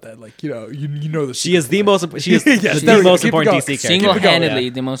play it out that like you know the. She is the most. She is Yes, the there we go. most Keep it important going. DC character. Single-handedly, Yeah.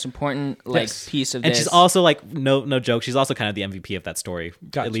 the most important like Yes. piece of And this. she's also like no joke. She's also kind of the MVP of that story,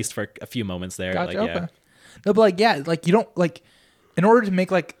 Gotcha. at least for a few moments there. Gotcha, Like, yeah. okay. No, but like yeah, like you don't like. In order to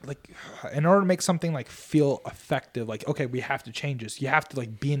make in order to make something like feel effective, like okay, we have to change this. You have to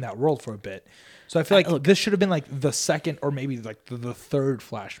like be in that world for a bit. So I feel like this should have been like the second or maybe like the third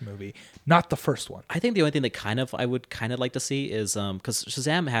Flash movie, not the first one. I think the only thing that I would kind of like to see is because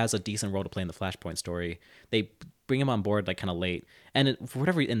Shazam has a decent role to play in the Flashpoint story. They bring him on board like kind of late, and for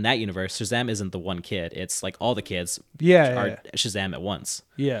whatever in that universe, Shazam isn't the one kid. It's like all the kids Yeah, are yeah. Shazam at once.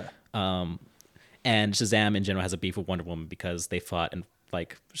 Yeah. And Shazam in general has a beef with Wonder Woman because they fought and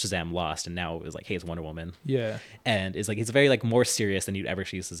like Shazam lost, and now it was like, hey, it's Wonder Woman. Yeah. And it's like he's very like more serious than you'd ever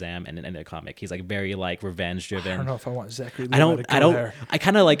see Shazam in a comic. He's like very like revenge driven. I don't know if I want Zachary. I don't There. I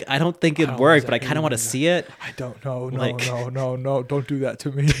kind of like I don't think it'd don't work, want but I Zachary kind of want to Levi. see it. I don't know. No, Like- no. Don't do that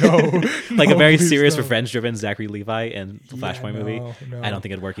to me. No. Like No, a very please serious don't. revenge driven Zachary Levi in the Yeah, Flashpoint movie. no. I don't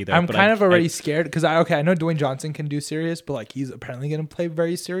think it'd work either. I'm but kind of already scared because I know Dwayne Johnson can do serious, but like he's apparently going to play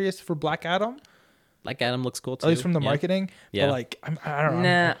very serious for Black Adam, like Adam looks cool too. at least from the yeah. marketing. Yeah. But like I don't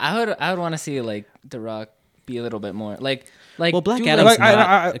know. Nah, I would want to see like The Rock be a little bit more like Well, Black do, Adam's like, not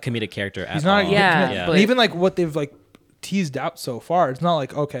I- a comedic character at He's not. all. Yeah, Yeah. but- Even like what they've like teased out so far, it's not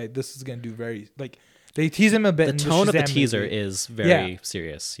like okay, this is going to do very like. They tease him a bit. The in tone of the Shazam teaser movie. is very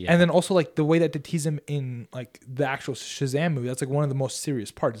serious. Yeah. And then also like the way that they tease him in like the actual Shazam movie, that's like one of the most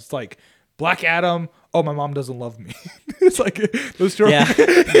serious parts. It's like Black Adam. Oh, my mom doesn't love me. It's like those two. yeah.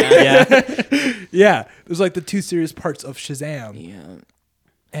 yeah. Yeah. There's like the two serious parts of Shazam. Yeah.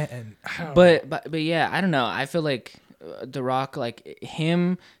 And I don't know. But yeah, I don't know. I feel like The Rock, like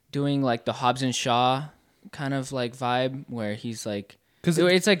him doing like the Hobbs and Shaw kind of like vibe, where he's like, because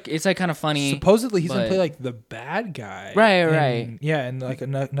it's like kind of funny. Supposedly he's gonna play like the bad guy. Right. Yeah, in like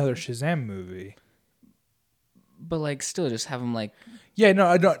another Shazam movie. But like, still, just have him like. Yeah, no,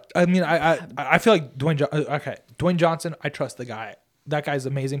 I don't. I mean, I feel like Dwayne Johnson. I trust the guy. That guy's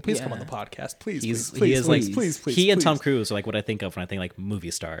amazing. Please come on the podcast, please. He and Tom Cruise are like what I think of when I think like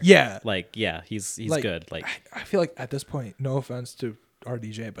movie star. Yeah, like he's like, good. Like I feel like at this point, no offense to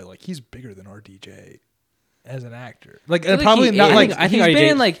RDJ, but like he's bigger than RDJ as an actor. Like probably not. I think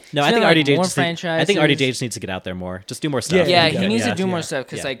RDJ. I think RDJ more just franchises. I think RDJ just needs to get out there more. Just do more stuff. Yeah, he needs to do more stuff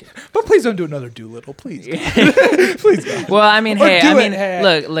because like. But please don't do another Doolittle, please. Please. God. Well, I mean, Or hey, do I mean, it,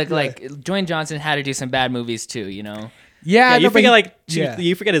 hey. look, like Dwayne Johnson had to do some bad movies too, you know. Yeah, you no, forget but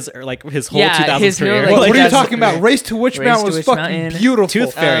you forget his whole Yeah, 2000s his career. like, what are you that's- talking about? Race to Witch Race Mountain to was Witch fucking Mountain. beautiful.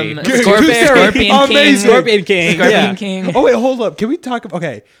 Tooth Fairy. Scorpion King. Amazing. Scorpion King. Scorpion Yeah. King. Oh wait, hold up. Can we talk about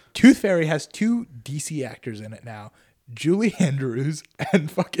Tooth Fairy has 2 DC actors in it now. Julie Andrews and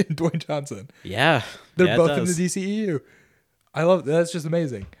fucking Dwayne Johnson. Yeah, They're yeah, it both in does. the DCEU. I love that's just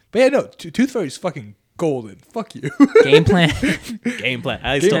amazing. But yeah, no, Tooth Fairy's fucking golden. Fuck you. Game plan. Game Plan.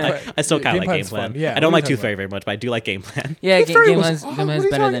 I Plan. still kind Game of like Game Plan's Plan. fun. Yeah, I don't what are like you Tooth talking Fairy very much, but I do like Game Plan. Yeah, Tooth Fairy Game was- Plan's what are you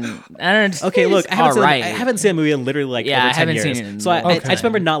better talking- than. I don't know. Okay, look, I alright. haven't seen a movie in literally like Yeah, over I 10 haven't years. seen it in So I Okay. just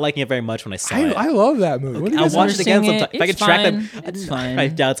remember not liking it very much when I saw it. I love that movie. What do you I'll guys watch think? it again Seeing it, sometime. If I it's can track fine. them, It's fine. I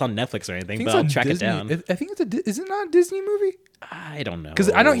doubt it's on Netflix or I anything, think but it's I'll on track Disney. it down. I think is it not a Disney movie? I don't know.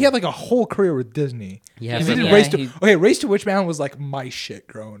 Because I know he had like a whole career with Disney. Yeah, He but did yeah, Race to he- Race to Witch Mountain was like my shit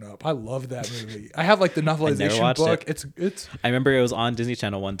growing up. I love that movie. I have like the novelization watched book. it. It's I remember it was on Disney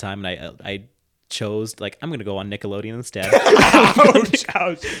Channel one time, and I chose like I'm gonna go on Nickelodeon instead.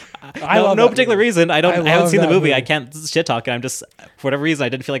 ouch. I love no that particular movie. reason. I haven't love seen the that movie. I can't shit talk it. I'm just for whatever reason I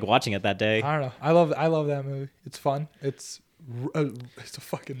didn't feel like watching it that day. I don't know. I love that movie. It's fun. It's a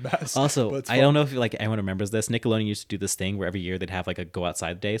fucking mess. but Also, it's I fun. don't know if like anyone remembers this. Nickelodeon used to do this thing where every year they'd have like a go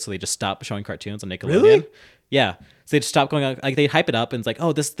outside day, so they just stopped showing cartoons on Nickelodeon. Really? Yeah. So they'd stop going out, like they'd hype it up and it's like,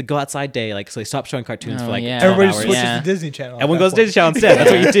 oh, this is the go outside day. Like, so they stopped showing cartoons Oh, for like yeah. 12 Everybody hours. switches Yeah. to Disney Channel. at Everyone that goes to point. Disney Channel instead.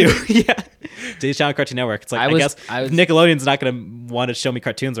 That's what you do. Yeah. Disney Channel, Cartoon Network. It's like, I guess Nickelodeon's not going to want to show me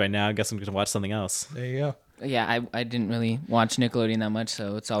cartoons right now. I guess I'm going to watch something else. There you go. Yeah, I didn't really watch Nickelodeon that much,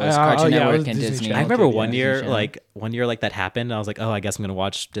 so it's always Oh, Cartoon yeah, it was Network and Disney Disney. Channel. I remember Okay, one yeah, year, Disney Channel. like that happened. And I was like, oh, I guess I'm gonna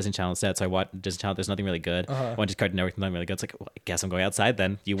watch Disney Channel instead. So I watched Disney Channel. There's nothing really good. I went to Cartoon Network. Nothing really good. It's like, well, I guess I'm going outside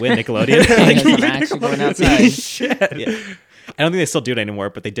then. You win, Nickelodeon. I guess I'm actually going outside. Shit. Yeah. I don't think they still do it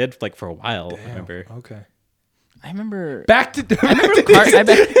anymore, but they did like for a while. I remember. Okay. I remember. Back to I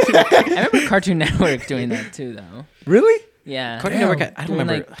remember Cartoon Network doing that too, though. Really? Yeah. Cartoon Damn. Network. I don't Doing,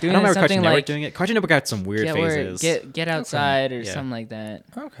 remember. like, I doing don't remember something Cartoon Network like- doing it. Cartoon Network got some weird phases. Get outside or Yeah. something like that.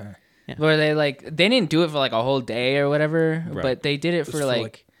 Okay. Where they didn't do it for like a whole day or whatever, Right. but they did it for for, like,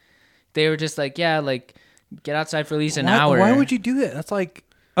 like- they were just like, yeah, like get outside for at least an Why- hour. Why would you do that? That's like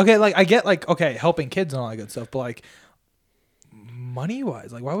okay, like I get like okay, helping kids and all that good stuff, but like money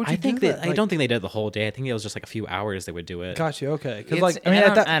wise, like why would you I think do that that? I don't think they did it the whole day. I think it was just like a few hours they would do it. Got you. Okay, because It's- like I mean,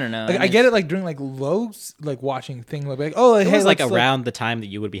 I don't know. Like, And I get it's- it. Like during like lows, like watching thing, like oh, It hey, was like let's, around the time that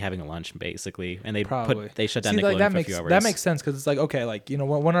you would be having a lunch, basically, and they probably they shut down See, Nickelodeon like, that for a makes few hours. that makes sense because it's like okay, like you know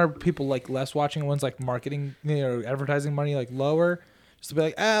when are people like less watching? When's like marketing, advertising money like lower? Just to be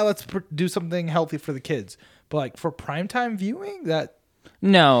like let's do something healthy for the kids. But like for primetime viewing,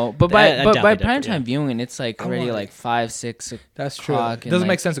 No, but I by doubt by they did, prime but yeah. time viewing, it's like I already want- like 5, 6 that's true. o'clock. It doesn't and, make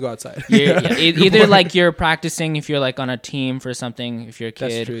like, sense to go outside. Either like you're practicing if you're like on a team for something if you're a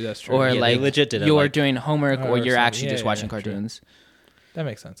That's kid, true, that's true. or Yeah, they like legit did it, you're like- doing homework or Or you're something. actually Yeah, just yeah, watching true. cartoons. That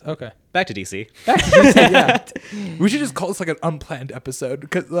makes sense. Okay. Back to DC. Yeah. We should just call this like an unplanned episode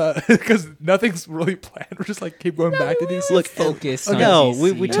because nothing's really planned. We're just like keep going back to DC. Look, focus. on No,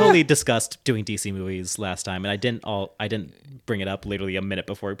 DC. we totally discussed doing DC movies last time, and I didn't bring it up literally a minute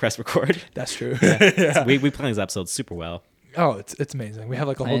before we press record. That's true. We planned these episodes super well. Oh, it's amazing. We have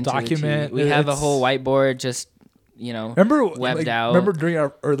like a whole Plan to the T. document. We have a It's- whole whiteboard just Remember webbed out. Remember during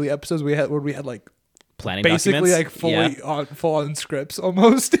our early episodes we had like Planning basically documents. like fully full on scripts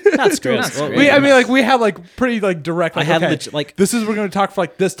almost. Not scripts. Not Well, scripts. I mean like we had like pretty like direct. Like, I had okay, like this is we're gonna talk for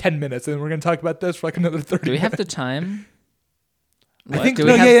like this 10 minutes and we're gonna talk about this for like another 30. Do we have the minutes. time? I What, think do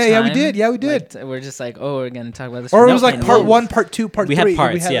no, have yeah, we time? did. Yeah, we did. Like, we're just like, oh, we're gonna talk about this. Or for it was like nothing. part No. 1, part 2, part We 3. had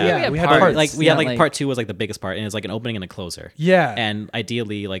parts, yeah. we had parts. parts. Like we had Yeah, like like- part 2 was like the biggest part, and it's like an opening and a closer. Yeah. And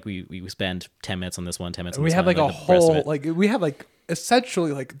ideally, like we spend 10 minutes on this one, 10 minutes on we this had one. like a and, the rest of whole it. like we had like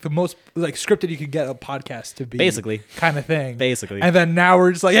essentially like the most like scripted you could get a podcast to be, Basically. kind of thing. Basically. And then now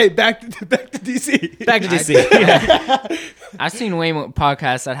we're just like, hey, back to DC. Back to DC. I've seen way more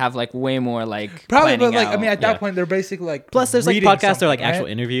podcasts that have like way more like Probably, but planning like out. I mean, at that Yeah. point, they're basically like Plus, there's like reading podcasts that are like something, actual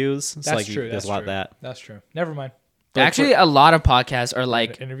right? interviews. So That's like true. there's a lot of that. That's true. Never mind. Actually, a lot of podcasts are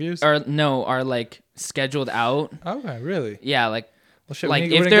like Interviews. are like scheduled out. Okay, really? Yeah, like Well, shit, like we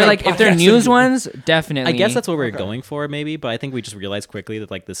need- if we're they're gonna like get a if they're podcast news interview. ones, definitely. I guess that's what we were Okay. going for, maybe, but I think we just realized quickly that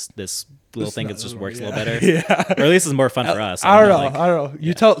like this little thing it just works a little better, Yeah. or at least it's more fun for us. I don't know. like- I don't know.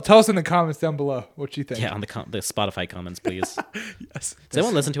 You tell us in the comments down below what you think. yeah, on the the Spotify comments, please. Yes. Does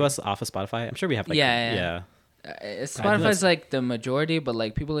anyone listen to us off of Spotify? I'm sure we have. Like, Yeah. yeah. Spotify's like the majority, but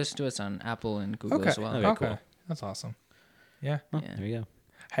like people listen to us on Apple and Google Okay. as well. Okay, Okay. cool. That's awesome. Yeah. Oh, Yeah. there you go.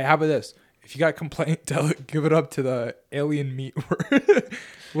 Hey, how about this? If you got a complaint, give it up to the alien meat.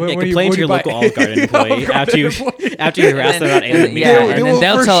 Yeah, complain to your local Olive Garden employee after you harass them about alien meat. Yeah, and then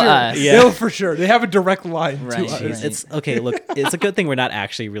they'll for tell sure. us. Yeah. They'll for sure. They have a direct line Right, to us. right. It's okay. Look, it's a good thing we're not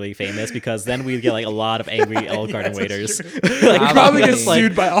actually really famous because then we'd get like a lot of angry Olive Garden waiters. We like, probably get Probably.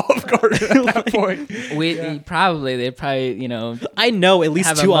 sued by Olive Garden at that point. They probably I know at least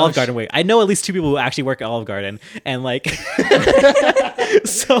Have a 2 Olive motion. Garden waiters. I know at least 2 people who actually work at Olive Garden, and like,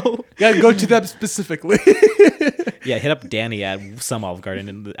 so You gotta go to them specifically. yeah, hit up Danny at some Olive Garden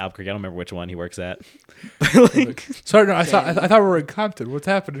in Albuquerque. I don't remember which one he works at. Like, Sorry, no, I thought we were in Compton. What's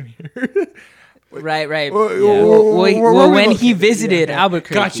happening here? right. Well, When he visited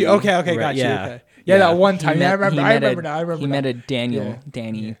Albuquerque, Got you. Okay, Right, got you. yeah. Okay. Yeah, that one time. he Yeah, I met- remember. he I met a- remember now. I remember. He now. met a Daniel, Yeah.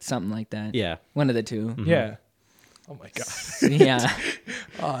 Danny, something like that. yeah. One of the two. Yeah. Oh my god. Yeah.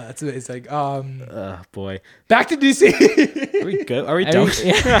 Oh, that's amazing. Boy, Back to DC. are we good? Are we Are done?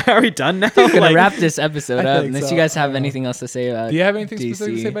 we- Are we done now? Gonna Like, wrap this episode I up think unless so. you guys have anything else to say about Do you have anything DC.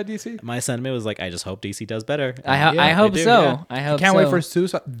 specific to say about DC? my sentiment was like, I just hope DC does better. I Yeah, hope they do, so. yeah. I hope Can't so. wait for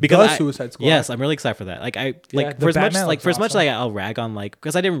Suicide Because Suicide Squad. Yes, I'm really excited for that. Like Yeah, like the for as much Batman like looks for as much awesome. like I'll rag on like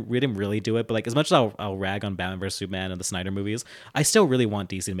because I didn't really do it, but like as much as I'll rag on Batman vs Superman and the Snyder movies, I still really want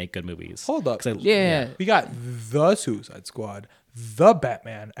DC to make good movies. Hold up. 'Cause I- Yeah. We got the Suicide Squad, the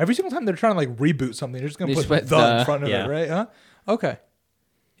Batman. Every single time they're trying to like reboot something, they're just gonna They put just put the the- in front of Yeah. it, right? Huh? Okay.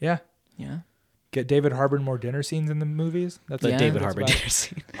 Yeah. Yeah. Get David Harbour more dinner scenes in the movies. That's The Yeah. David that's Harbour about- dinner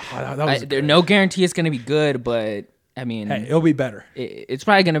scene. Oh, that was There's good. no guarantee it's gonna be good, but I mean, Hey, it'll be better. it's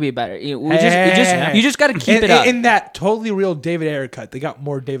probably gonna be better. You Hey. just got to keep in, it up. in that totally real David Ayer cut, they got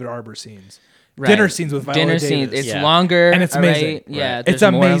more David Harbour scenes. Right. Dinner scenes with Viola dinner Davis. scenes. It's Yeah. longer And it's all right? amazing. Yeah, Right. there's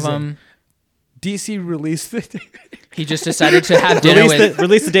It's more amazing. of them. DC released the He just decided to have dinner with.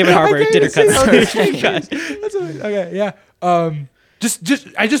 Release the David Harbour dinner cut. That's amazing. Okay, yeah.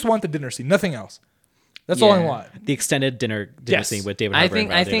 I just want the dinner scene, nothing else. That's all I Yeah. want. The extended dinner Yes. scene with David I Harbour. think and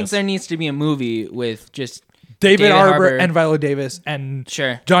Viola I think Davis. there needs to be a movie with just David Harbour Harbour. and Viola Davis and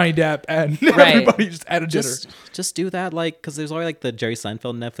Sure. Johnny Depp and Right. everybody just at a dinner. just do that like because there's already like the Jerry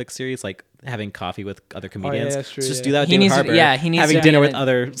Seinfeld Netflix series like having coffee with other comedians. that's true, Just yeah. do that with He David needs to- Harbour. yeah, he needs having to dinner be with in-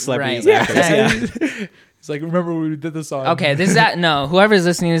 other celebrities. Right. Actors, yeah. It's like remember when we did this on. okay. This is that no. Whoever's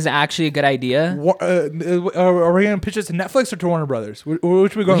listening is actually a good idea. Are we gonna pitch it to Netflix or to Warner Brothers? Which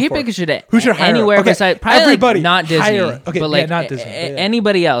are we going He for? pick should Who should hire anywhere it? Okay, besides probably everybody, like, not Disney, hire it. Okay, but yeah, like not Disney, but yeah.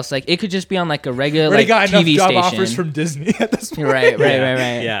 anybody else. Like it could just be on like a regular Already like got enough TV job station. offers from Disney at this point. right.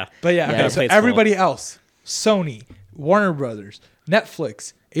 Yeah. But yeah, Yeah. okay, The so plate's everybody else, Sony, Warner Brothers,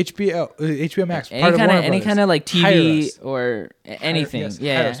 Netflix, HBO Max, part of Warner Any Brothers. kind of like Hire TV us. or anything. Yes,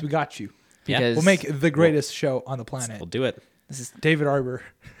 Yeah, hire us. We got you. because We'll make the greatest show on the planet. We'll do it. David Harbour.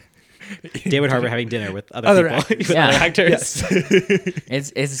 David Harbour having dinner with other Other people, actors. with Yeah. other actors.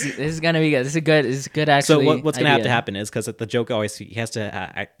 it's this is gonna be good. This is good So actually. what's going to have to idea. happen is because the joke always he has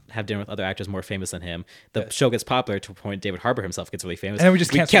to have dinner with other actors more famous than him. The show gets popular to a point David Harbour himself gets really famous, And then we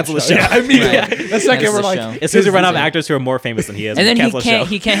just cancel the show. Yeah, I mean, Right. yeah. The second Cancel we're the like, show. As soon as we run out of Insane. actors who are more famous than he is, And then we he cancel the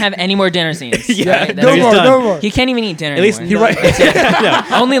show. can't have any more dinner scenes. Yeah. right? No no he's more, done. no more. He can't even eat dinner. At least anymore.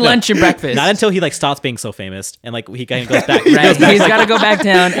 Only lunch and breakfast. Not until he like stops being so famous and like he kind of goes back. Right, he's got to go back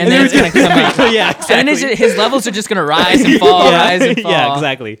down, and then it's gonna come up. yeah, And then exactly. his levels are just gonna rise and fall, rise and fall. Yeah,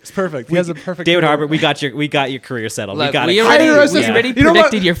 exactly. It's perfect. He has a perfect. David career. Harbour, we got your career settled. Look, we got we it. already- Hire us we as- already you know what?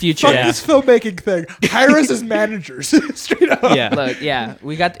 predicted your future. Fuck Yeah. this filmmaking thing. Hire us as managers. Straight up. Yeah. Look, yeah,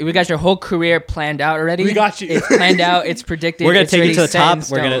 we got your whole career planned out already. We got you. It's planned out. It's predicted. We're gonna it's take you already to the set top. in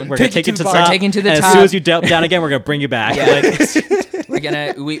We're gonna stone. take you to the bar. top. Take you to the and top. as soon as you down again, we're gonna bring you back. Yeah. Like,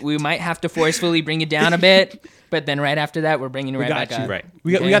 we might have to forcefully bring it down a bit, but then right after that, we're bringing it right got back you. up. Right.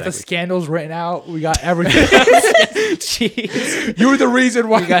 We got the Exactly. scandals written out. We got everything. Jeez. You were the reason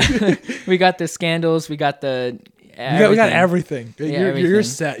why. We got the scandals. We got the. We got everything. You're everything,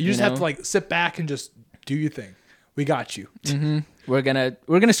 set. You just have to like sit back and just do your thing. We got you. We're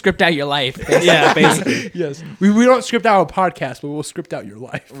gonna script out your life. Yeah, basically. Yes. We don't script out a podcast, but we'll script out your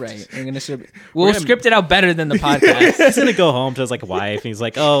life. Right. We'll script it out better than the podcast. He's gonna go home to his like wife, and he's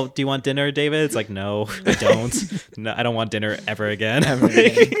like, "Oh, do you want dinner, David?" It's like, "No, I don't. No, I don't want dinner ever again."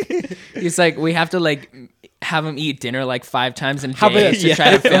 He's like, we have to like have him eat dinner like 5 times in a How about day this? to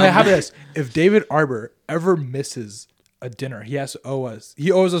try to film. How about this? If David Arbor ever misses a dinner, he has to owe us.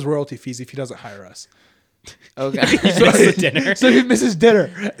 He owes us royalty fees if he doesn't hire us. Okay. the dinner. So if he misses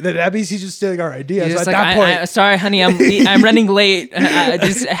dinner, then that means he's just stealing our ideas. He's So at just that like, point, sorry, honey, I'm running late.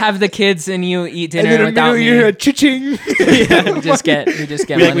 Just have the kids and you eat and dinner then without immediately me. you hear a cha-ching. We just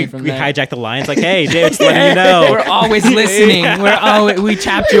get money from we that. hijack the lines. Like, "Hey, David's letting you know." We're always listening. We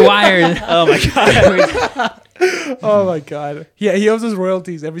chapped your wires. Oh my god. Oh my god. Yeah, he owes us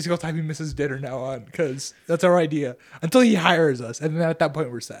royalties every single time he misses dinner now on, because that's our idea. Until he hires us, and then at that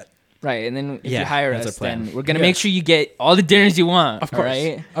point we're set. Right, and then if Yeah, you hire that's us, our plan. then we're gonna Yeah. make sure you get all the dinners you want. Of course. All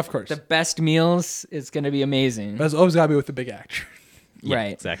right? Of course. The best meals. It's gonna be amazing. But it's always gotta be with the big actor. Yeah,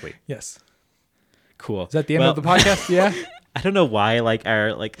 Right. exactly. Yes. Cool. Is that the end of the podcast? Yeah. I don't know why, like,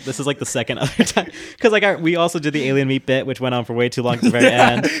 this is like the second other time, because like we also did the alien meat bit, which went on for way too long at the very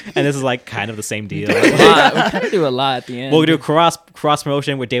end, and this is like kind of the same deal. We kind of do a lot at the end. We'll do a cross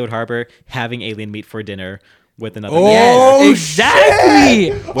promotion with David Harbour having alien meat for dinner with another. Oh, Yes,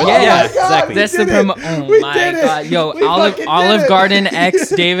 exactly. Well, Yes. yeah, exactly. That's the did promo. it. Oh We my did it. god, yo, We Olive fucking Olive did it. Garden X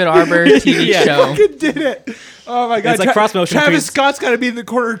David Arbor TV Yeah. show. Fucking did it. Oh my god. It's like cross motion Travis between- Scott's gotta be in the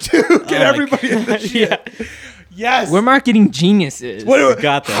corner too. Get my everybody in the shit. Yeah. Yes. We're marketing geniuses.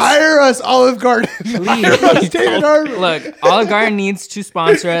 got this. Hire us, Olive Garden. Hire us, David Arbor. Look, Olive Garden needs to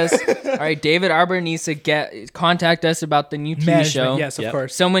sponsor us. All right, David Arbor needs to contact us about the new TV Management, show. yes, of Yep.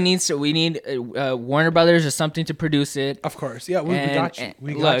 course. We need Warner Brothers or something to produce it. Of course. Yeah, we And- got you. and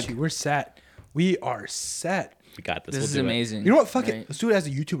We look. got you. We're set. We are set. We got this. This We'll is do it. amazing. You know what? Fuck it. Right. Let's do it as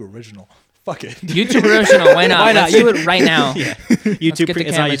a YouTube original. Fuck it. YouTube original, why not? Why not? Let's do it right now. Yeah. YouTube. get the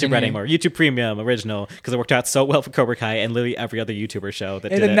It's not cameras YouTube in Red here. anymore. YouTube Premium original, because it worked out so well for Cobra Kai and literally every other YouTuber show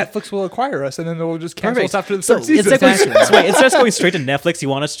that And did then it. Netflix will acquire us, and then they'll just cancel Perfect. us after the So third season. It's like Exactly. wait, instead of going straight to Netflix, you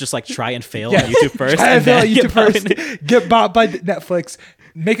want us to just like try and fail Yeah. on YouTube first, Try to and fail then at YouTube get bought in. first, get bought by Netflix,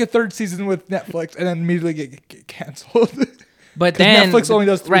 make a third season with Netflix, and then immediately get canceled. But 'Cause then Netflix only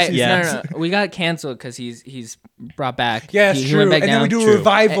does 3 right, seasons. No. We got canceled because he's brought back. Yeah, it's he true. went And back then we down. do a True.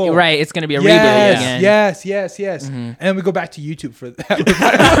 revival. Right, it's gonna be a reboot Yes, again. yes. And then we go back to YouTube for that.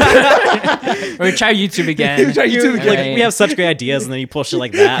 Or try YouTube again. We try YouTube again. Like Right. we have such great ideas, and then you pull shit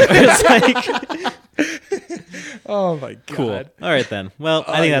like that. It's like Oh my god. cool. All right then. Well,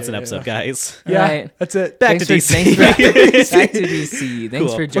 I think that's an episode, guys. Yeah, Right. that's it. Back Thanks to for, DC. back to DC. Thanks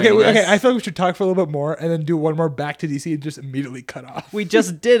Cool. for joining Okay, us. okay. I feel like we should talk for a little bit more, and then do one more back to DC and just immediately cut off. We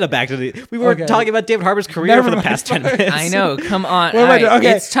just did a back to the. We were Okay. talking about David Harbour's career Never for the mind. past 10 minutes. I know. Come on. What All am I doing? right.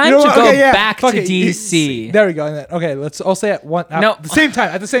 Okay, It's time you know to what? go Okay, yeah. back to Fuck it. DC. There we go. Okay, let's all say it one. No. At the same time.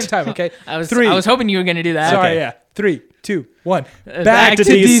 At the same time. Okay. I was Three. hoping you were gonna do that. Sorry. Okay. Yeah. 3, 2, 1. Back to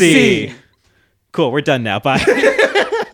DC. Cool. We're done now. Bye.